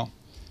tema.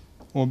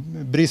 Och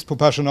brist på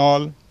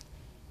personal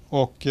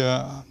och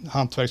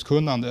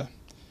hantverkskunnande.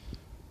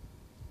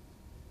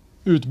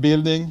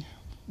 Utbildning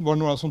var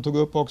några som tog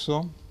upp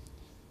också.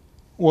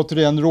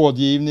 Återigen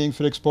rådgivning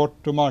för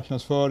export och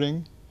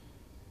marknadsföring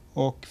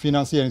och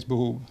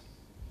finansieringsbehov.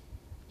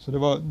 Så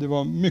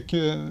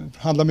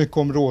handlar mycket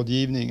om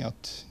rådgivning,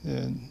 att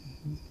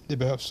det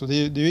behövs. Och det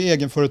är ju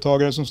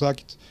egenföretagare som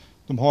sagt.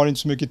 De har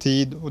inte så mycket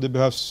tid och det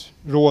behövs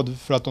råd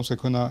för att de ska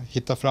kunna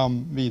hitta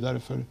fram vidare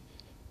för att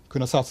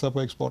kunna satsa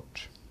på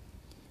export.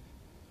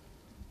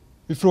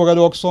 Vi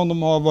frågade också om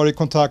de har varit i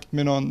kontakt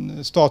med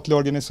någon statlig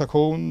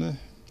organisation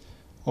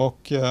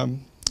och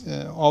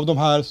av de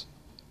här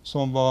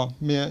som var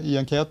med i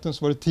enkäten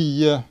så var det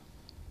 10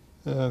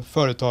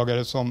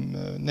 företagare som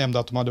nämnde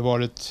att de hade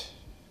varit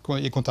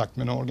i kontakt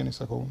med en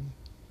organisation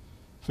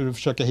för att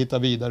försöka hitta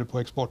vidare på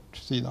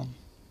exportsidan.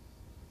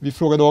 Vi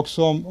frågade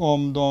också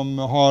om de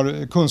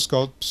har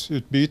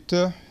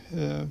kunskapsutbyte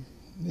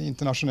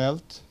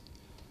internationellt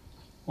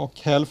och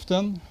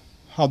hälften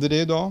hade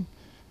det idag.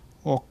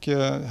 Och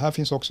här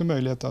finns också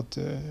möjlighet att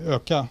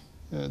öka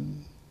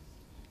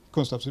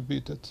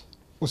kunskapsutbytet.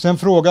 Och sen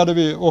frågade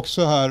vi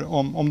också här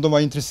om de var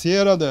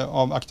intresserade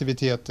av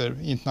aktiviteter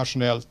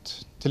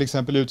internationellt, till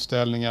exempel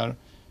utställningar.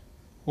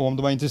 Och om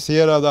de var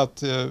intresserade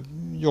att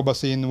jobba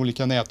sig in i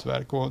olika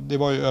nätverk. Och det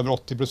var ju över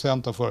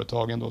 80% av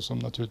företagen då som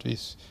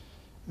naturligtvis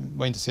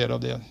var intresserade av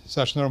det.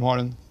 Särskilt när de har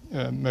en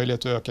möjlighet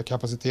att öka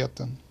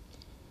kapaciteten.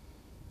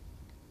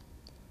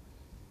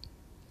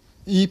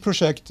 I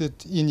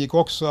projektet ingick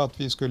också att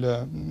vi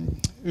skulle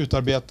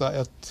utarbeta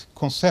ett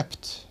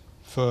koncept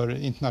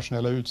för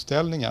internationella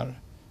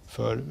utställningar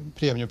för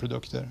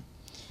premiumprodukter.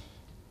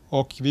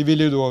 Och vi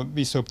ville ju då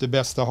visa upp det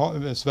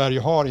bästa Sverige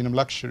har inom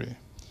luxury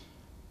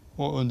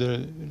och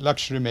under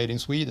Luxury Made in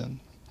Sweden.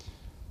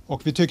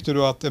 Och vi tyckte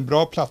då att en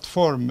bra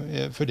plattform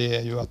för det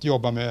är ju att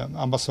jobba med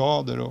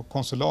ambassader och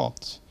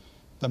konsulat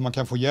där man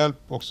kan få hjälp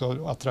också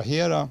att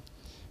attrahera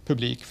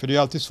publik. För det är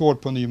alltid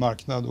svårt på en ny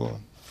marknad att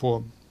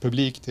få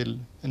publik till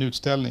en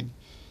utställning.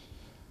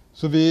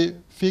 Så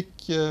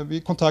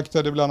vi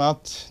kontaktade bland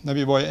annat när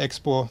vi var i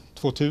Expo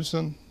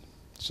 2000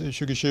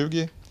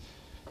 2020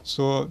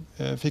 så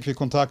fick vi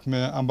kontakt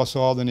med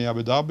ambassaden i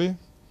Abu Dhabi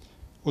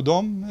och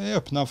de är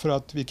öppna för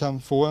att vi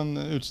kan få en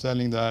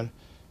utställning där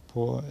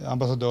på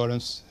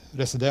ambassadörens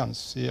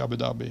residens i Abu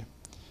Dhabi.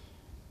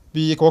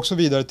 Vi gick också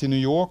vidare till New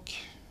York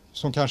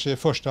som kanske är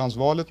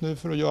förstahandsvalet nu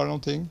för att göra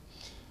någonting.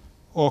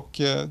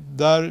 Och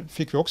där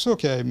fick vi också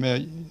okej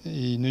med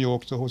i New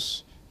York då,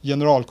 hos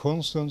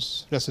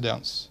generalkonsulns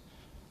residens.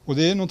 Och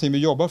det är någonting vi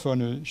jobbar för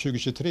nu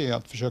 2023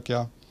 att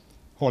försöka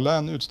hålla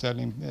en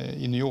utställning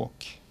i New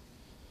York.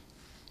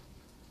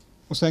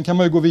 Och sen kan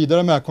man ju gå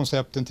vidare med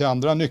koncepten till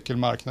andra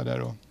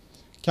nyckelmarknader och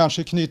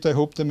kanske knyta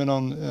ihop det med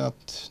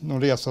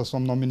någon resa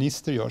som någon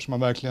minister gör så man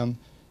verkligen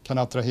kan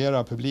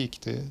attrahera publik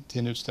till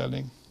en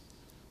utställning.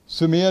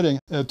 Summering.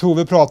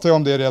 Tove pratade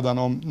om det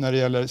redan när det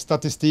gäller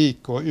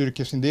statistik och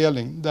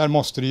yrkesindelning. Där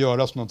måste det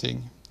göras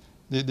någonting.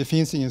 Det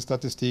finns ingen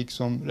statistik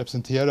som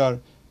representerar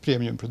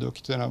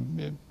premiumprodukterna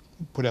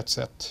på rätt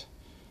sätt.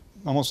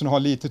 Man måste ha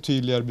lite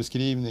tydligare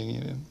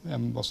beskrivning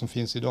än vad som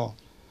finns idag.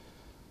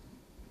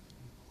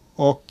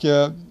 Och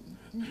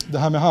det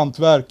här med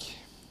hantverk,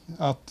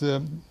 att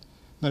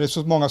när det är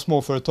så många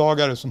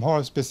småföretagare som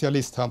har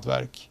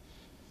specialisthantverk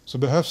så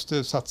behövs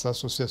det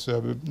satsas och ses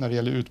över när det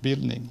gäller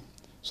utbildning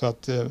så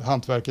att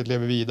hantverket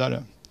lever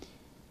vidare.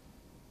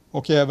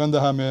 Och även det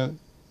här med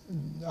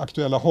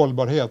aktuella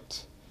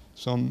hållbarhet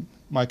som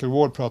Michael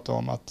Ward pratade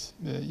om, att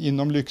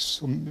inom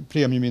lyx- och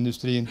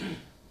premiumindustrin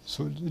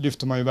så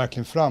lyfter man ju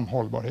verkligen fram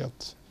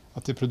hållbarhet.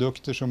 Att det är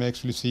produkter som är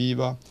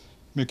exklusiva,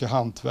 mycket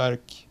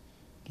hantverk,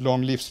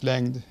 lång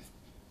livslängd,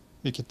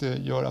 vilket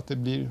gör att det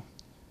blir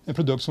en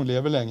produkt som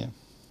lever länge.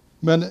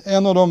 Men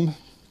en av de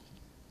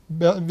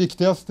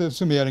viktigaste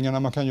summeringarna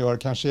man kan göra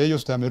kanske är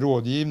just det här med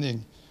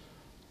rådgivning.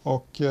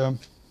 Och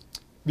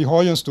vi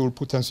har ju en stor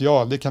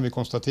potential, det kan vi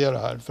konstatera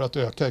här, för att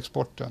öka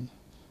exporten.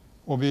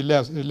 Och vi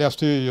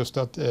läste ju just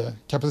att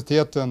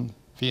kapaciteten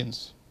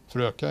finns för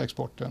att öka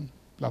exporten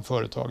bland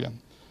företagen.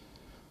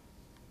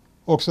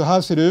 Och så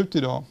här ser det ut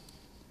idag.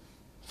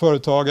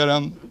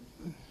 Företagaren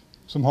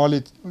som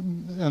har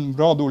en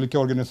rad olika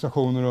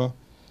organisationer och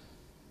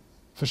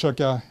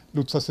försöka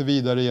lotsa sig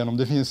vidare igenom.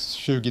 Det finns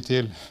 20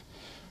 till.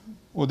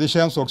 Och det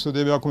känns också,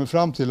 det vi har kommit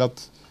fram till,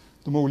 att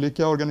de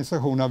olika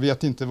organisationerna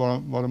vet inte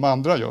vad de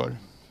andra gör.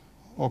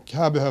 Och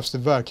här behövs det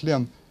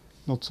verkligen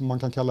något som man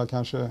kan kalla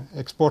kanske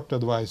export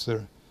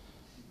advisor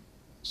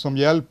som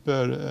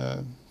hjälper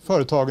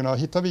företagen att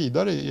hitta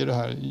vidare i det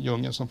här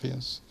djungeln som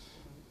finns.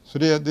 Så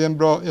det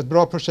är ett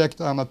bra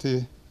projekt, Anna,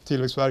 till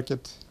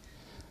Tillväxtverket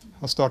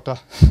har startat.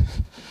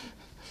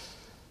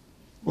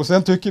 Och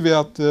sen tycker vi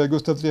att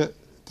Gustaf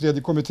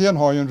III Kommittén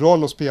har ju en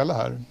roll att spela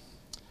här.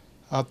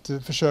 Att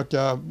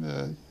försöka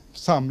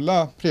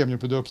samla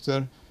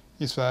premiumprodukter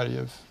i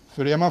Sverige.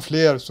 För är man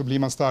fler så blir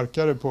man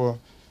starkare på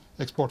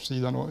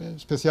exportsidan. Och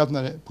speciellt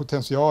när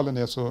potentialen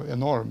är så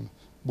enorm.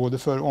 Både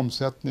för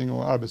omsättning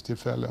och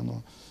arbetstillfällen.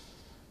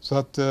 Så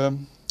att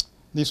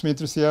ni som är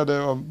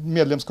intresserade av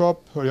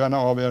medlemskap, hör gärna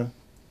av er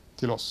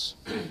till oss.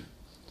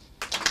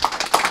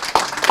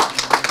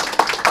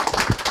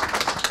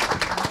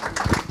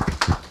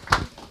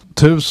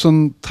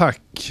 Tusen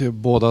tack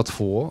båda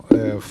två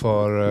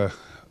för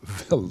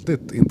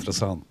väldigt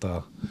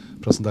intressanta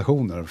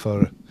presentationer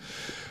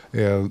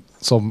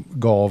som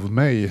gav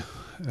mig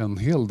en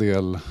hel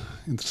del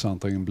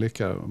intressanta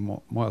inblickar,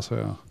 må jag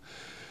säga.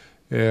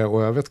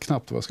 Och jag vet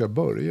knappt var jag ska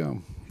börja.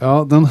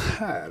 Ja, den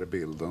här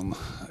bilden,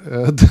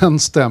 den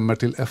stämmer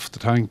till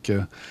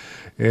eftertanke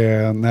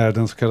när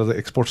den så kallade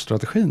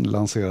exportstrategin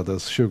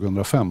lanserades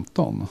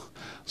 2015.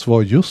 Så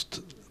var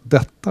just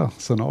detta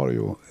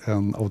scenario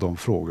en av de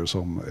frågor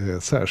som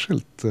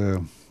särskilt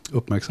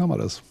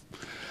uppmärksammades.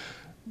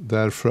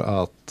 Därför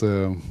att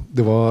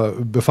det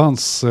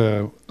befanns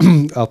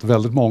att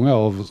väldigt många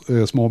av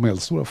små och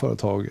medelstora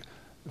företag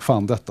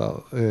fann detta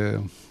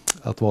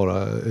att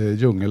vara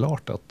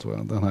djungelartat.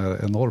 Den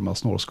här enorma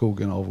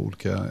snårskogen av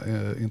olika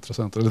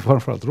intressenter, eller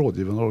framförallt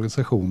rådgivande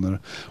organisationer,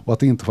 och att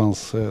det inte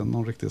fanns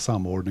någon riktig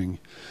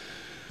samordning.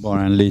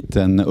 Bara en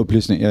liten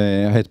upplysning.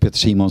 Jag heter Peter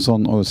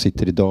Simonsson och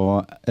sitter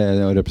idag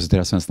och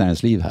representerar Svenskt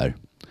Näringsliv här.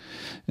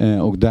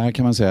 Och där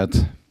kan man säga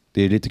att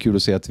det är lite kul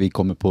att se att vi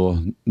kommer på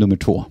nummer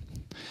 2.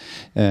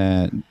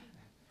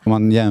 Om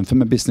man jämför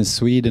med Business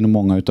Sweden och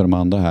många av de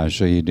andra här,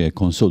 så är det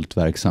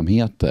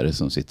konsultverksamheter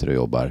som sitter och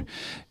jobbar.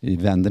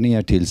 Vänder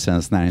ner till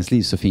Svenskt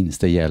Näringsliv så finns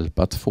det hjälp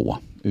att få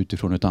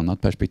utifrån ett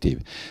annat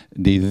perspektiv.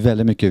 Det är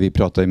väldigt mycket, vi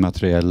pratar i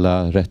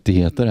materiella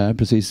rättigheter här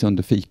precis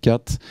under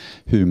fikat,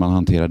 hur man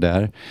hanterar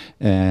där.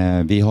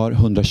 Vi har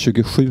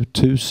 127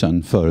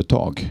 000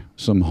 företag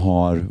som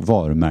har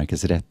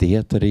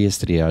varumärkesrättigheter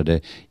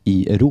registrerade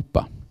i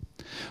Europa.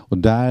 Och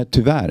där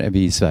tyvärr är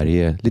vi i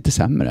Sverige lite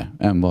sämre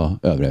än vad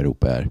övriga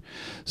Europa är.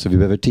 Så vi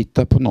behöver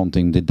titta på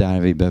någonting, det är där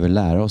vi behöver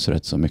lära oss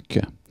rätt så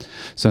mycket.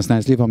 Svenskt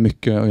Näringsliv har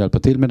mycket att hjälpa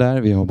till med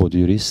där. Vi har både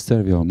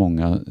jurister, vi har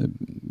många,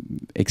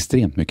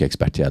 extremt mycket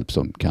experthjälp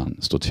som kan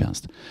stå till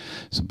tjänst.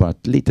 Så bara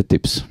ett litet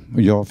tips.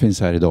 Jag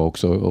finns här idag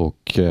också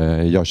och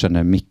jag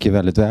känner Micke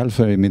väldigt väl,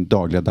 för i min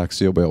dagliga dags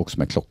så jobbar jag också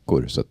med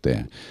klockor. Så att det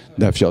är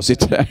därför jag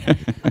sitter här.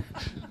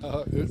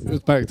 Ja,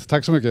 utmärkt,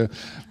 tack så mycket.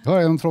 Jag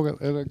har en fråga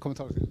eller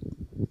kommentar.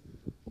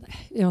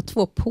 Jag har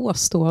 2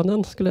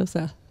 påståenden skulle jag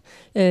säga.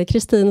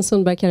 Kristin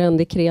Sundberg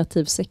Karendi,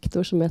 kreativ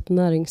sektor, som är ett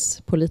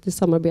näringspolitiskt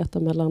samarbete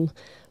mellan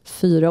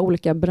 4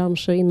 olika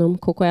branscher inom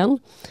KKN.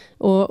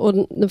 Och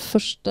den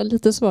första,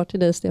 lite svar till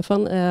dig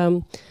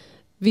Stefan.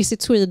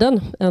 Visit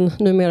Sweden, en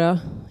numera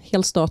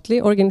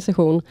helstatlig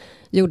organisation,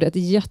 gjorde ett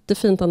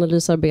jättefint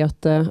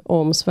analysarbete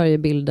om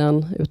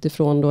Sverigebilden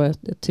utifrån då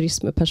ett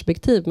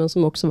turismperspektiv, men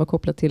som också var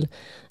kopplat till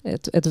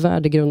ett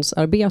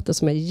värdegrundsarbete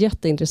som är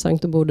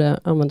jätteintressant och borde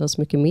användas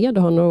mycket mer.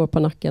 Det har några år på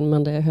nacken,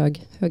 men det är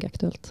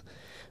högaktuellt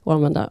att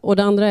använda. Och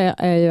det andra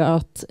är ju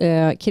att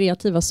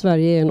Kreativa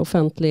Sverige är en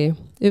offentlig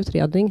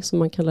utredning som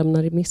man kan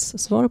lämna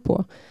remissvar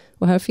på.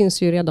 Och här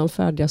finns ju redan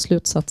färdiga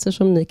slutsatser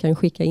som ni kan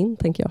skicka in,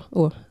 tänker jag.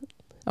 Och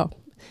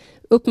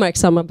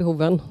uppmärksamma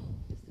behoven.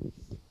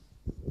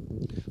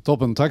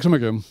 Toppen, tack så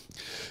mycket.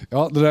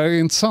 Ja, det där är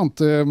intressant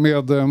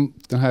med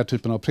den här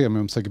typen av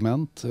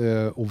premiumsegment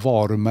och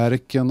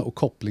varumärken och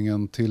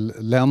kopplingen till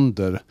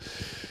länder.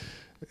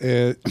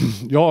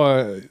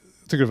 Jag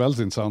tycker det är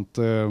väldigt intressant.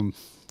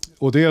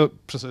 Och det är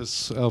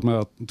precis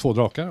med 2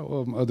 drakar.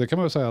 Och det kan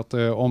man ju säga att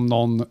om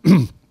någon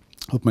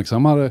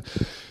uppmärksammar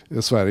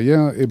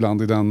Sverige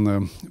ibland i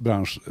den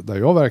bransch där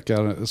jag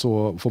verkar,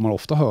 så får man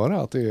ofta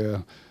höra att det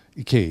är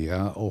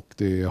Ikea och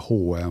det är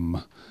H&M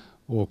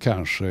och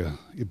kanske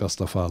i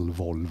bästa fall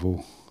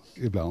Volvo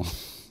ibland.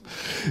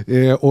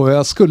 Och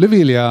jag skulle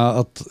vilja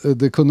att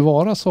det kunde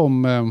vara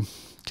som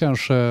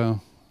kanske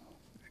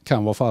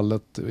kan vara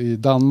fallet i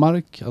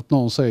Danmark, att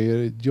någon säger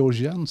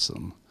Georg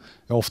Jensen.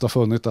 Jag har ofta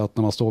funnit att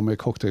när man står med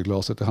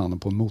cocktailglaset i handen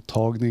på en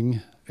mottagning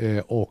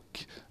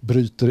och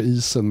bryter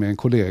isen med en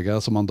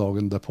kollega som man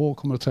dagen därpå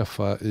kommer att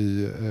träffa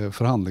i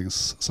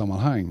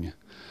förhandlingssammanhang,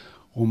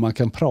 och man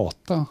kan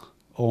prata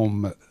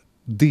om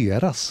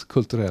deras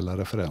kulturella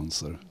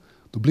referenser,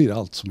 då blir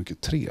allt så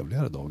mycket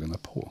trevligare dagen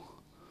därpå.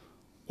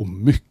 Och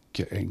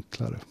mycket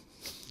enklare.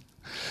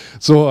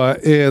 Så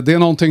det är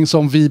någonting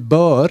som vi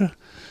bör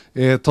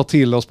ta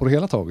till oss på det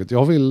hela taget.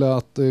 Jag vill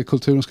att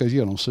kulturen ska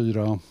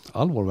genomsyra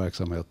all vår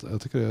verksamhet.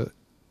 Jag tycker det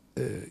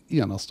är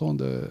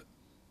enastående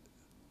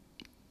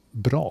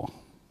bra.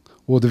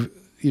 Och det,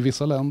 i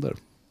vissa länder,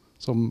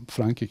 som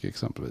Frankrike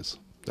exempelvis,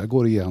 där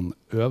går det igen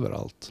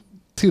överallt.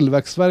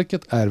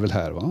 Tillväxtverket är väl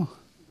här, va?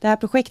 Det här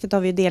projektet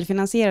har vi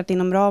delfinansierat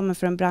inom ramen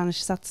för en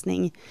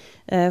branschsatsning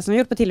som vi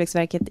gjort på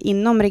Tillväxtverket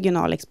inom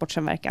regional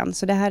exportsamverkan.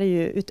 Så det här är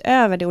ju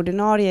utöver det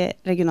ordinarie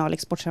regional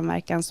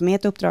exportsamverkan som är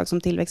ett uppdrag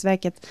som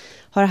Tillväxtverket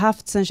har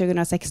haft sedan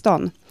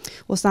 2016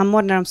 och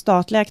samordnar de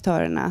statliga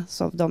aktörerna,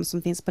 så de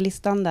som finns på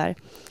listan där.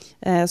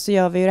 Så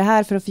gör vi ju det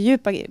här för att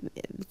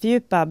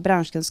fördjupa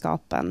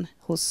branschkunskapen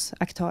hos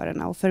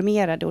aktörerna och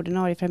förmera det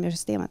ordinarie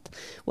främjarsystemet.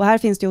 Och här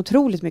finns det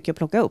otroligt mycket att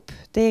plocka upp,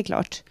 det är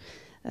klart.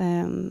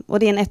 Och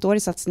det är en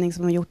ettårig satsning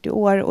som vi har gjort i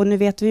år. Och nu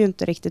vet vi ju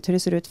inte riktigt hur det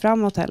ser ut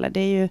framåt heller. Det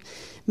är ju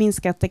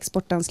minskat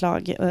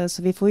exportanslag,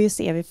 så vi får ju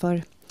se. Vi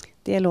får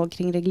dialog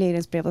kring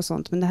regleringsbrev och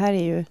sånt. Men det här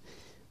är ju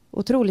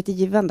otroligt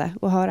givande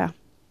att höra.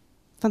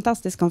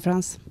 Fantastisk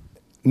konferens.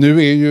 Nu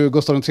är ju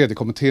Gustaf III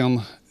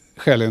Kommittén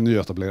skäligen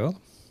nyetablerad.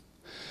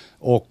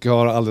 Och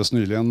har alldeles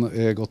nyligen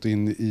gått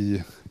in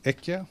i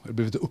ECE,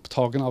 blivit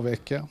upptagen av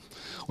ECE.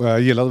 Och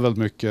jag gillade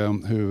väldigt mycket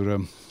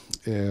hur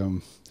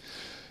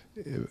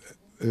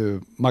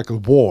Michael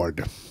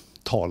Ward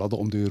talade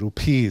om det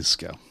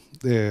europeiska.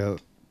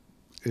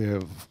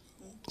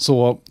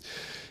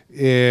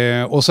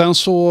 Och sen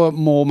så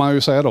må man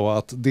ju säga då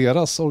att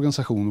deras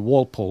organisation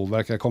Walpole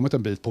verkar ha kommit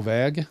en bit på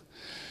väg.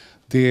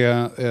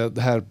 Det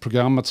här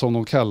programmet som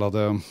de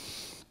kallade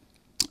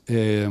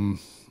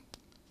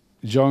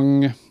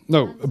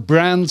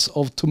Brands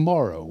of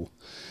Tomorrow,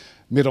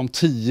 med de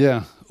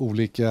 10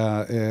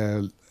 olika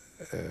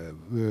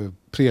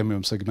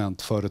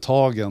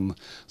premiumsegmentföretagen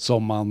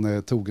som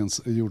man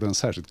gjorde en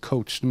särskild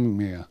coachning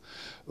med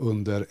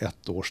under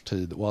 1 års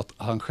tid, och att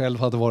han själv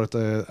hade varit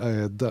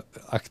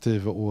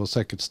aktiv och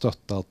säkert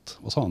stöttat,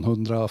 vad sa han,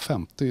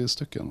 150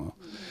 stycken.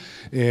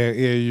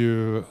 Är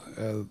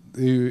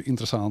ju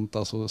intressant,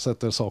 alltså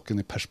sätter saken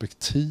i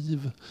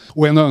perspektiv.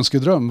 Och en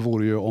önskedröm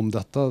vore ju om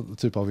detta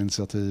typ av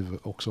initiativ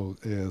också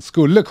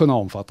skulle kunna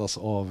omfattas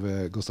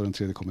av Gustav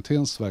III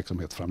Kommitténs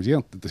verksamhet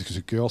framgent. Det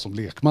tycker jag som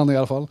lekman i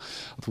alla fall,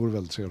 att det vore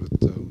väldigt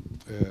trevligt.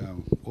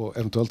 Och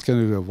eventuellt kan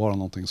det ju vara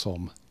någonting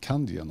som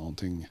kan ge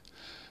någonting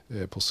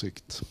på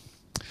sikt.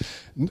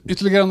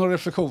 Ytterligare någon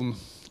reflektion?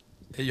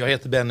 Jag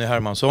heter Benny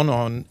Hermansson och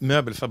har en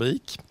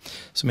möbelfabrik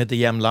som heter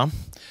Jämla.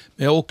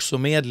 Men jag är också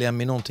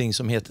medlem i någonting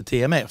som heter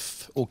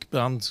TMF och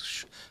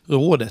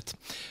branschrådet.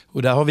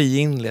 Och där har vi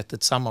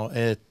inlett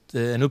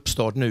en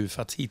uppstart nu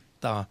för att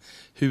hitta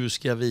hur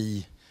ska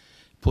vi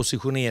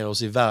positionera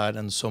oss i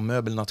världen som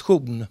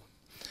möbelnation.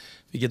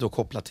 Vilket då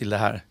kopplar till det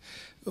här.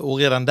 Och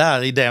redan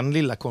där i den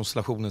lilla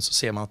konstellationen så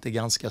ser man att det är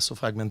ganska så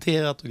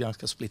fragmenterat och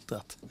ganska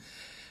splittrat.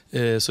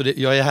 Så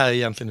jag är här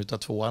egentligen utav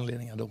 2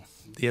 anledningar då.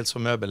 Dels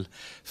som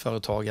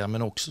möbelföretagare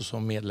men också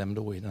som medlem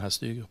då i den här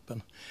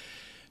styrgruppen.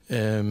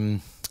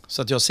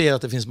 Så att jag ser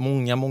att det finns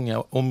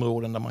många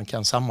områden där man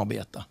kan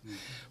samarbeta.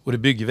 Och det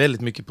bygger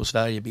väldigt mycket på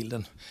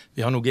Sverigebilden.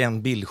 Vi har nog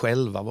en bild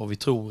själva vad vi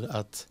tror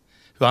att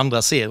hur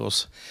andra ser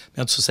oss. Men jag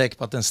är inte så säker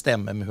på att den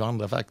stämmer med hur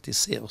andra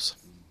faktiskt ser oss.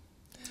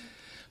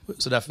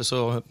 Så därför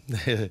så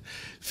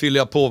fyller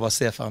jag på vad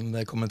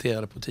Stefan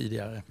kommenterade på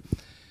tidigare.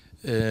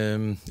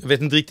 Jag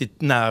vet inte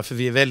riktigt när, för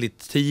vi är väldigt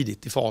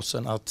tidigt i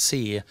fasen att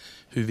se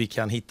hur vi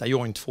kan hitta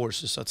joint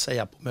forces så att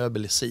säga på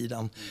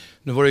möbelsidan.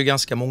 Nu var det ju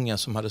ganska många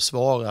som hade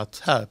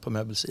svarat här på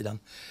möbelsidan.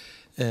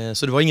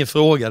 Så det var ingen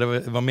fråga, det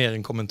var mer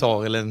en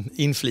kommentar eller en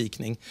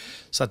inflikning.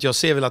 Så att jag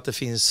ser väl att det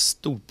finns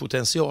stor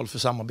potential för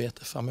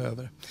samarbete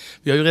framöver.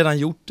 Vi har ju redan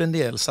gjort en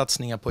del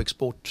satsningar på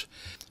export.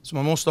 Så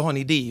man måste ha en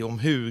idé om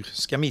hur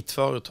ska mitt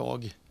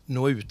företag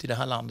nå ut i det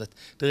här landet.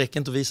 Det räcker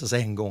inte att visa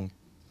sig en gång.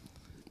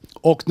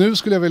 Och nu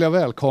skulle jag vilja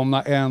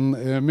välkomna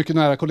en mycket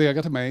nära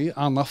kollega till mig,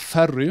 Anna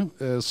Ferry,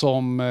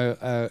 som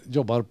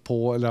jobbar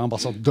på, eller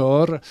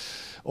ambassadör,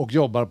 och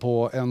jobbar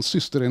på en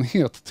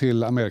systerenhet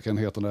till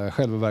Amerikaenheten där jag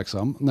själv är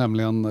verksam,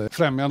 nämligen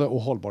främjande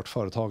och hållbart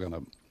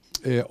företagande.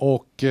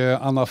 Och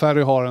Anna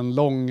Ferry har en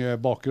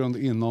lång bakgrund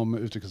inom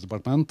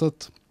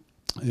Utrikesdepartementet.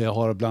 Jag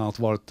har bland annat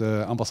varit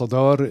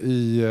ambassadör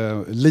i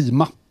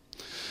Lima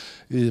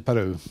i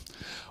Peru.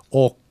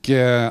 Och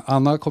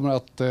Anna kommer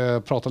att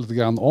prata lite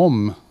grann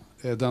om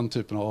den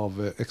typen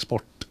av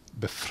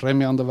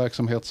exportbefrämjande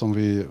verksamhet som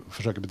vi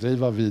försöker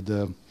bedriva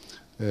vid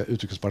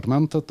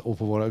Utrikesdepartementet och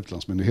på våra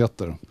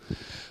utlandsmyndigheter.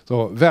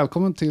 Så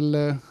välkommen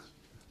till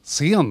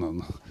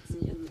scenen.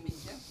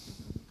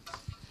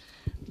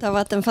 Det har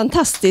varit en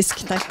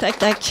fantastisk,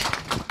 tack.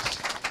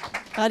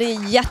 Ja, det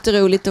är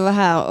jätteroligt att vara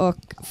här och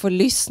få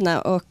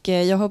lyssna, och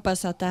jag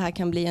hoppas att det här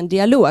kan bli en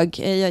dialog.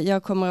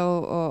 Jag kommer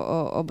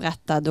att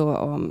berätta då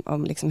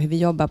om liksom hur vi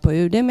jobbar på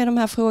UD med de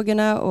här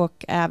frågorna,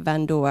 och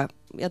även då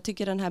jag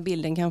tycker den här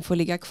bilden kan få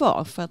ligga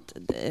kvar för att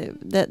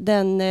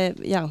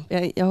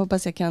jag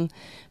hoppas jag kan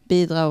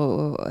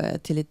bidra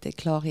till lite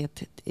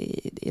klarhet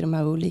i de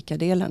här olika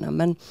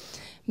delarna.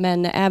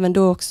 Men även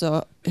då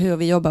också hur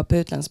vi jobbar på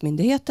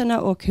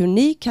utlandsmyndigheterna och hur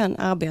ni kan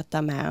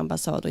arbeta med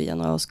ambassader och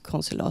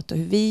generalkonsulat och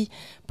hur vi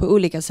på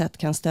olika sätt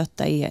kan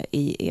stötta er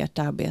i ert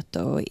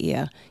arbete och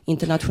er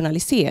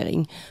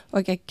internationalisering.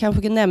 Och jag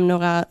kanske kan nämna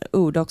några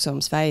ord också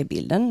om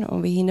Sverigebilden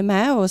om vi hinner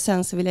med, och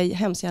sen så vill jag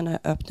hemskt gärna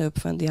öppna upp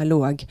för en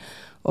dialog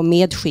och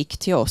medskick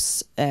till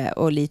oss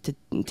och lite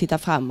titta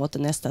framåt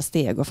och nästa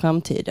steg och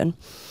framtiden.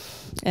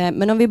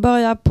 Men om vi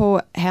börjar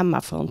på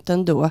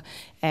hemmafronten då,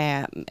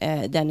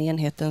 den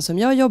enheten som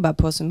jag jobbar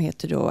på som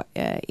heter då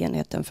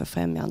enheten för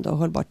främjande och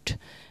hållbart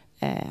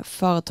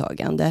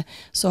företagande,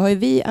 så har ju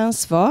vi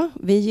ansvar.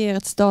 Vi ger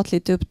ett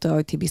statligt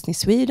uppdrag till Business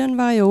Sweden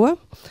varje år.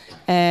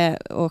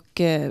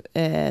 Och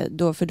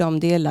då för de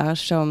delar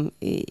som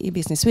i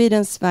Business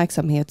Swedens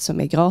verksamhet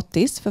som är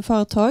gratis för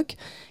företag,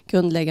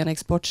 grundläggande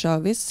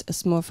exportservice,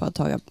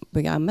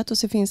 småföretagarprogrammet, och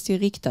så finns det ju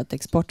riktat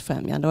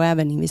exportfrämjande och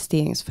även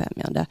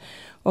investeringsfrämjande.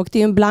 Och det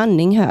är en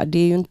blandning här. Det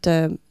är ju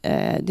inte,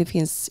 det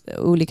finns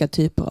olika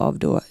typer av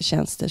då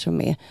tjänster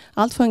som är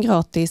allt från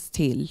gratis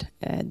till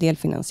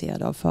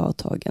delfinansierade av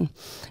företagen.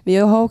 Vi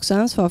har också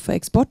ansvar för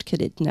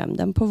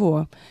Exportkreditnämnden på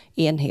vår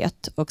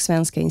enhet och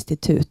Svenska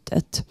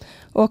institutet.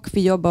 Och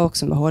vi jobbar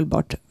också med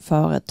hållbart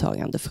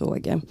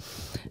företagandefrågor.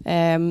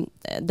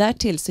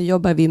 Därtill så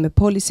jobbar vi med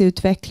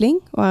policyutveckling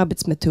och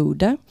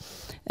arbetsmetoder.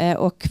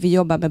 Och vi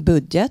jobbar med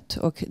budget,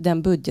 och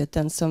den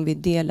budgeten som vi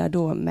delar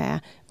då med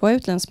våra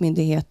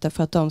utlandsmyndigheter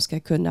för att de ska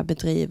kunna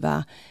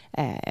bedriva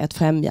ett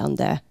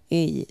främjande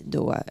i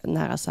då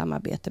nära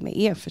samarbete med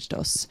er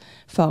förstås,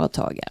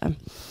 företagare.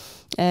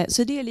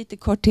 Så det är lite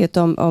korthet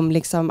om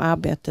liksom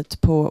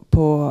arbetet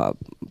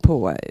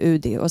på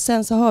UD. Och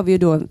sen så har vi ju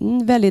då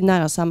väldigt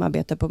nära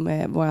samarbete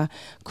med våra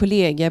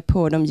kollegor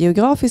på de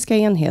geografiska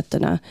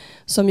enheterna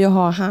som ju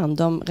har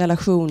hand om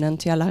relationen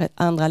till alla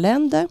andra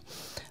länder.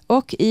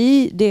 Och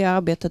i det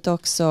arbetet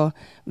också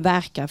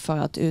verkar för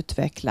att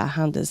utveckla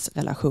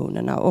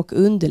handelsrelationerna och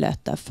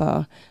underlätta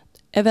för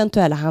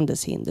eventuella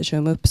handelshinder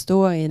som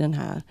uppstår i den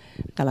här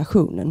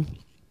relationen.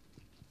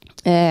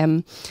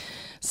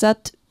 Så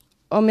att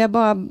om jag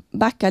bara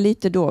backar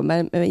lite då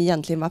med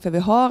egentligen varför vi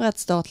har ett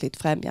statligt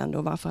främjande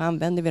och varför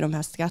använder vi de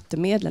här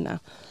skattemedlen.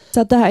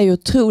 Så att det här är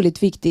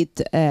otroligt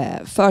viktigt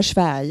för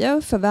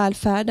Sverige, för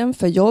välfärden,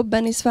 för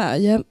jobben i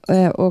Sverige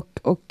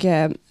och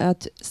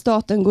att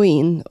staten går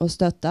in och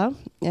stöttar.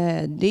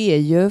 Det är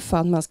ju för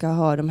att man ska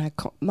ha de här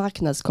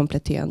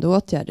marknadskompletterande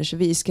åtgärder. Så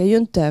vi ska ju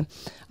inte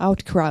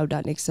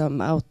outcrowda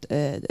liksom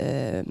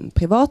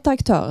privata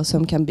aktörer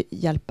som kan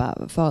hjälpa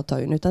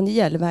företagen, utan det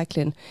gäller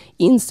verkligen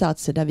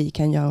insatser där vi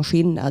kan göra en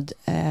skillnad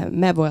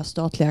med våra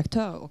statliga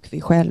aktörer och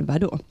vi själva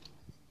då.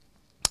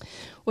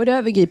 Och det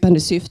övergripande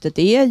syftet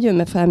är ju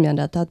med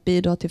främjandet att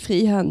bidra till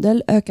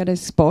frihandel, ökad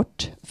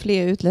export,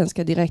 fler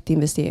utländska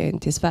direktinvesteringar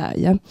till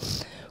Sverige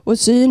och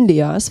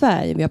synliggöra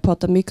Sverige. Vi har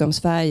pratat mycket om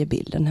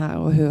Sverigebilden här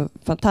och hur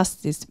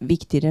fantastiskt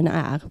viktig den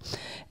är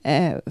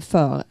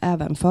för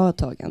även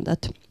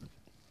företagandet.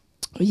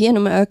 Och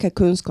genom att öka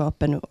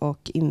kunskapen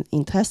och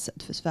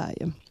intresset för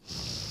Sverige.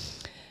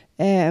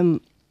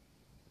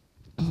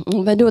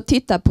 Om vi då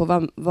tittar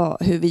på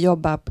hur vi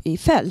jobbar i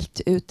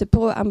fält ute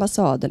på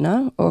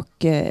ambassaderna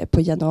och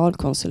på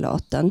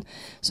generalkonsulaten,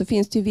 så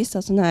finns det ju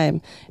vissa sådana här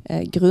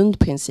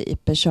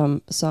grundprinciper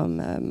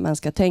som man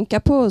ska tänka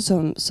på och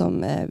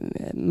som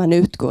man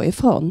utgår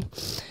ifrån.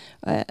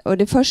 Och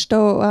det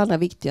första och allra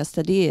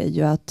viktigaste, det är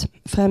ju att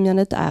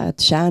främjandet är ett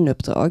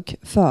kärnuppdrag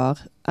för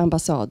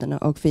ambassaderna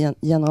och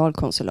för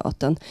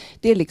generalkonsulaten.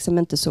 Det är liksom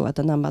inte så att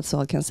en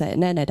ambassad kan säga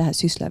nej, det här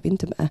sysslar vi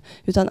inte med.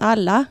 Utan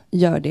alla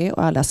gör det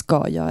och alla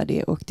ska göra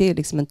det. Och det är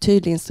liksom en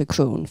tydlig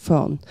instruktion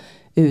från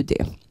UD.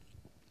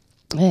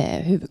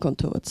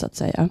 Huvudkontoret så att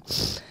säga.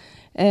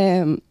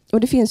 Och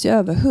det finns ju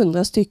över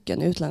 100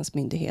 stycken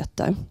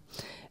utlandsmyndigheter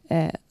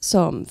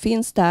som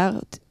finns där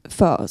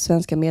för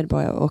svenska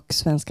medborgare och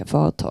svenska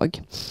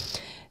företag.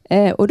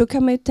 Och då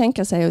kan man ju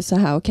tänka sig så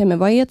här, okej, men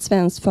vad är ett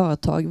svenskt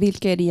företag?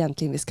 Vilka är det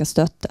egentligen vi ska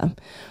stötta?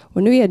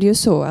 Och nu är det ju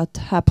så att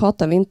här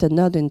pratar vi inte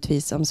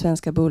nödvändigtvis om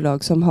svenska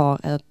bolag som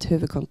har ett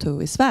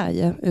huvudkontor i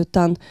Sverige,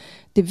 utan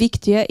det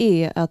viktiga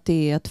är att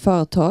det är ett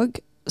företag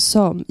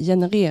som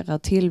genererar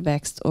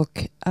tillväxt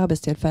och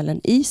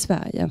arbetstillfällen i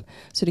Sverige.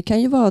 Så det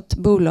kan ju vara ett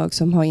bolag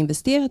som har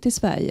investerat i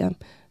Sverige,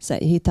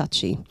 säg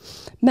Hitachi,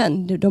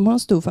 men de har en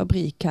stor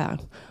fabrik här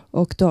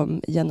och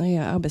de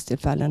genererar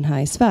arbetstillfällen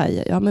här i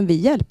Sverige. Ja, men vi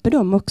hjälper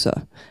dem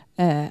också,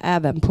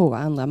 även på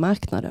andra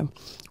marknader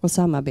och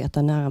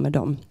samarbetar nära med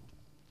dem.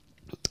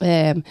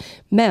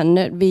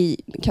 Men vi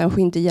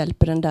kanske inte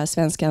hjälper den där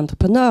svenska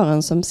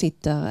entreprenören som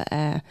sitter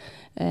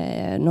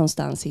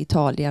någonstans i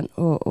Italien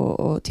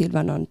och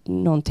tillverkar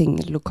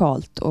någonting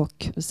lokalt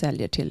och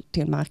säljer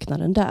till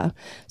marknaden där.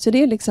 Så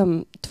det är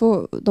liksom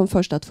de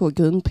första två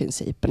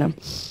grundprinciperna.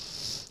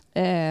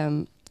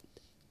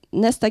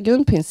 Nästa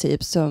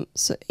grundprincip så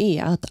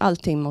är att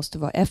allting måste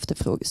vara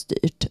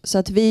efterfrågestyrt. Så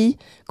att vi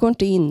går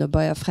inte in och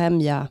börjar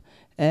främja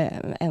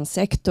en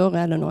sektor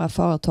eller några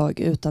företag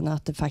utan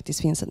att det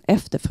faktiskt finns en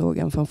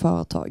efterfrågan från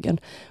företagen.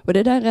 Och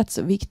det där är rätt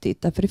så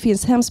viktigt, därför det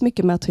finns hemskt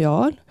mycket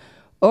material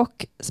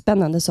och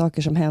spännande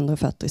saker som händer och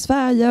fötter i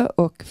Sverige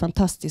och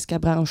fantastiska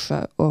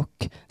branscher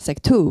och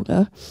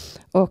sektorer.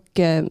 Och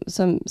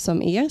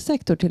som er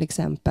sektor till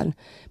exempel.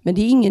 Men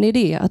det är ingen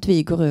idé att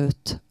vi går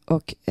ut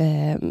och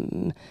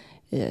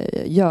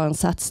gör en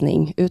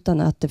satsning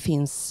utan att det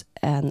finns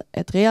en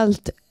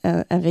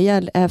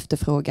rejäl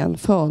efterfrågan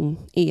från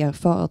er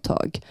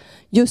företag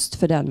just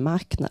för den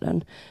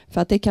marknaden.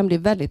 För att det kan bli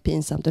väldigt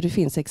pinsamt, och det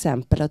finns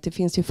exempel att det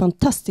finns ju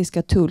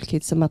fantastiska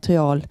toolkits och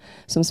material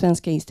som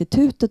Svenska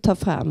institutet tar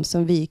fram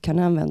som vi kan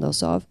använda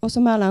oss av och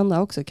som alla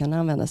andra också kan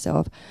använda sig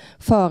av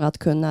för att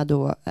kunna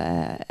då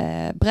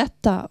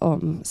berätta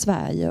om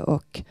Sverige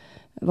och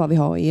vad vi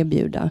har att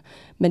erbjuda.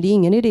 Men det är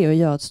ingen idé att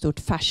göra ett stort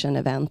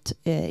fashion-event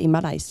i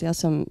Malaysia,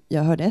 som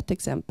jag hörde ett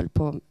exempel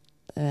på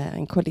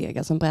en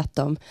kollega som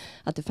berättade om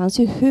att det fanns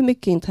ju hur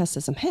mycket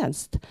intresse som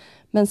helst.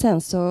 Men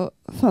sen så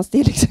fanns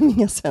det liksom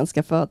inga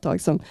svenska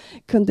företag som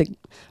kunde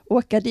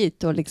åka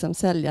dit och liksom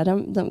sälja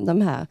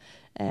de här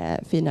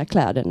fina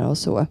kläderna och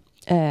så.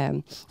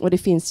 Och det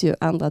finns ju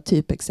andra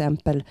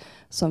typexempel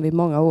som vi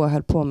många år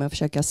höll på med att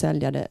försöka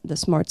sälja the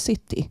Smart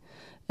City.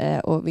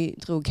 Och vi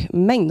drog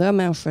mängder av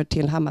människor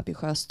till Hammarby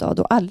sjöstad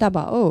och alla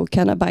bara, oh,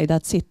 can I buy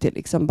that city?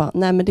 Liksom bara,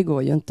 nej men det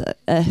går ju inte.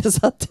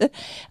 Så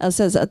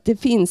att det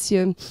finns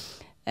ju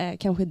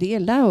kanske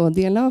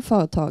delar av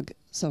företag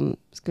som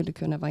skulle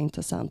kunna vara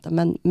intressanta.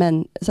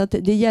 Men så att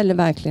det gäller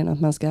verkligen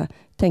att man ska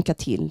tänka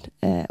till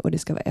och det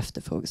ska vara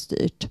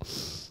efterfrågestyrt.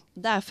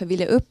 Därför vill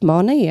jag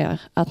uppmana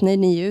er att när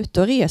ni är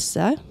ute och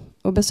reser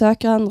och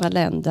besöker andra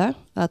länder,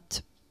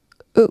 att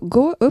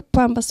gå upp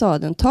på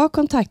ambassaden, ta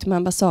kontakt med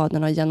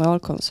ambassaden och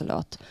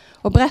generalkonsulat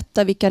och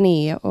berätta vilka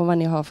ni är och vad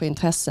ni har för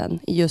intressen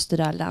i just det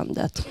där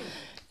landet.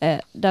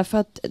 Därför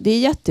att det är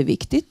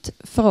jätteviktigt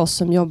för oss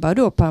som jobbar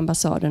då på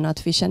ambassaden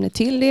att vi känner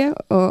till det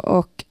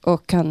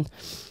och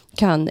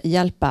kan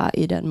hjälpa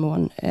i den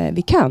mån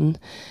vi kan.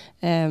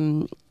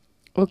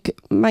 Och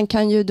man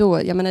kan ju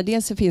då, jag menar,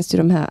 dels så finns det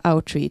ju de här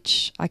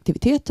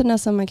outreach-aktiviteterna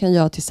som man kan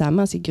göra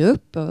tillsammans i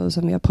grupp och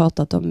som vi har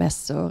pratat om,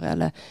 mässor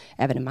eller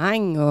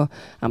evenemang, och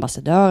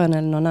ambassadören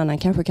eller någon annan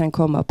kanske kan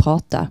komma och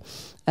prata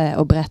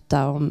och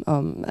berätta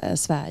om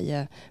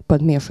Sverige på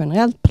ett mer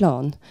generellt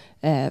plan.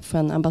 För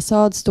en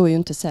ambassad står ju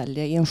inte och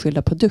säljer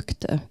enskilda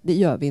produkter, det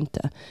gör vi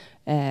inte.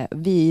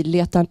 Vi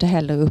letar inte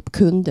heller upp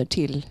kunder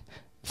till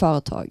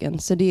företagen,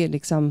 så det är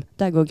liksom,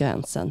 där går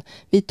gränsen.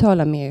 Vi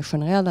talar mer i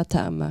generella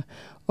termer.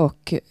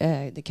 Och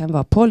det kan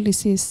vara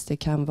policies, det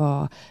kan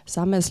vara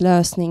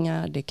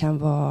samhällslösningar, det kan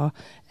vara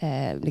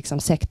liksom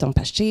sektorn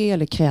per se,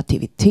 eller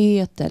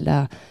kreativitet,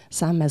 eller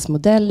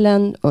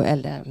samhällsmodellen.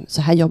 Eller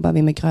så här jobbar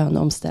vi med grön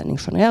omställning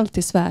generellt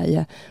i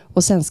Sverige.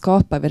 Och sen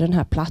skapar vi den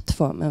här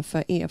plattformen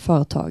för er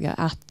företagare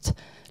att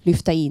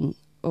lyfta in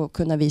och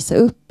kunna visa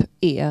upp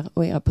er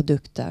och era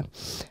produkter.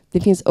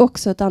 Det finns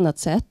också ett annat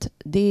sätt.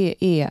 Det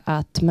är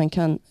att man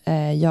kan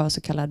göra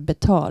så kallad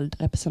betald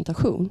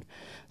representation.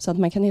 Så att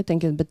man kan helt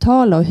enkelt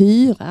betala och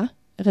hyra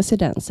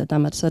residenset,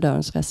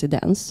 ambassadörens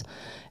residens.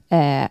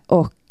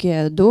 Och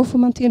då får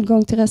man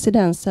tillgång till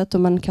residenset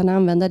och man kan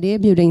använda det,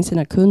 bjuda in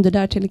sina kunder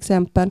där till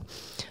exempel.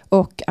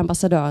 Och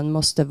ambassadören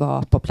måste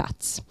vara på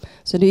plats.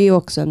 Så det är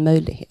också en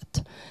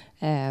möjlighet.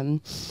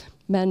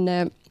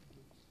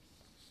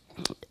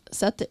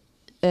 Så att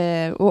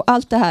och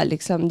allt det här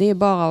liksom, det är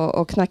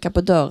bara att knacka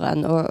på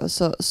dörren och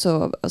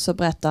så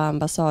berättar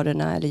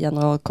ambassaderna eller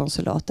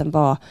generalkonsulaten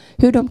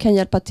hur de kan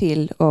hjälpa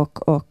till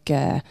och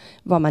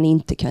vad man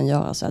inte kan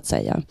göra, så att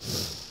säga.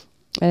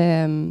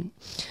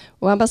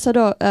 Och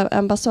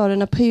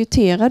ambassaderna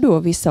prioriterar då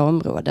vissa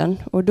områden,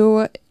 och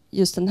då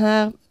just den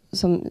här,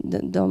 som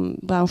de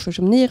branscher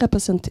som ni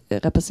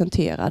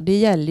representerar, det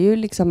gäller ju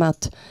liksom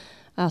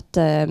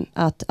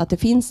att det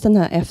finns den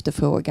här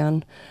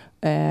efterfrågan.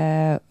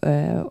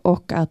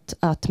 Och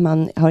att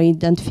man har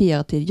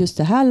identifierat i just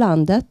det här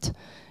landet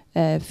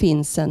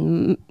finns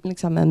en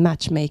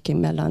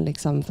matchmaking mellan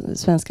liksom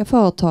svenska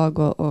företag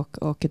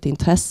och ett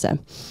intresse.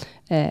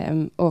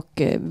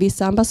 Och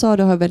vissa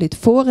ambassader har väldigt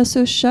få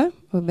resurser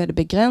och väldigt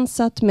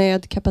begränsat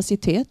med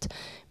kapacitet.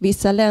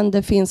 Vissa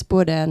länder finns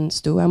både en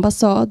stor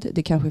ambassad,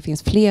 det kanske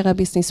finns flera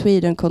Business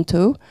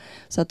Sweden-kontor,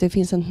 så att det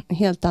finns en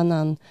helt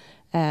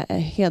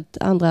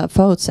andra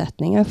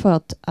förutsättningar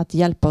för att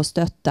hjälpa och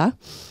stötta.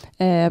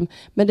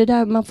 Men det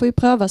där, man får ju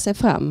pröva sig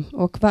fram,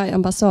 och varje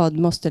ambassad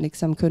måste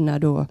liksom kunna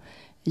då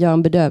göra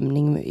en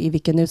bedömning i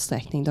vilken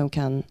utsträckning de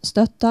kan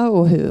stötta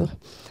och hur,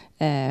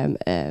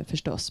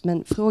 förstås.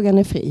 Men frågan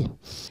är fri.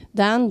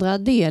 Den andra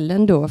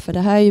delen då, för det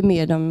här är ju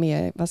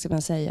mer, vad ska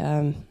man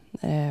säga,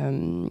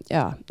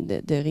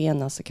 det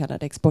rena så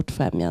kallade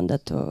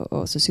exportfrämjandet,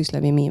 och så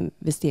sysslar vi med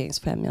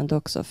investeringsfrämjande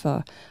också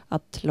för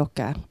att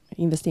locka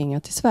investeringar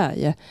till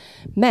Sverige.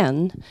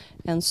 Men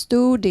en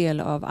stor del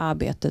av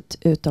arbetet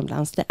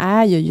utomlands, det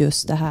är ju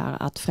just det här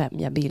att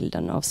främja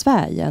bilden av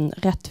Sverige, en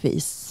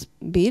rättvis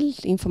bild,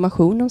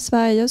 information om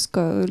Sverige,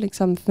 ska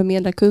liksom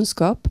förmedla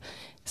kunskap,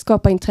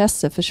 skapa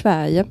intresse för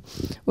Sverige,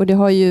 och det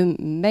har ju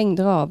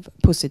mängder av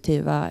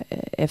positiva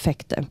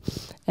effekter,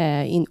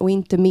 och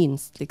inte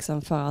minst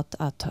liksom för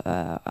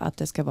att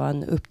det ska vara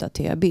en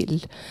uppdaterad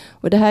bild.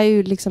 Och det här är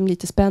ju liksom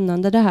lite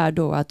spännande det här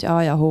då, att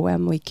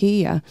H&M och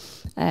Ikea,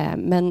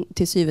 men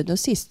till syvende och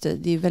sist,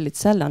 det är ju väldigt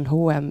sällan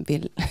H&M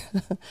vill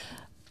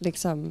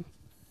liksom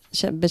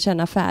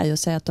bekänna färg och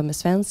säga att de är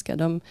svenska.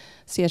 De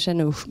ser sig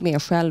nog mer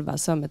själva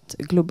som ett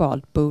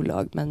globalt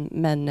bolag.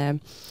 Men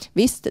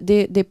visst,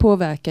 det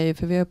påverkar ju,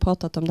 för vi har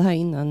pratat om det här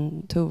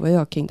innan, Tove och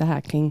jag,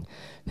 kring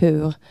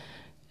hur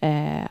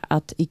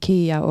att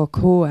IKEA och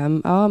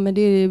H&M, ja men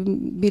det är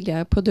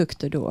billigare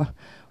produkter då.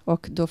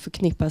 Och då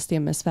förknippas det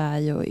med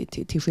Sverige och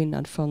till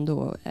skillnad från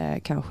då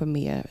kanske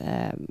mer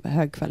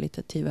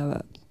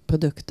högkvalitativa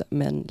produkter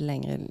med en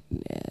längre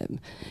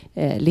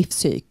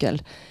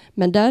livscykel.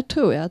 Men där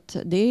tror jag att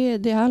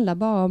det handlar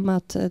bara om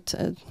att ett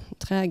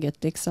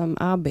träget liksom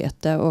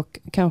arbete och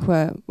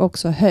kanske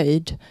också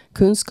höjd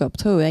kunskap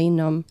tror jag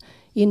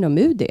inom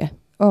UD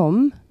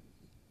om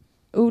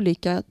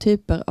olika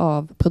typer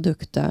av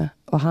produkter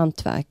och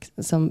hantverk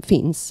som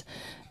finns.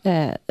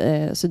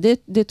 Så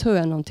det tror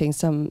jag är någonting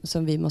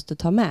som vi måste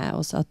ta med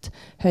oss, att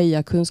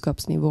höja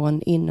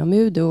kunskapsnivån inom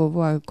UD och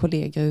våra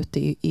kollegor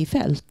ute i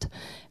fält.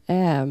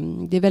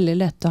 Det är väldigt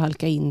lätt att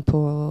halka in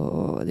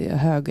på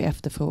hög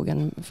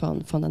efterfrågan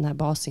från den här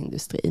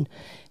basindustrin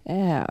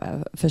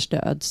för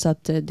stöd. Så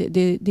att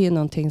det är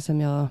någonting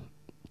som jag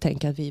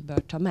tänker att vi bör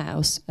ta med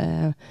oss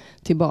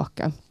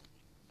tillbaka.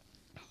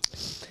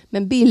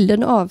 Men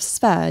bilden av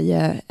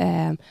Sverige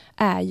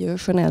är ju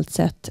generellt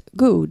sett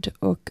god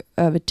och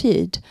över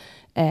tid.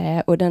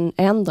 Och den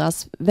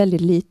ändras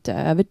väldigt lite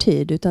över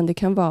tid, utan det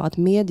kan vara att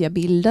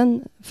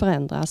mediebilden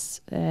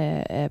förändras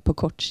på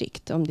kort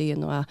sikt. Om det är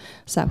några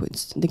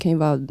det kan ju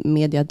vara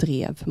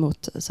mediadrev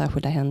mot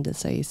särskilda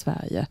händelser i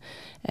Sverige.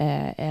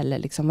 Eller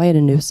liksom, vad är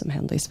det nu som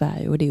händer i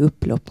Sverige? Och det är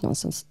upplopp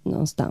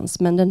någonstans.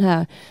 Men den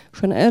här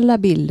generella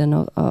bilden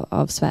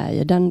av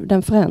Sverige,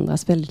 den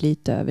förändras väldigt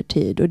lite över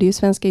tid. Och det är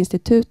Svenska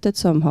institutet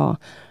som har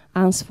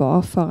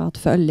ansvar för att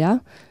följa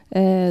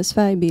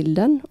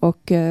Sverigebilden,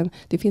 och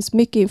det finns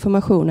mycket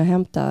information att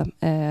hämta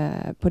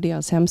på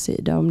deras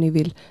hemsida om ni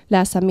vill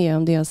läsa mer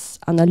om deras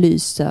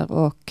analyser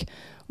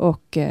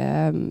och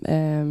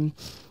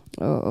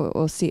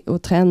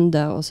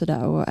trender och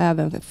sådär, och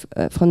även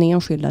från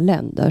enskilda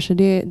länder. Så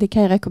det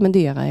kan jag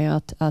rekommendera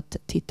er att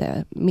titta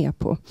mer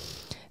på.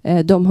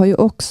 De har ju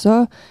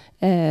också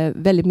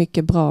väldigt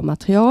mycket bra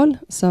material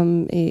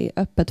som är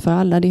öppet för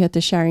alla. Det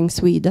heter Sharing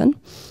Sweden.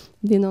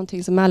 Det är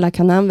någonting som alla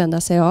kan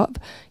använda sig av.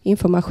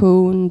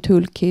 Information,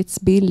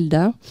 toolkits,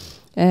 bilder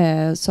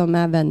som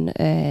även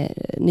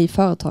ni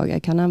företagare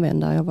kan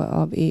använda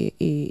av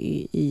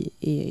i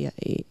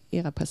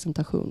era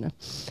presentationer.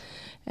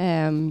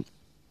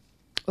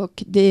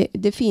 Och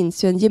det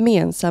finns ju en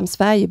gemensam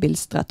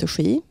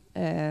Sverigebildsstrategi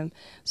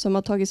som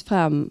har tagits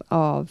fram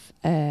av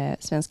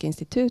Svenska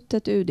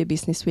institutet, UD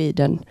Business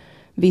Sweden,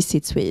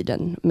 Visit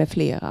Sweden med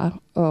flera,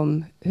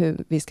 om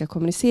hur vi ska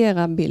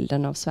kommunicera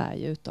bilden av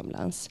Sverige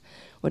utomlands.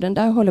 Och den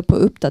där håller på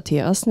att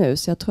uppdateras nu,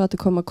 så jag tror att det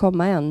kommer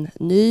komma en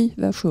ny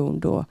version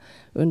då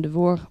under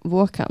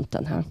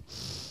vårkanten här.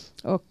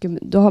 Och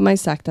då har man ju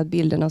sagt att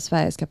bilden av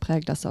Sverige ska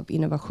präglas av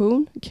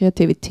innovation,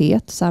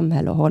 kreativitet,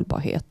 samhälle och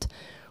hållbarhet.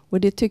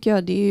 Och det tycker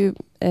jag, det är ju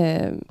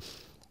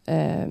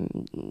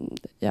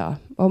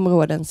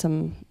områden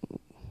som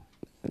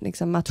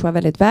liksom matchar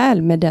väldigt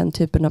väl med den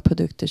typen av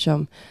produkter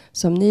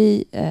som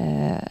ni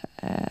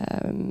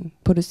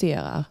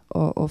producerar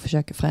och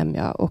försöker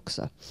främja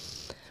också.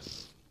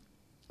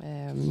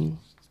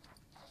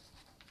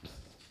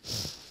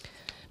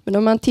 Men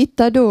om man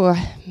tittar då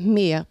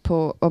mer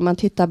på, om man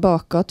tittar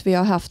bakåt, vi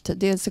har haft,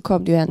 dels så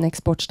kom det ju en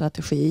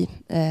exportstrategi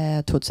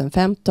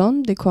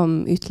 2015, det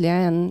kom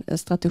ytterligare en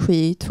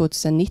strategi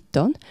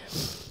 2019.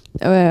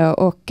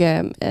 Och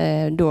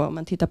då om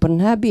man tittar på den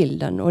här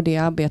bilden och det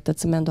arbetet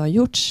som ändå har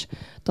gjorts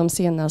de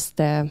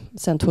senaste,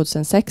 sedan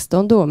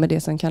 2016 då, med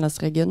det som kallas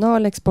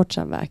regional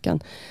exportsamverkan,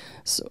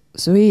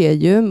 så är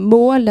ju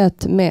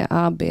målet med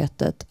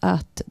arbetet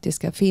att det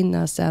ska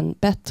finnas en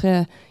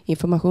bättre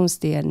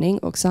informationsdelning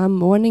och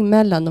samordning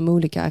mellan de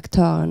olika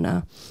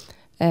aktörerna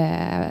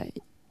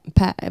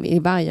i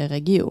varje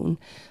region.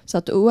 Så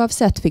att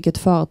oavsett vilket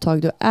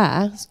företag du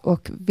är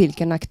och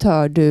vilken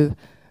aktör du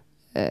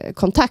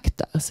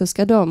kontaktar, så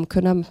ska de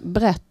kunna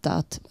berätta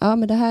att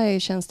men det här är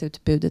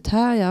tjänsteutbudet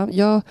här,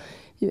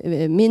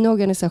 min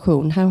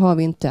organisation,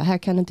 här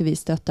kan inte vi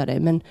stötta dig,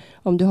 men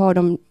om du har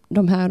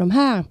de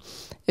här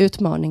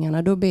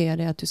utmaningarna, då ber jag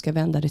dig att du ska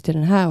vända dig till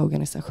den här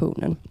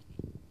organisationen.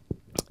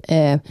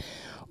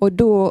 Och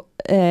då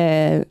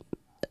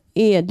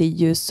är det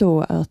ju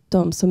så att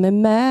de som är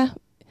med,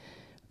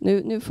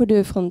 nu får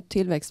du från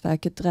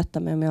Tillväxtverket rätta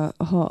mig om jag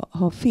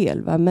har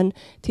fel, va? Men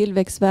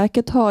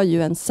Tillväxtverket har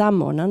ju en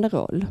samordnande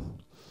roll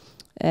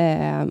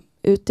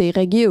ute i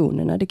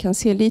regionerna. Det kan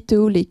se lite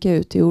olika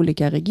ut i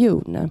olika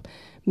regioner,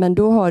 men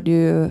då har du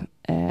ju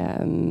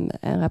en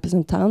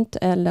representant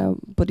eller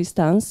på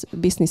distans,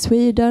 Business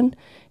Sweden,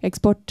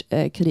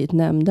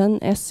 Exportkreditnämnden,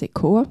 SEK.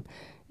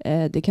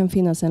 Det kan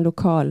finnas en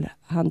lokal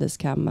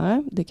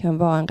handelskammare. Det kan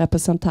vara en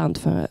representant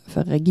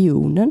för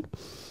regionen.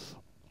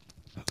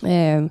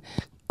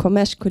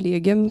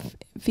 Kommerskollegium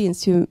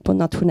finns ju på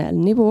nationell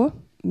nivå,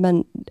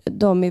 men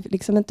de är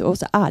liksom inte,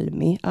 också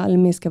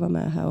Almi ska vara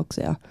med här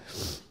också, ja.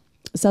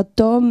 Så att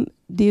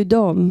det är ju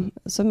de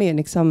som är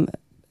liksom,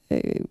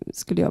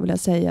 skulle jag vilja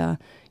säga,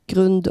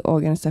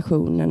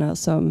 grundorganisationerna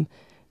som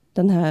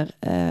den här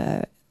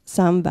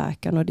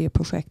samverkan och det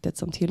projektet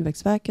som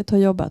Tillväxtverket har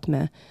jobbat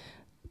med,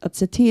 att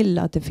se till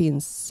att det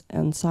finns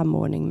en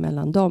samordning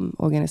mellan de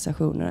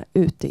organisationerna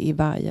ute i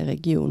varje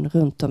region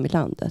runt om i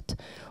landet.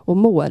 Och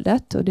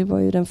målet, och det var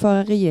ju den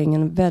förra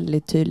regeringen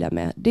väldigt tydliga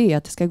med, det är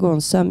att det ska gå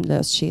en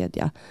sömlös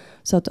kedja.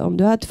 Så att om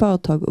du är ett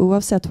företag,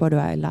 oavsett var du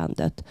är i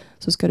landet,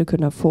 så ska du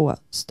kunna få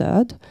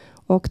stöd.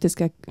 Och det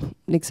ska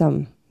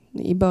liksom,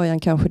 i början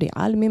kanske det är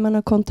Almi man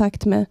har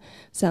kontakt med.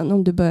 Sen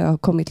om du börjar ha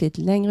kommit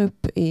lite längre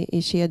upp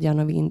i kedjan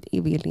och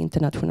vill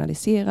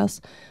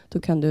internationaliseras, då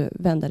kan du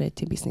vända dig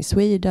till Business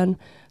Sweden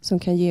som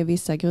kan ge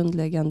vissa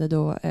grundläggande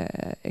då,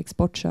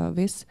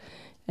 exportservice.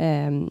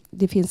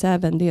 Det finns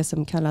även det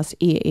som kallas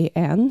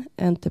EEN,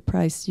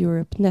 Enterprise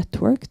Europe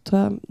Network,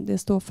 tror jag det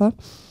står för,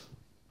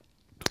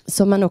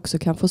 som man också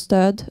kan få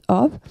stöd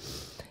av.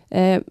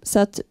 Så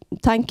att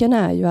tanken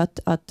är ju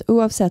att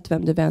oavsett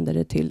vem du vänder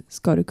dig till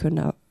ska du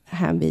kunna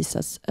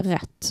hänvisas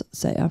rätt,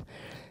 säger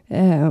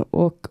jag.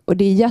 Och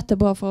det är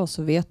jättebra för oss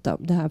att veta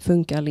om det här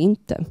funkar eller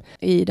inte.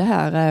 I det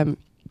här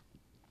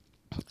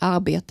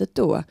arbetet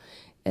då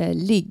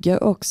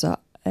ligger också,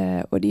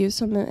 och det är ju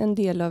som en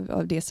del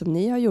av det som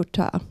ni har gjort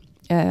här,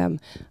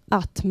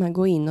 att man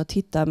går in och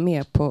tittar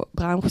mer på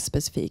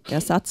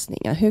branschspecifika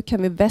satsningar. Hur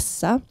kan vi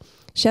vässa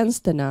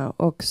tjänsterna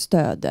och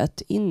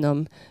stödet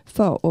inom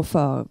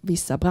för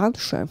vissa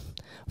branscher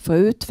för att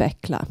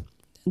utveckla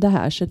det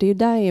här? Så det är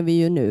där är vi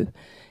ju nu.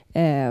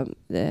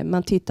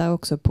 Man tittar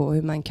också på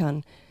hur man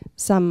kan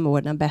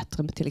samordna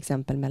bättre, till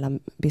exempel mellan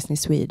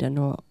Business Sweden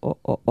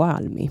och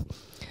Almi.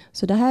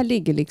 Så det här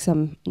ligger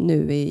liksom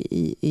nu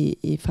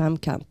i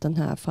framkanten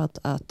här för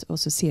att och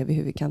så ser vi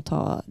hur vi kan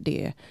ta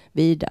det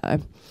vidare.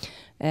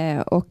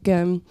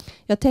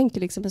 Jag tänkte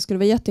liksom det skulle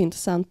vara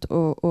jätteintressant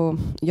och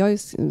jag har ju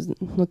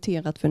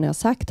noterat för när jag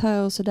sagt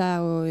här och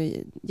sådär, och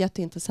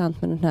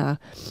jätteintressant med den här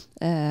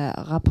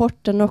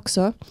rapporten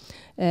också.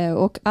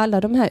 Och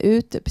alla de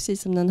här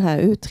precis som den här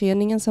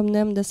utredningen som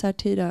nämndes här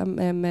tidigare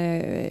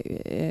med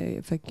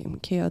för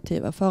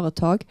kreativa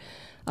företag,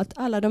 att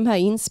alla de här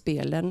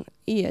inspelen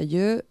är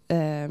ju,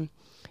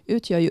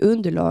 utgör ju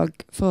underlag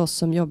för oss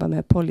som jobbar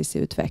med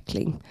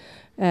policyutveckling.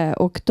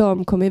 Och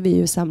de kommer vi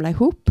ju samla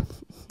ihop.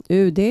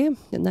 UD,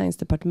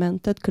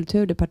 Näringsdepartementet,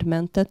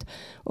 Kulturdepartementet,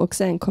 och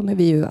sen kommer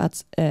vi ju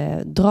att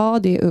dra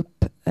det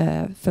upp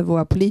för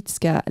våra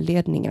politiska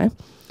ledningar.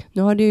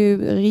 Nu har det ju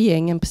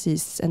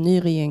en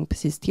ny regering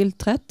precis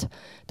tillträtt.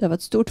 Det har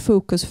varit stort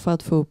fokus för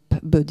att få upp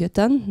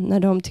budgeten. När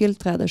de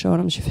tillträder så har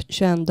de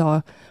 21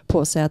 dagar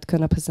på sig att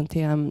kunna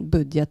presentera en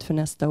budget för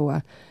nästa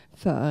år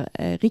för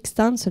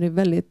riksdagen. Så det är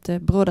väldigt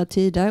bråda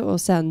tider,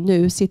 och sen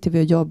nu sitter vi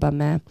och jobbar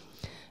med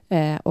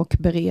och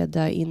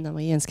bereda inom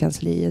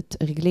regeringskansliet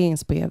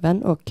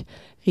regleringsbreven och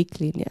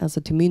riktlinjer,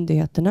 alltså till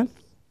myndigheterna,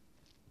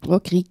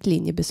 och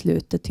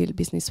riktlinjebeslutet till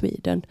Business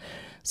Sweden.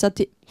 Så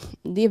att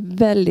det är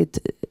väldigt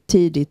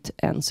tidigt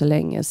än så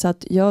länge. Så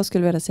att jag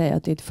skulle vilja säga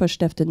att det är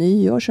först efter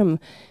nyår som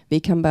vi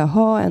kan börja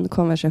ha en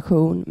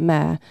konversation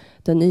med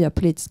den nya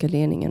politiska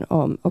ledningen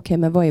om okej,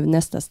 men vad är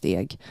nästa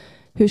steg?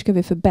 Hur ska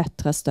vi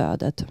förbättra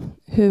stödet?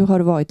 Hur har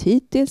det varit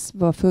hittills?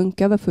 Vad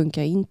funkar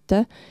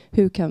inte?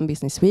 Hur kan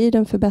Business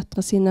Sweden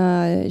förbättra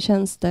sina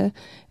tjänster?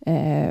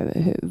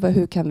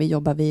 Hur kan vi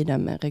jobba vidare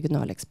med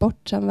regional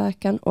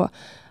exportsamverkan?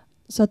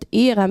 Så att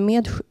era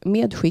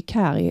medskick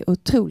här är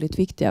otroligt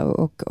viktiga,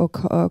 och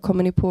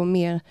kommer ni på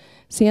mer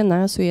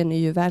senare så är ni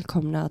ju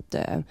välkomna att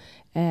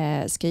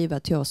skriva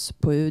till oss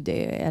på UD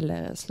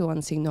eller slå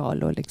en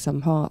signal och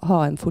liksom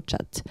ha en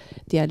fortsatt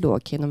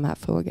dialog kring de här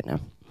frågorna.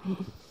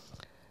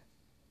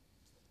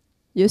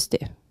 Just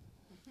det.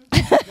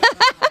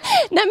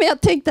 Nej, men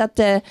jag tänkte att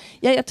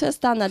jag tror jag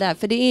stannar där,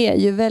 för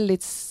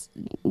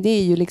det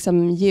är ju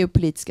liksom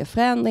geopolitiska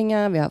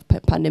förändringar, vi har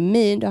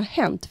pandemin, det har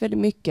hänt väldigt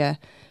mycket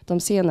de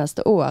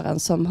senaste åren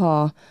som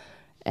har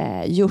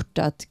gjort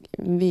att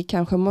vi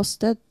kanske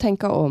måste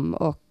tänka om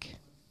och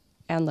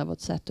ändra vårt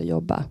sätt att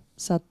jobba.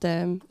 Så att,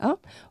 ja.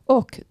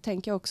 Och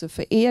tänker också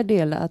för er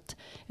del att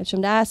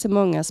eftersom det är så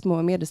många små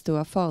och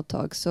medelstora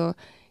företag så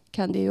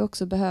kan det ju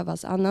också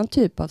behövas annan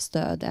typ av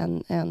stöd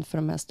än för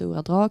de här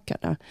stora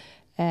drakarna.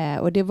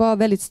 Och det var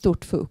väldigt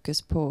stort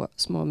fokus på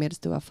små och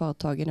medelstora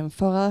företag i den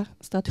förra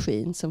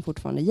strategin som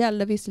fortfarande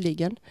gäller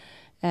visserligen.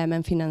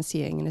 Men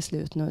finansieringen är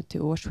slut nu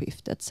till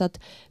årsskiftet. Så att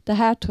det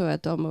här tror jag är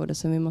ett område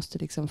som vi måste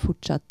liksom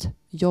fortsatt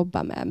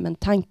jobba med. Men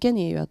tanken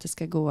är ju att det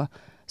ska gå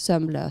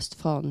sömlöst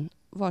från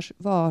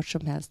var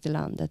som helst i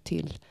landet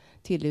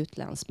till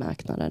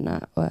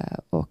utlandsmarknaderna.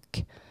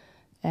 Och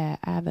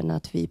även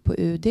att vi på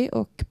UD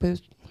och på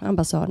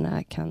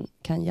ambassaderna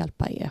kan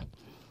hjälpa er.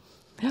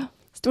 Ja,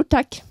 stort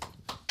tack!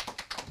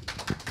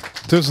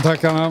 Tusen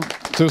tack, Anna.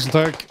 Tusen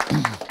tack.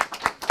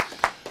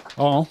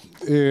 Ja,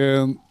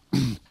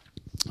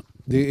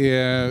 det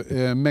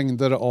är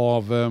mängder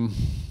av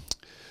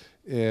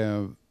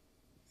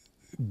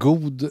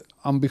god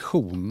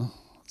ambition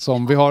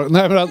som vi har.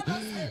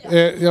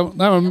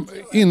 Nej, men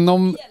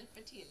inom...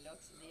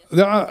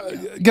 Ja,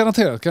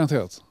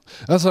 garanterat.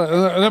 Alltså,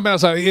 jag menar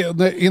så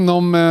här,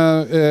 inom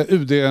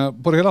UD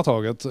på det hela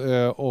taget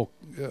och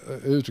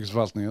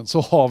utrikesförvaltningen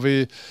så har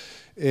vi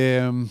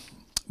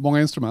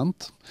många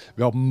instrument.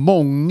 Vi har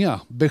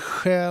många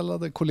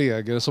besjälade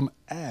kollegor som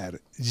är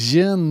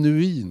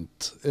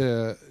genuint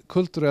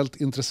kulturellt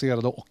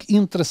intresserade och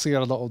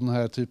intresserade av den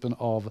här typen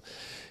av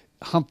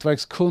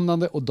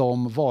hantverkskunnande och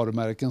de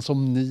varumärken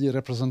som ni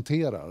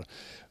representerar.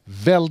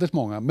 Väldigt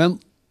många. Men,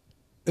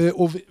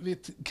 och vi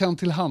kan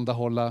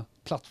tillhandahålla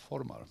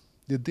plattformar.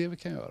 Det är det vi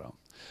kan göra.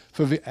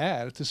 För vi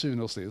är till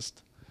syvende och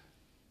sist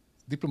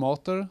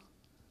diplomater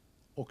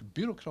och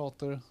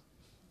byråkrater.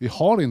 Vi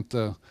har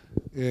inte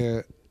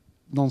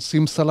någon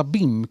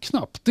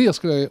simsalabim-knapp. Det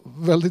skulle jag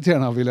väldigt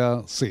gärna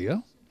vilja se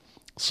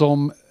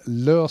som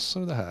löser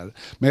det här.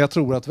 Men jag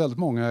tror att väldigt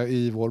många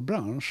i vår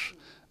bransch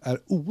är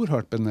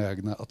oerhört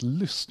benägna att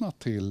lyssna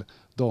till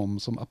de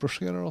som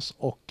approcherar oss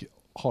och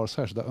har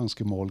särskilda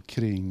önskemål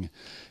kring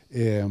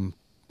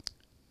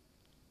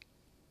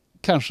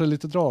kanske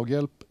lite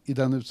draghjälp i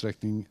den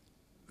utsträckning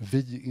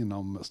vi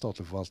inom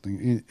statlig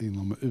förvaltning,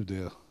 inom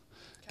UD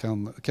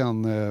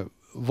kan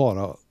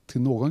vara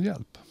till någon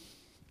hjälp.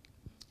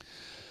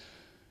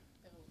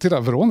 Titta,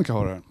 Veronica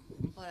har det.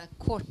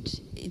 Bara kort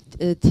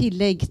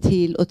tillägg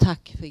till och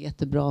tack för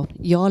jättebra.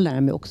 Jag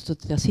lär mig också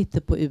att jag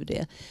sitter på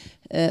UD.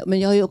 Men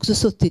jag har ju också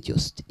suttit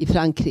just i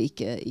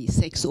Frankrike i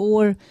 6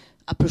 år.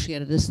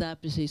 Approcherades där,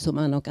 precis som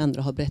Anna och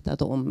andra har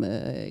berättat om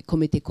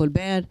Kommitté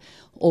Colbert.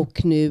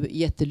 Och nu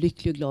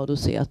jättelycklig och glad att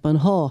se att man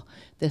har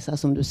dessa,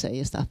 som du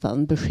säger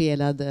Staffan,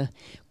 besjälade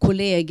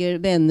kollegor,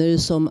 vänner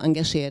som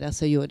engagerar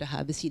sig och gör det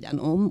här vid sidan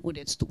om. Och det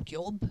är ett stort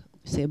jobb.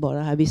 Vi ser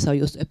bara här, vissa har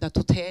just öppnat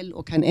hotell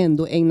och kan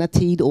ändå ägna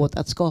tid åt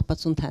att skapa ett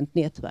sånt här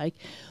nätverk.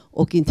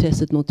 Och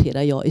intresset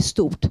noterar jag är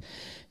stort.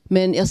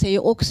 Men jag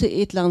säger också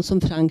i ett land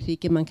som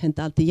Frankrike, man kan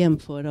inte alltid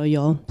jämföra, och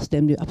jag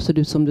stämde ju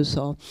absolut som du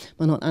sa.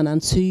 Man har en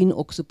annan syn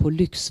också på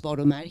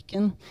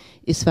lyxvarumärken.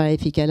 I Sverige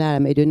fick jag lära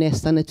mig, det är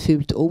nästan ett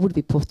fult ord,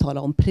 vi får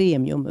tala om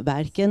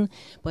premiumverken.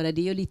 Bara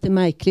det är ju lite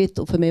märkligt,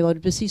 och för mig var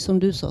det precis som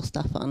du sa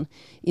Staffan.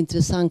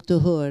 Intressant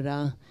att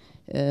höra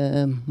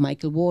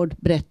Michael Ward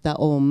berätta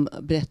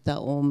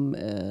om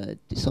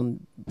liksom,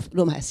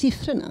 de här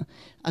siffrorna.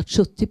 Att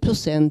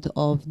 70%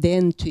 av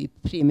den typ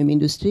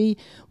premiumindustri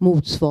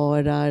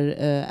motsvarar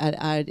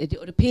är ett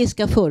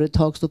europeiska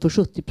företag står för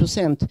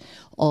 70%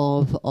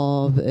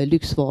 av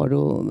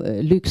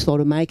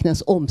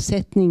lyxvarumärkenas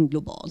omsättning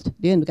globalt.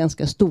 Det är ändå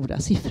ganska stora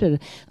siffror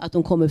att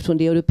de kommer från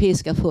det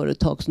europeiska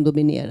företag som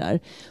dominerar.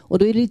 Och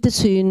då är det lite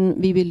synd,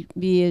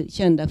 vi är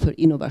kända för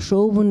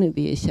innovation,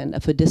 vi är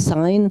kända för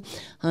design.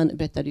 Han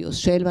berättade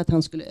just själv att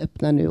han skulle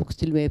öppna nu också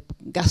till och med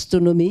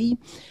gastronomi.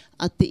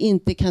 Att det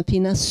inte kan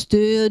finnas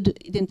stöd,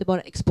 det är inte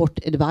bara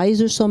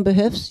exportadvisor som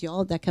behövs.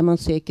 Ja, där kan man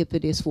säkert, för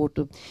det är svårt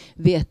att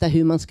veta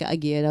hur man ska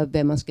agera,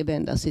 vem man ska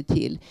vända sig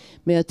till.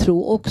 Men jag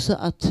tror också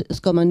att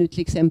ska man nu till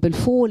exempel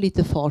få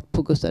lite fart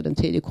på Gustaf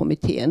III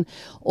Kommittén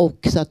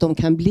och så att de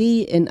kan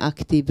bli en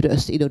aktiv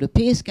röst i det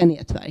europeiska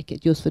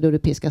nätverket, just för det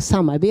europeiska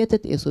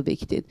samarbetet är så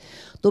viktigt,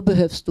 då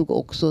behövs nog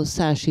också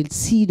särskilt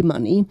seed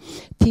money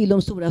till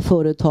de stora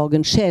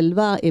företagen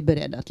själva är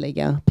beredda att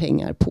lägga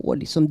pengar på,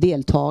 liksom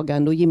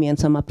deltagande och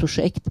gemensamma projekt.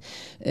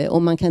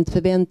 Och man kan inte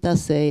förvänta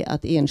sig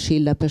att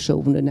enskilda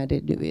personer när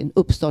det nu är en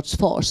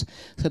uppstartsfas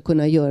ska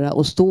kunna göra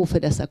och stå för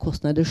dessa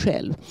kostnader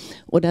själv.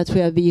 Och där tror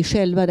jag vi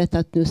själva, detta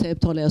att nu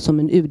talar jag som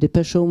en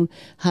UD-person,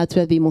 här tror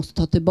jag att vi måste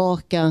ta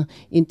tillbaka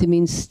inte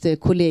minst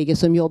kollegor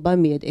som jobbar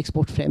med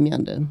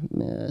exportfrämjande.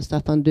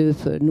 Staffan, du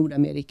för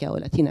Nordamerika och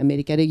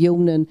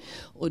Latinamerika-regionen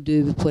och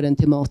du på den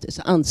tematiskt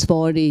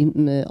ansvarig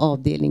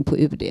avdelning på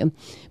UD.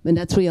 Men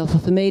där tror jag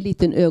för mig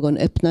lite en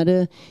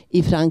ögonöppnare.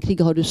 I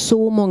Frankrike har du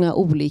så många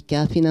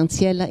olika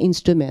finansiella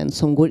instrument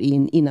som går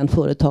in innan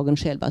företagen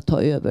själva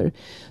tar över.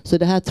 Så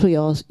det här tror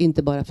jag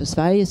inte bara för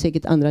Sverige,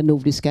 säkert andra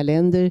nordiska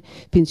länder.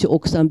 Finns ju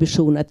också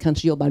ambition att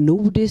kanske jobba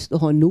nordiskt och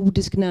ha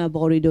nordisk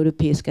närvaro i det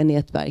europeiska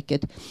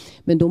nätverket.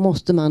 Men då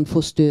måste man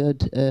få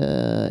stöd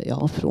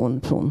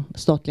från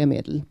statliga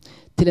medel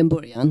till en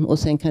början och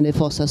sen kan det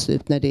fasas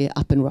ut när det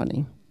är up and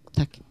running.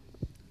 Tack.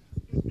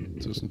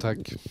 Tusen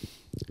tack.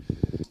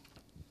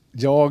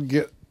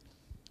 Jag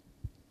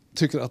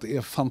tycker att det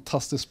är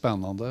fantastiskt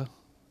spännande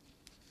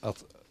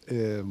att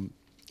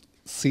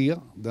se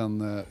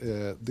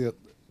det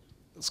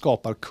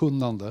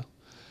skaparkunnande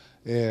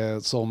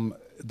som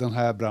den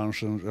här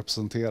branschen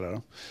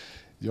representerar.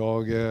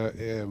 Jag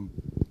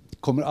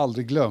kommer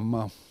aldrig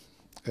glömma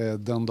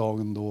den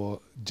dagen då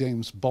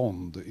James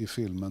Bond i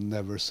filmen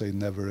Never Say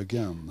Never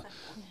Again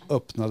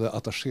öppnade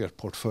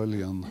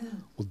attachéportföljen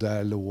och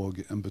där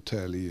låg en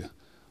butelj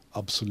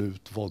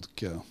Absolut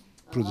vodka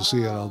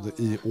producerad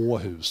i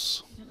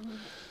Åhus.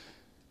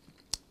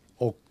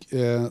 Och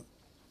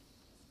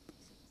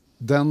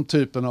den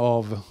typen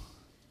av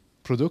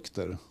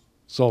produkter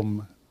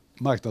som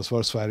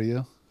marknadsför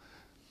Sverige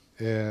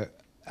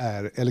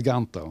är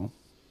eleganta.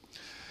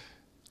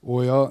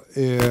 Och jag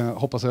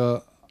hoppas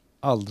jag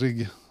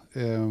aldrig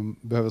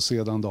behöver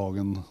se den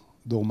dagen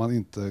då man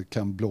inte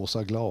kan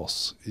blåsa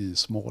glas i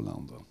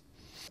Småland.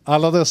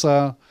 alla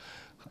dessa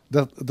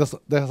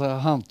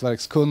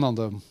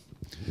hantverkskunnande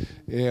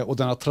och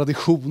denna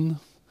tradition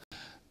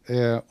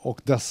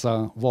och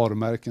dessa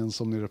varumärken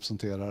som ni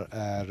representerar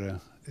är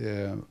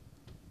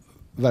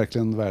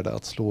verkligen värda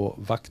att slå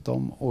vakt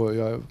om. Och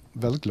jag är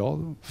väldigt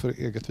glad för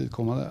eget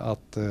vidkommande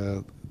att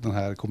den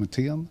här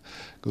kommittén,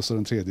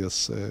 Gustaf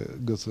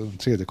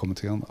III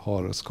Kommittén,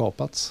 har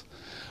skapats.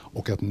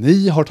 Och att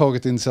ni har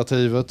tagit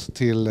initiativet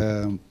till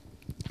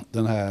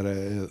den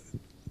här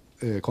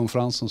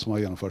konferensen som har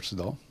genomförts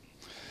idag.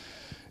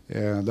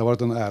 Det har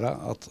varit en ära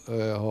att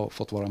ha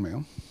fått vara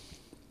med.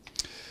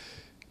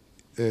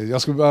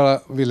 Jag skulle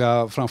bara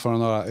vilja framföra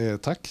några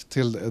tack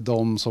till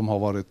de som har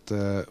varit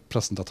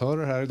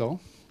presentatörer här idag.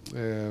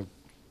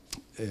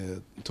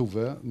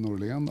 Tove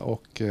Norlén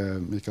och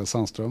Mikael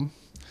Sandström.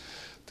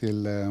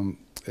 Till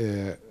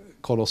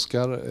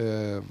Karl-Oskar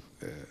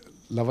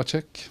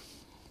Lavacek.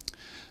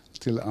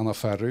 Till Anna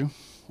Ferry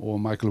och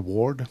Michael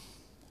Ward,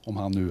 om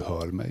han nu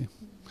hör mig.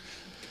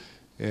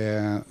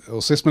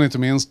 Och sist men inte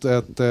minst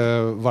ett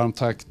varmt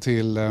tack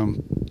till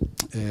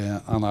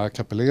Anna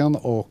Kapelén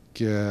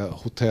och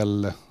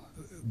Hotell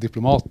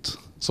Diplomat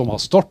som har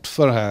stått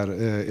för det här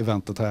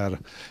eventet här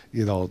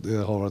idag. Det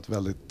har varit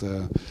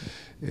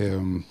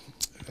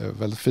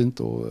väldigt fint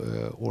och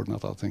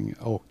ordnat allting.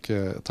 Och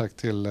tack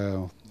till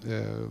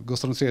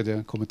Gustaf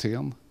III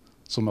Kommittén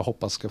som jag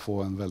hoppas ska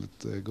få en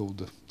väldigt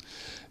god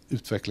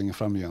utveckling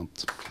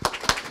framgent.